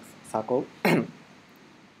like circle.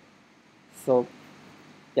 So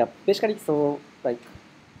yeah, basically, so like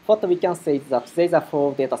what we can say is that there is a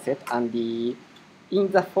 4 data set, and in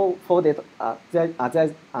the four data there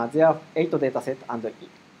are 8 data set, and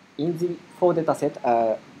in the 4 data set,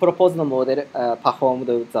 proposed model performed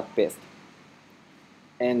the best.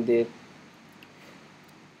 And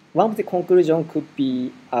one of the conclusion could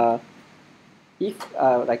be if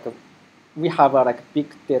like we have a like big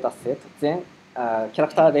data set, then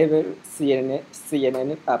character level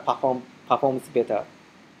CNN performs better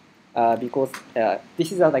because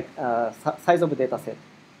this is a like size of data set,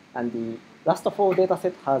 and the last 4 data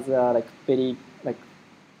set has like very like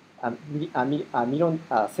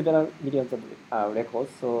several millions of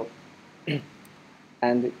records. So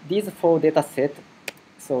and these 4 data set,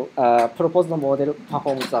 so proposed model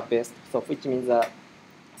performs the best. So which means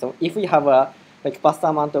so if we have a like vast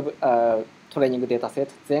amount of training data set,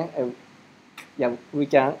 then we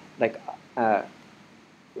can like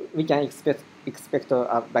we can expect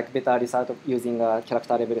like better result of using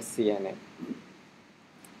character level CNN.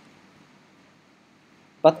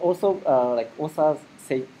 But also like authors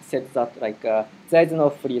said that like there is no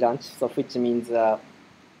free lunch, so which means are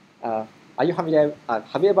you familiar?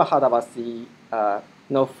 Have you ever heard about the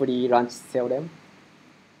no free lunch theorem?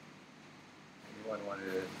 Anyone want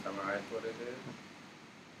to summarize what it is?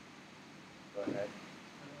 Go ahead.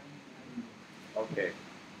 Okay.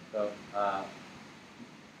 So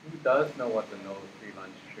who does know what the no free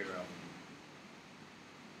lunch theorem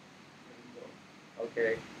is?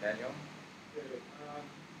 Okay, Daniel?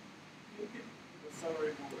 The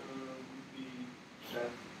summary would be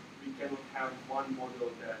that we cannot have one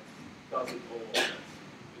model that does it all at once.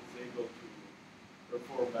 It's able to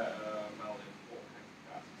perform well in all kinds of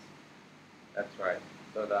tasks. That's right.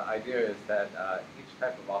 So the idea is that each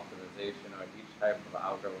type of optimization or each type of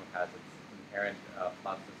algorithm has its inherent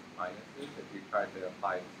pluses and minuses. If you try to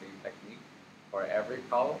apply the same technique for every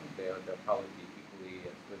column, they'll probably be equally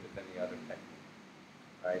as good as any other technique,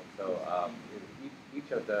 right? So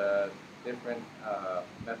each of the different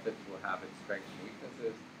methods will have its strengths and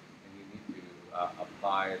weaknesses, and you need to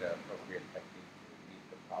apply the appropriate technique to meet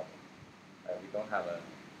the problem. Right? We don't have an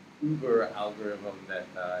uber algorithm that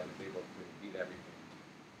is able to beat everything.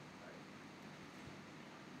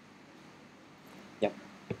 Yeah.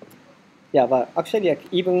 Yeah, but actually, like,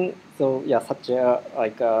 even so, yeah, such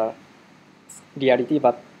a reality,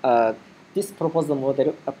 but this proposed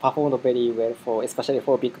model performed very well for, especially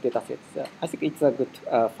for big data sets. I think it's a good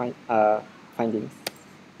findings.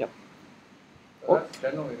 Yep. So that's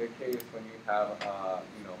generally the case when you have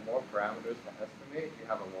more parameters to estimate. You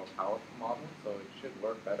have a more powerful model, so it should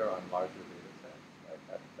work better on larger data sets. Right?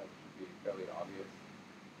 That should be fairly obvious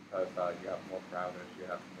because you have more parameters, you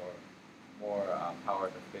have more power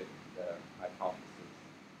to fit the hypothesis.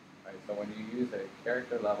 Right? So when you use a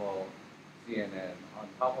character level CNN on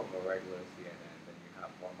top of a regular CNN, then you have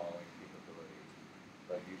more modeling capability.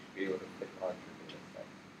 So you should be able to fit larger data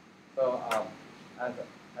sets. So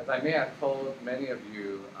as I may have told many of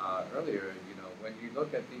you earlier, when you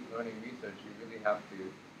look at deep learning research, you really have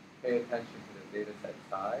to pay attention to the data set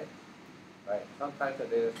size. Right? Sometimes the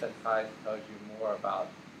data set size tells you more about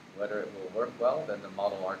whether it will work well than the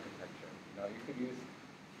model architecture. You could use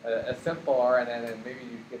a simple RNN and maybe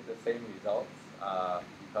you get the same results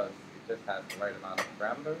because it just has the right amount of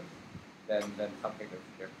parameters than something that's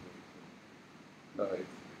carefully tuned. So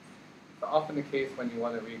it's often the case when you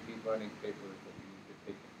want to read deep learning papers that you need to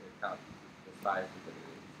take into account the size of the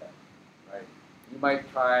data set. Right? You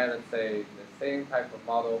might try, let's say, the same type of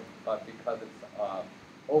model, but because it's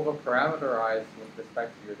over-parameterized with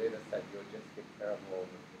respect to your data set, you'll just get terrible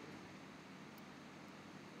overfitting.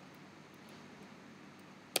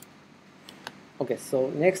 Okay, so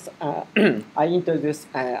next, I introduce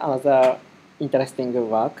another interesting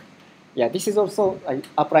work. Yeah, this is also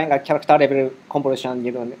applying a character level convolution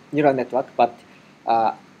neural network, but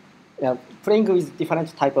playing with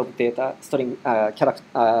different type of data, storing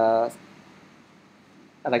character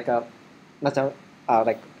like natural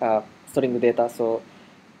storing data. So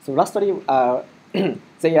lastly,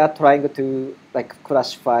 they are trying to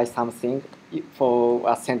classify something for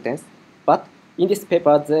a sentence, but in this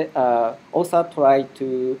paper they also try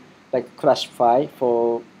to classify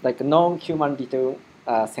for non-human written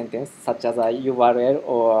sentence such as a URL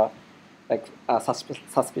or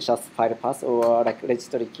suspicious file path or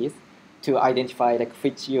registry keys to identify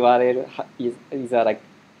which URL is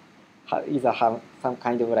some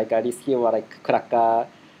kind of a risky or cracker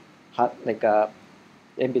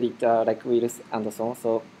embedded virus and so on.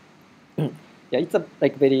 So yeah, it's a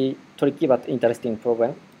very tricky but interesting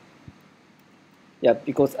problem. Yeah,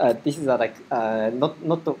 because this is a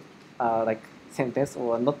not sentence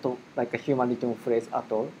or not a human written phrase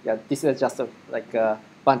at all. Yeah, this is just a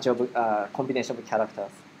bunch of combination of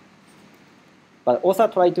characters. But also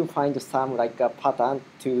try to find some a pattern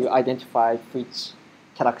to identify which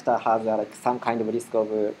character has some kind of risk of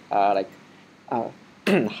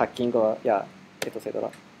hacking or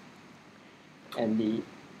etc. And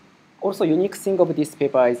also unique thing of this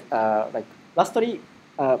paper is lastly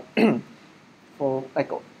for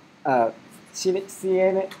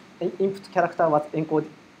CNN input character was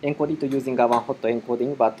encoded using a one-hot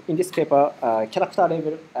encoding, but in this paper character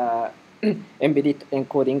level embedded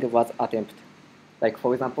encoding was attempted.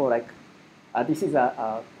 For example, this is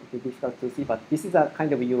a difficult to see, but this is a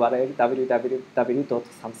kind of URL www.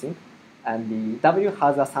 Something, and the W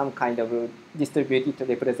has some kind of distributed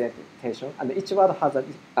representation, and each word has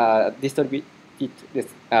a distributed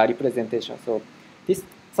representation. So this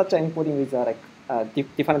such an encoding is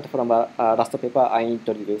different from last paper I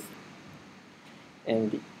introduced,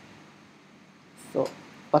 and so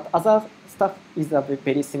but other stuff is a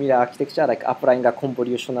very similar architecture, applying a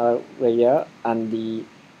convolutional layer and the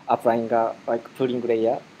applying a pooling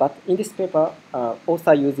layer. But in this paper,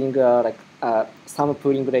 also using some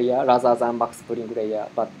pooling layer rather than max pooling layer.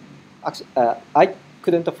 But actually, I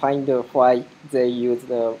couldn't find why they use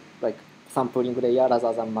some pooling layer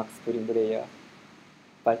rather than max pooling layer.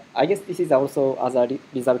 But I guess this is also as a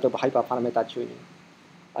result of hyperparameter tuning,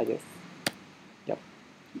 I guess. Yep.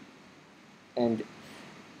 And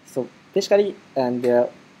so basically, and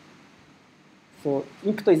so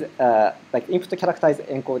input is input character is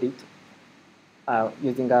encoded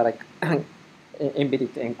using a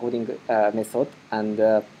embedded encoding method, and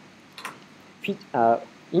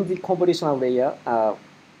in the convolutional layer,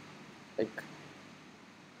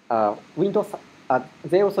 Windows.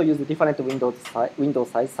 They also use different window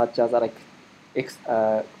size, such as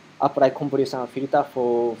apply convolutional filter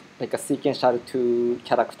for a sequential 2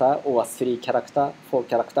 character or 3 character, 4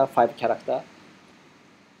 character, 5 character.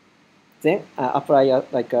 Then apply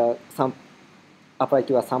apply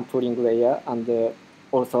to a sampling layer, and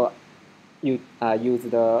also use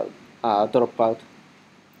the dropout,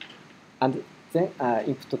 and then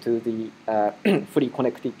input to the fully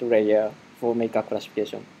connected layer for make a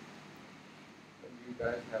classification. Do you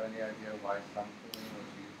guys have any idea why some tooling was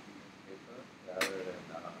used in this paper rather than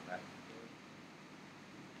math tooling?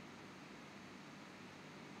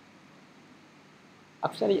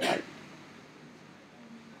 Actually,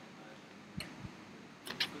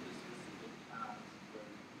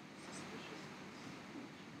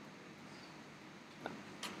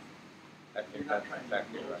 I think that's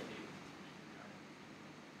exactly right.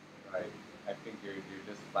 Right. I think you're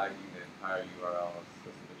just flagging the entire URL as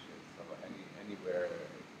suspicious. So anywhere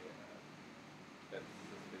that's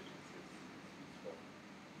suspicious is useful.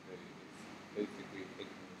 It's basically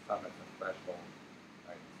taking some as a threshold,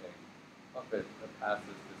 right? Saying, oh, if it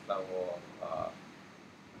passes this level of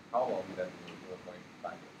column, then we're going to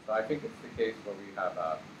find it. So I think it's the case where we have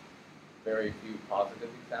very few positive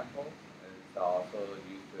examples, and it's also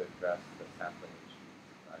used to address the sampling issues,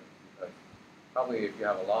 right? Because probably if you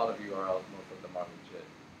have a lot of URLs, most of them are legit.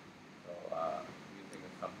 So using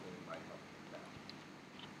something might help with that.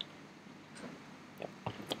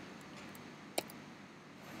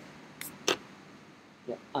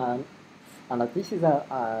 Yeah, and this is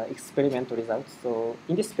a experimental result. So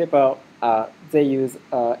in this paper, they use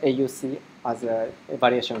AUC as a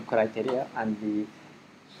evaluation criteria, and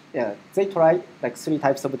they try like 3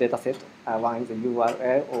 types of data set. One is a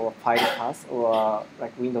URL or file path or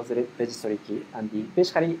like Windows registry key, and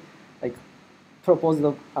basically like proposed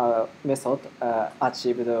method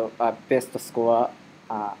achieved best score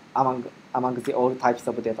among the all types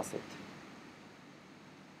of data set.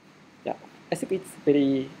 Yeah, I think it's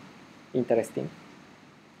very interesting.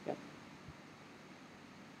 Yeah.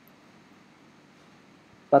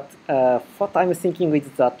 But what I'm thinking is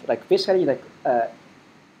that like basically like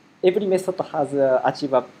every method has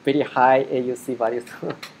achieved a very high AUC values.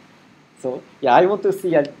 So yeah, I want to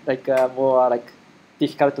see like more like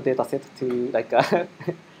difficult data set to like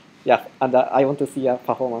yeah, and I want to see a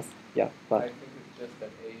performance. Yeah, but I think it's just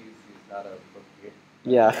that AUC is not appropriate.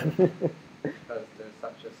 yeah. Because there's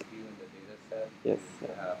such a skew in the data set. Yes. You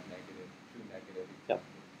have two negative Yep.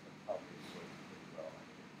 examples that probably work pretty well.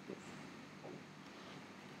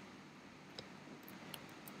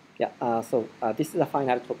 Yeah, so this is the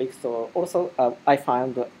final topic. So also I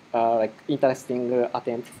found like interesting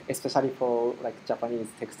attempts, especially for like Japanese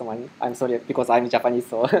text mining. I'm sorry because I'm Japanese,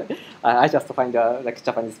 so I just find like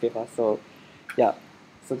Japanese paper. So yeah,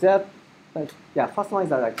 so there, yeah, first one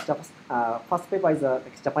is like first paper is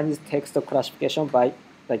like Japanese text classification by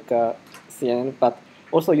like CNN, but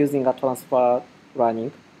also using a transfer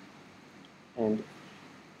learning. And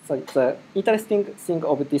so the interesting thing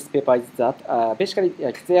of this paper is that basically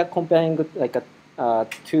like, they are comparing like a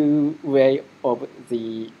two way of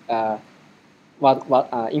the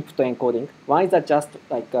input encoding. One is just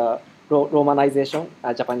like romanization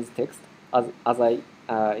Japanese text, as I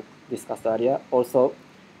discussed earlier. Also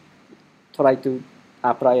try to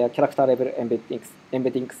apply a character level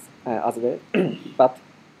embeddings as well. But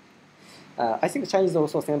I think Chinese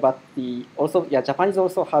also same, but Japanese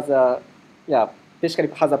also has a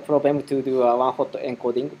basically has a problem to do a one-hot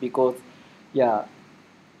encoding because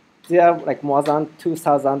there are like more than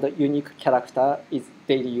 2,000 unique character is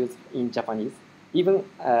daily used in Japanese. Even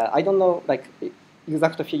I don't know like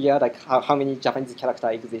exact figure like how many Japanese character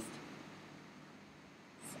exist.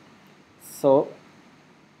 So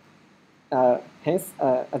hence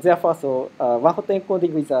therefore so one-hot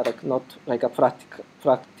encoding is like not like a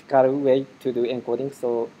practical way to do encoding.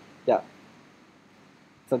 So yeah.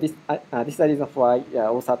 So this is the reason why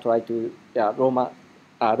also try to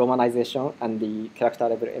romanization and the character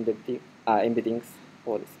level embeddings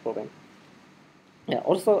for this problem. Yeah,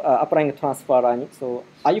 also applying transfer learning. So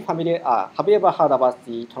are you familiar? Have you ever heard about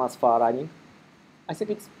the transfer learning? I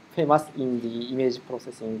think it's famous in the image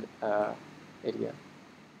processing area.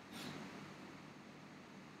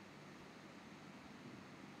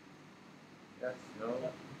 Yes, no,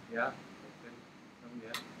 yeah, okay.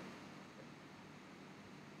 Yeah.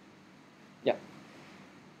 Yeah.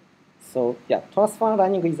 So yeah, transfer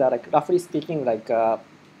learning is like roughly speaking like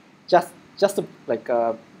just like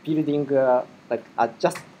building like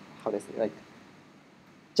just how do I say like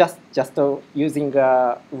just using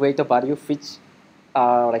weight value which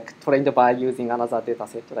are like trained by using another data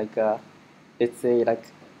set like let's say like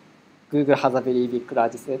Google has a very big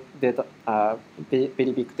large set data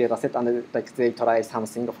very big data set and like they try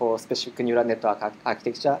something for specific neural network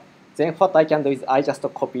architecture. Then what I can do is I just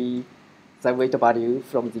copy the weight value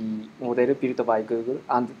from the model built by Google,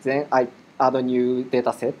 and then I add a new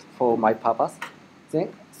data set for my purpose. Then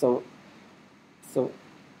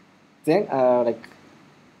then like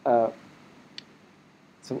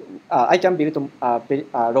so I can build a very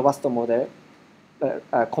robust model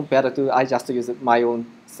compared to I just use my own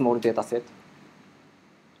small data set.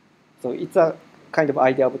 So it's a kind of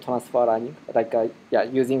idea of transfer learning, like yeah,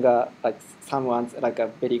 using like someone's like a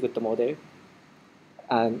very good model,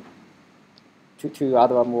 and to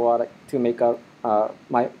add a more like, to make a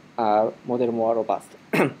my model more robust.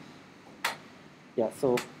 Yeah,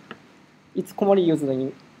 so it's commonly used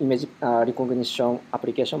in image recognition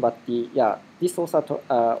application, but yeah, this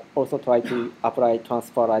also try to apply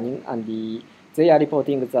transfer learning, and they are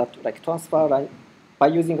reporting that like transfer learning, by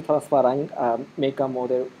using transfer learning, make a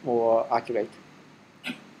model more accurate.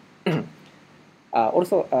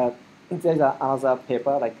 Also, there's another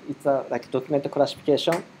paper, like it's a like document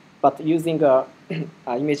classification, but using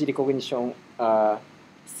image recognition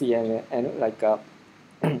CNN, like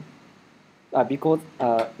because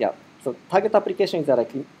yeah, so target application is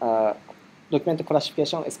like document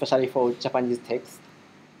classification, especially for Japanese text,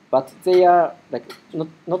 but they are like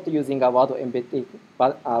not using a word embedding,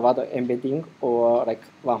 word embedding or like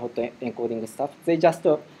one-hot encoding stuff. They just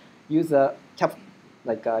use a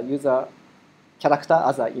use a character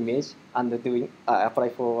as an image and doing apply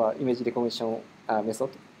for image recognition method,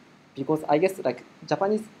 because I guess like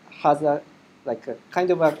Japanese has a like a kind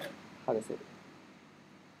of a how to say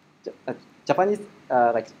Japanese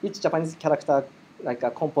like each Japanese character like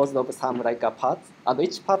composed of some like parts, and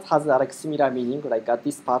each part has like similar meaning. Like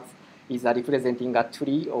this part is representing a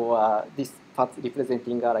tree, or this part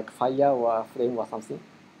representing like fire or a flame or something.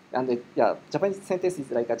 And yeah, Japanese sentence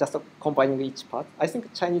is like just combining each part. I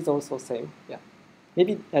think Chinese also same. Yeah,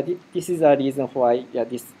 maybe this is a reason why yeah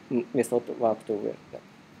this method worked well.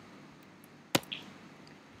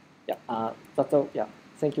 Yeah, that's all. Yeah,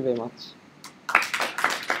 thank you very much.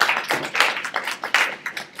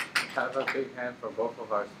 Have a big hand for both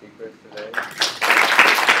of our speakers today.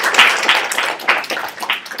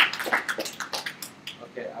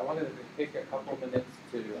 Okay, I wanted to take a couple minutes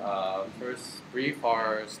to first brief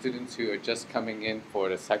our students who are just coming in for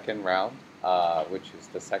the second round, which is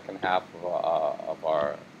the second half of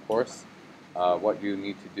our course, what you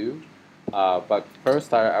need to do. But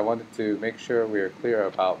first, I wanted to make sure we are clear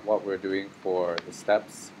about what we're doing for the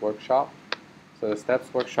STEPS workshop. So the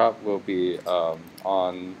STEPS workshop will be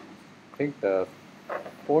on, I think, the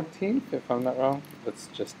 14th, if I'm not wrong. Let's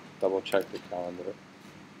just double check the calendar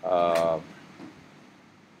of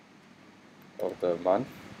the month,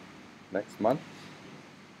 next month.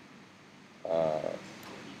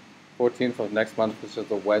 14th of next month, which is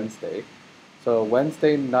a Wednesday. So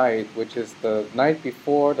Wednesday night, which is the night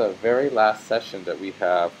before the very last session that we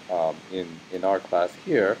have in our class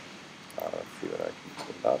here. Let's see what I can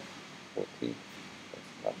put up. 14th,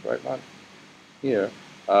 that's not the right month. Here,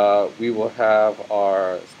 we will have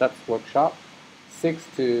our STEPS workshop, 6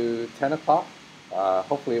 to 10 o'clock.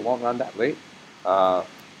 Hopefully it won't run that late.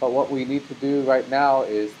 But what we need to do right now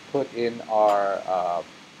is put in our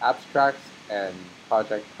abstracts and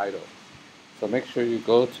project titles. So make sure you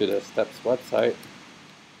go to the STEPS website.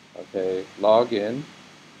 Okay, log in.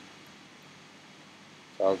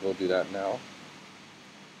 So I'll go do that now.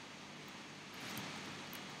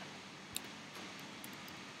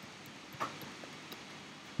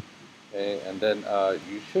 Okay, and then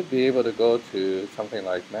you should be able to go to something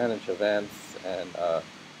like Manage Events, and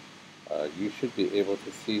you should be able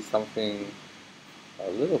to see something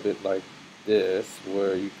a little bit like this,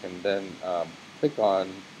 where you can then click on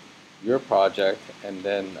your project and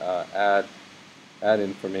then add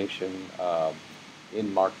information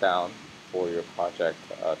in Markdown for your project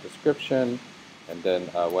description, and then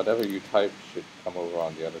whatever you type should come over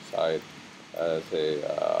on the other side as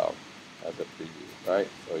a preview, right?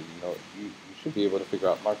 So you should be able to figure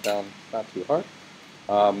out Markdown. It's not too hard.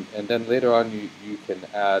 And then later on, you can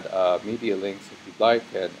add media links if you'd like,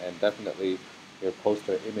 and definitely your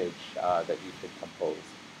poster image that you can compose.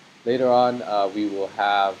 Later on, we will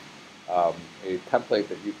have a template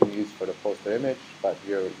that you can use for the poster image, but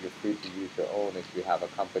you're free to use your own if you have a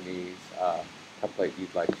company's template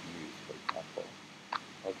you'd like to use, for example.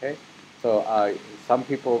 Okay? So some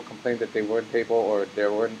people complained that they weren't able, or they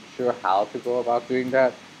weren't sure how to go about doing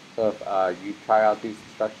that. So if you try out these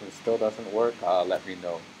instructions, still doesn't work, let me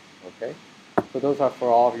know. Okay? So those are for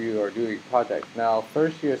all of you who are doing projects. Now,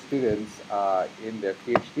 first-year students in their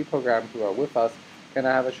PhD program who are with us, can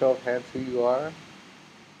I have a show of hands who you are?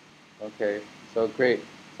 Okay, so great.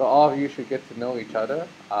 So all of you should get to know each other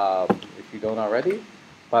if you don't already.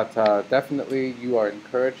 But definitely you are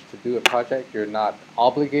encouraged to do a project. You're not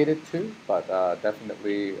obligated to, but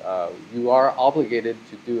definitely you are obligated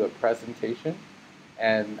to do a presentation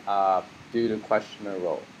and do the questionnaire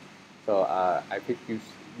role. So I think you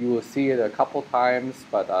you will see it a couple times,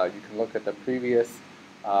 but you can look at the previous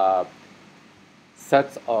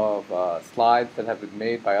sets of slides that have been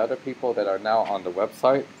made by other people that are now on the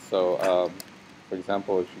website. So, for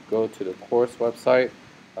example, if you go to the course website,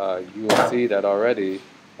 you will see that already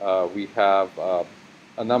we have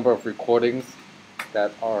a number of recordings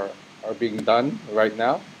that are being done right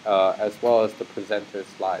now, as well as the presenter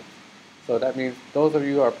slides. So that means those of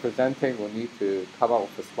you who are presenting will need to come up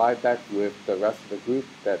with a slide deck with the rest of the group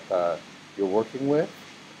that you're working with,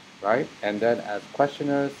 right? And then as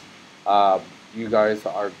questioners, you guys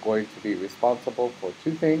are going to be responsible for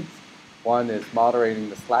two things. One is moderating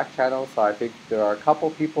the Slack channel. So I think there are a couple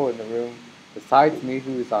people in the room besides me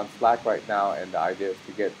who is on Slack right now, and the idea is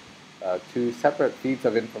to get two separate feeds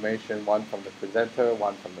of information, one from the presenter,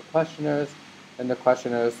 one from the questioners. And the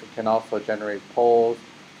questioners can also generate polls,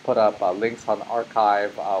 put up links on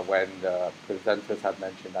archive when the presenters have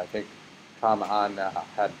mentioned. I think Tom An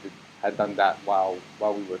had done that while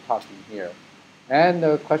we were talking here. And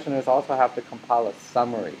the questioners also have to compile a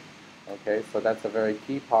summary. Okay, so that's a very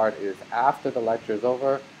key part, is after the lecture is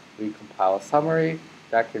over, we compile a summary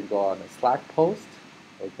that can go on a Slack post,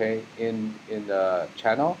 okay, in the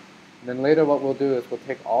channel. And then later what we'll do is we'll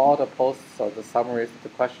take all the posts or the summaries that the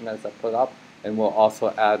questioners have put up, and we'll also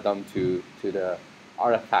add them to the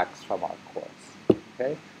artifacts from our course.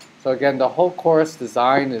 Okay, so again, the whole course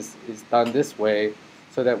design is done this way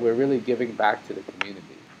so that we're really giving back to the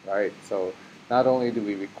community, right? So not only do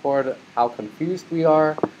we record how confused we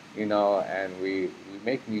are, you know, and we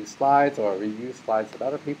make new slides or review slides that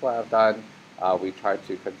other people have done, we try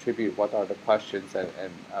to contribute what are the questions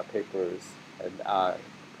and papers and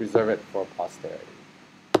preserve it for posterity.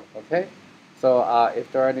 Okay? So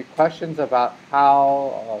if there are any questions about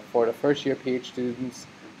how, for the first year PhD students,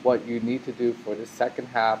 what you need to do for the second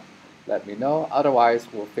half, let me know. Otherwise,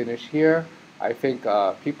 we'll finish here. I think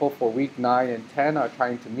people for week 9 and 10 are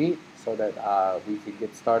trying to meet so that we can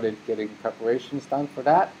get started getting preparations done for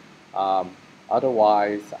that.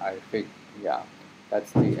 Otherwise, I think, yeah,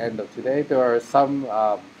 that's the end of today. There are some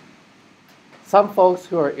folks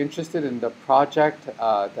who are interested in the project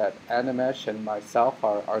that Animesh and myself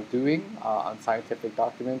are doing on scientific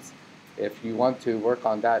documents. If you want to work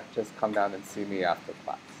on that, just come down and see me after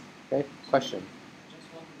class. Okay, question? Just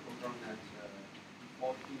want to confirm that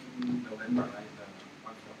 14 November, right? The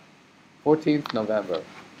workshop. 14th November.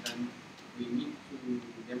 Then we need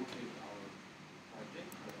to demonstrate our project.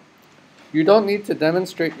 You don't need to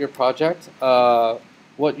demonstrate your project.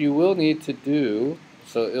 What you will need to do,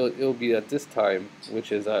 so it'll be at this time,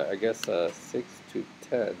 which is I guess 6 to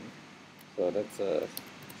 10. So that's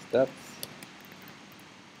steps,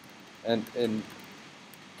 and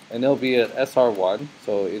it'll be at SR1,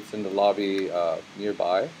 so it's in the lobby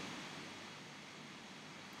nearby.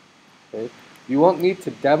 Okay. You won't need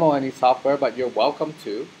to demo any software, but you're welcome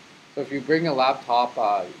to. So if you bring a laptop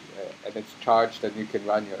and it's charged, then you can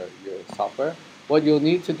run your software. What you'll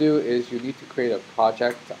need to do is you need to create a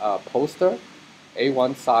project poster,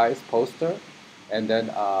 A1 size poster, and then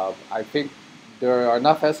I think there are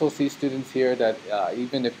enough SOC students here that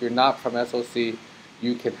even if you're not from SOC,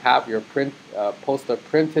 you can have your poster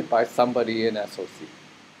printed by somebody in SOC.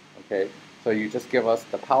 Okay, so you just give us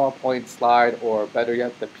the PowerPoint slide, or better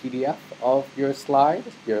yet, the PDF of your slide,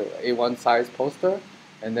 your A1 size poster,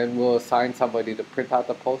 and then we'll assign somebody to print out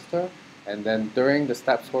the poster, and then during the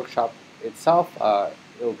STEPS workshop itself,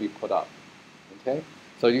 it'll be put up. Okay,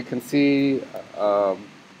 so you can see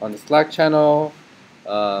on the Slack channel,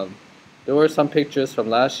 there were some pictures from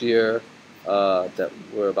last year that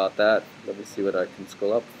were about that. Let me see whether I can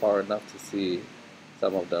scroll up far enough to see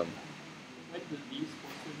some of them. When will these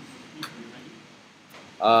posters be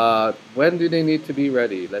ready? When do they need to be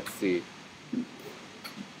ready? Let's see.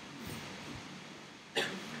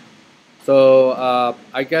 So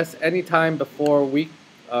I guess anytime before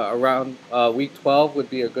around week 12 would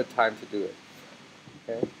be a good time to do it.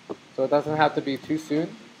 Okay, so it doesn't have to be too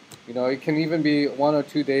soon. You know, it can even be 1 or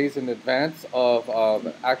 2 days in advance of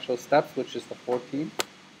actual steps, which is the 14th.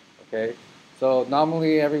 Okay, so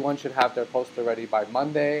normally everyone should have their poster ready by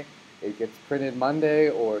Monday. It gets printed Monday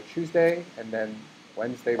or Tuesday, and then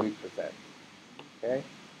Wednesday we present. Okay,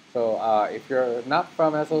 so if you're not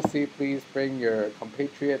from SOC, please bring your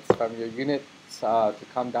compatriots from your units to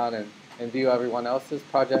come down and view everyone else's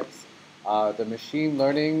projects. The machine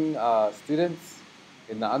learning students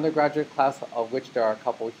in the undergraduate class, of which there are a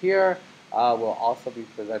couple here, will also be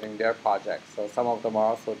presenting their projects. So some of them are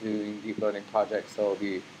also doing deep learning projects, so it'll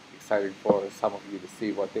be exciting for some of you to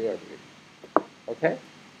see what they are doing. Okay?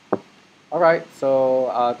 All right,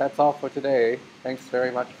 so that's all for today. Thanks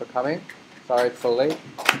very much for coming. Sorry it's so late.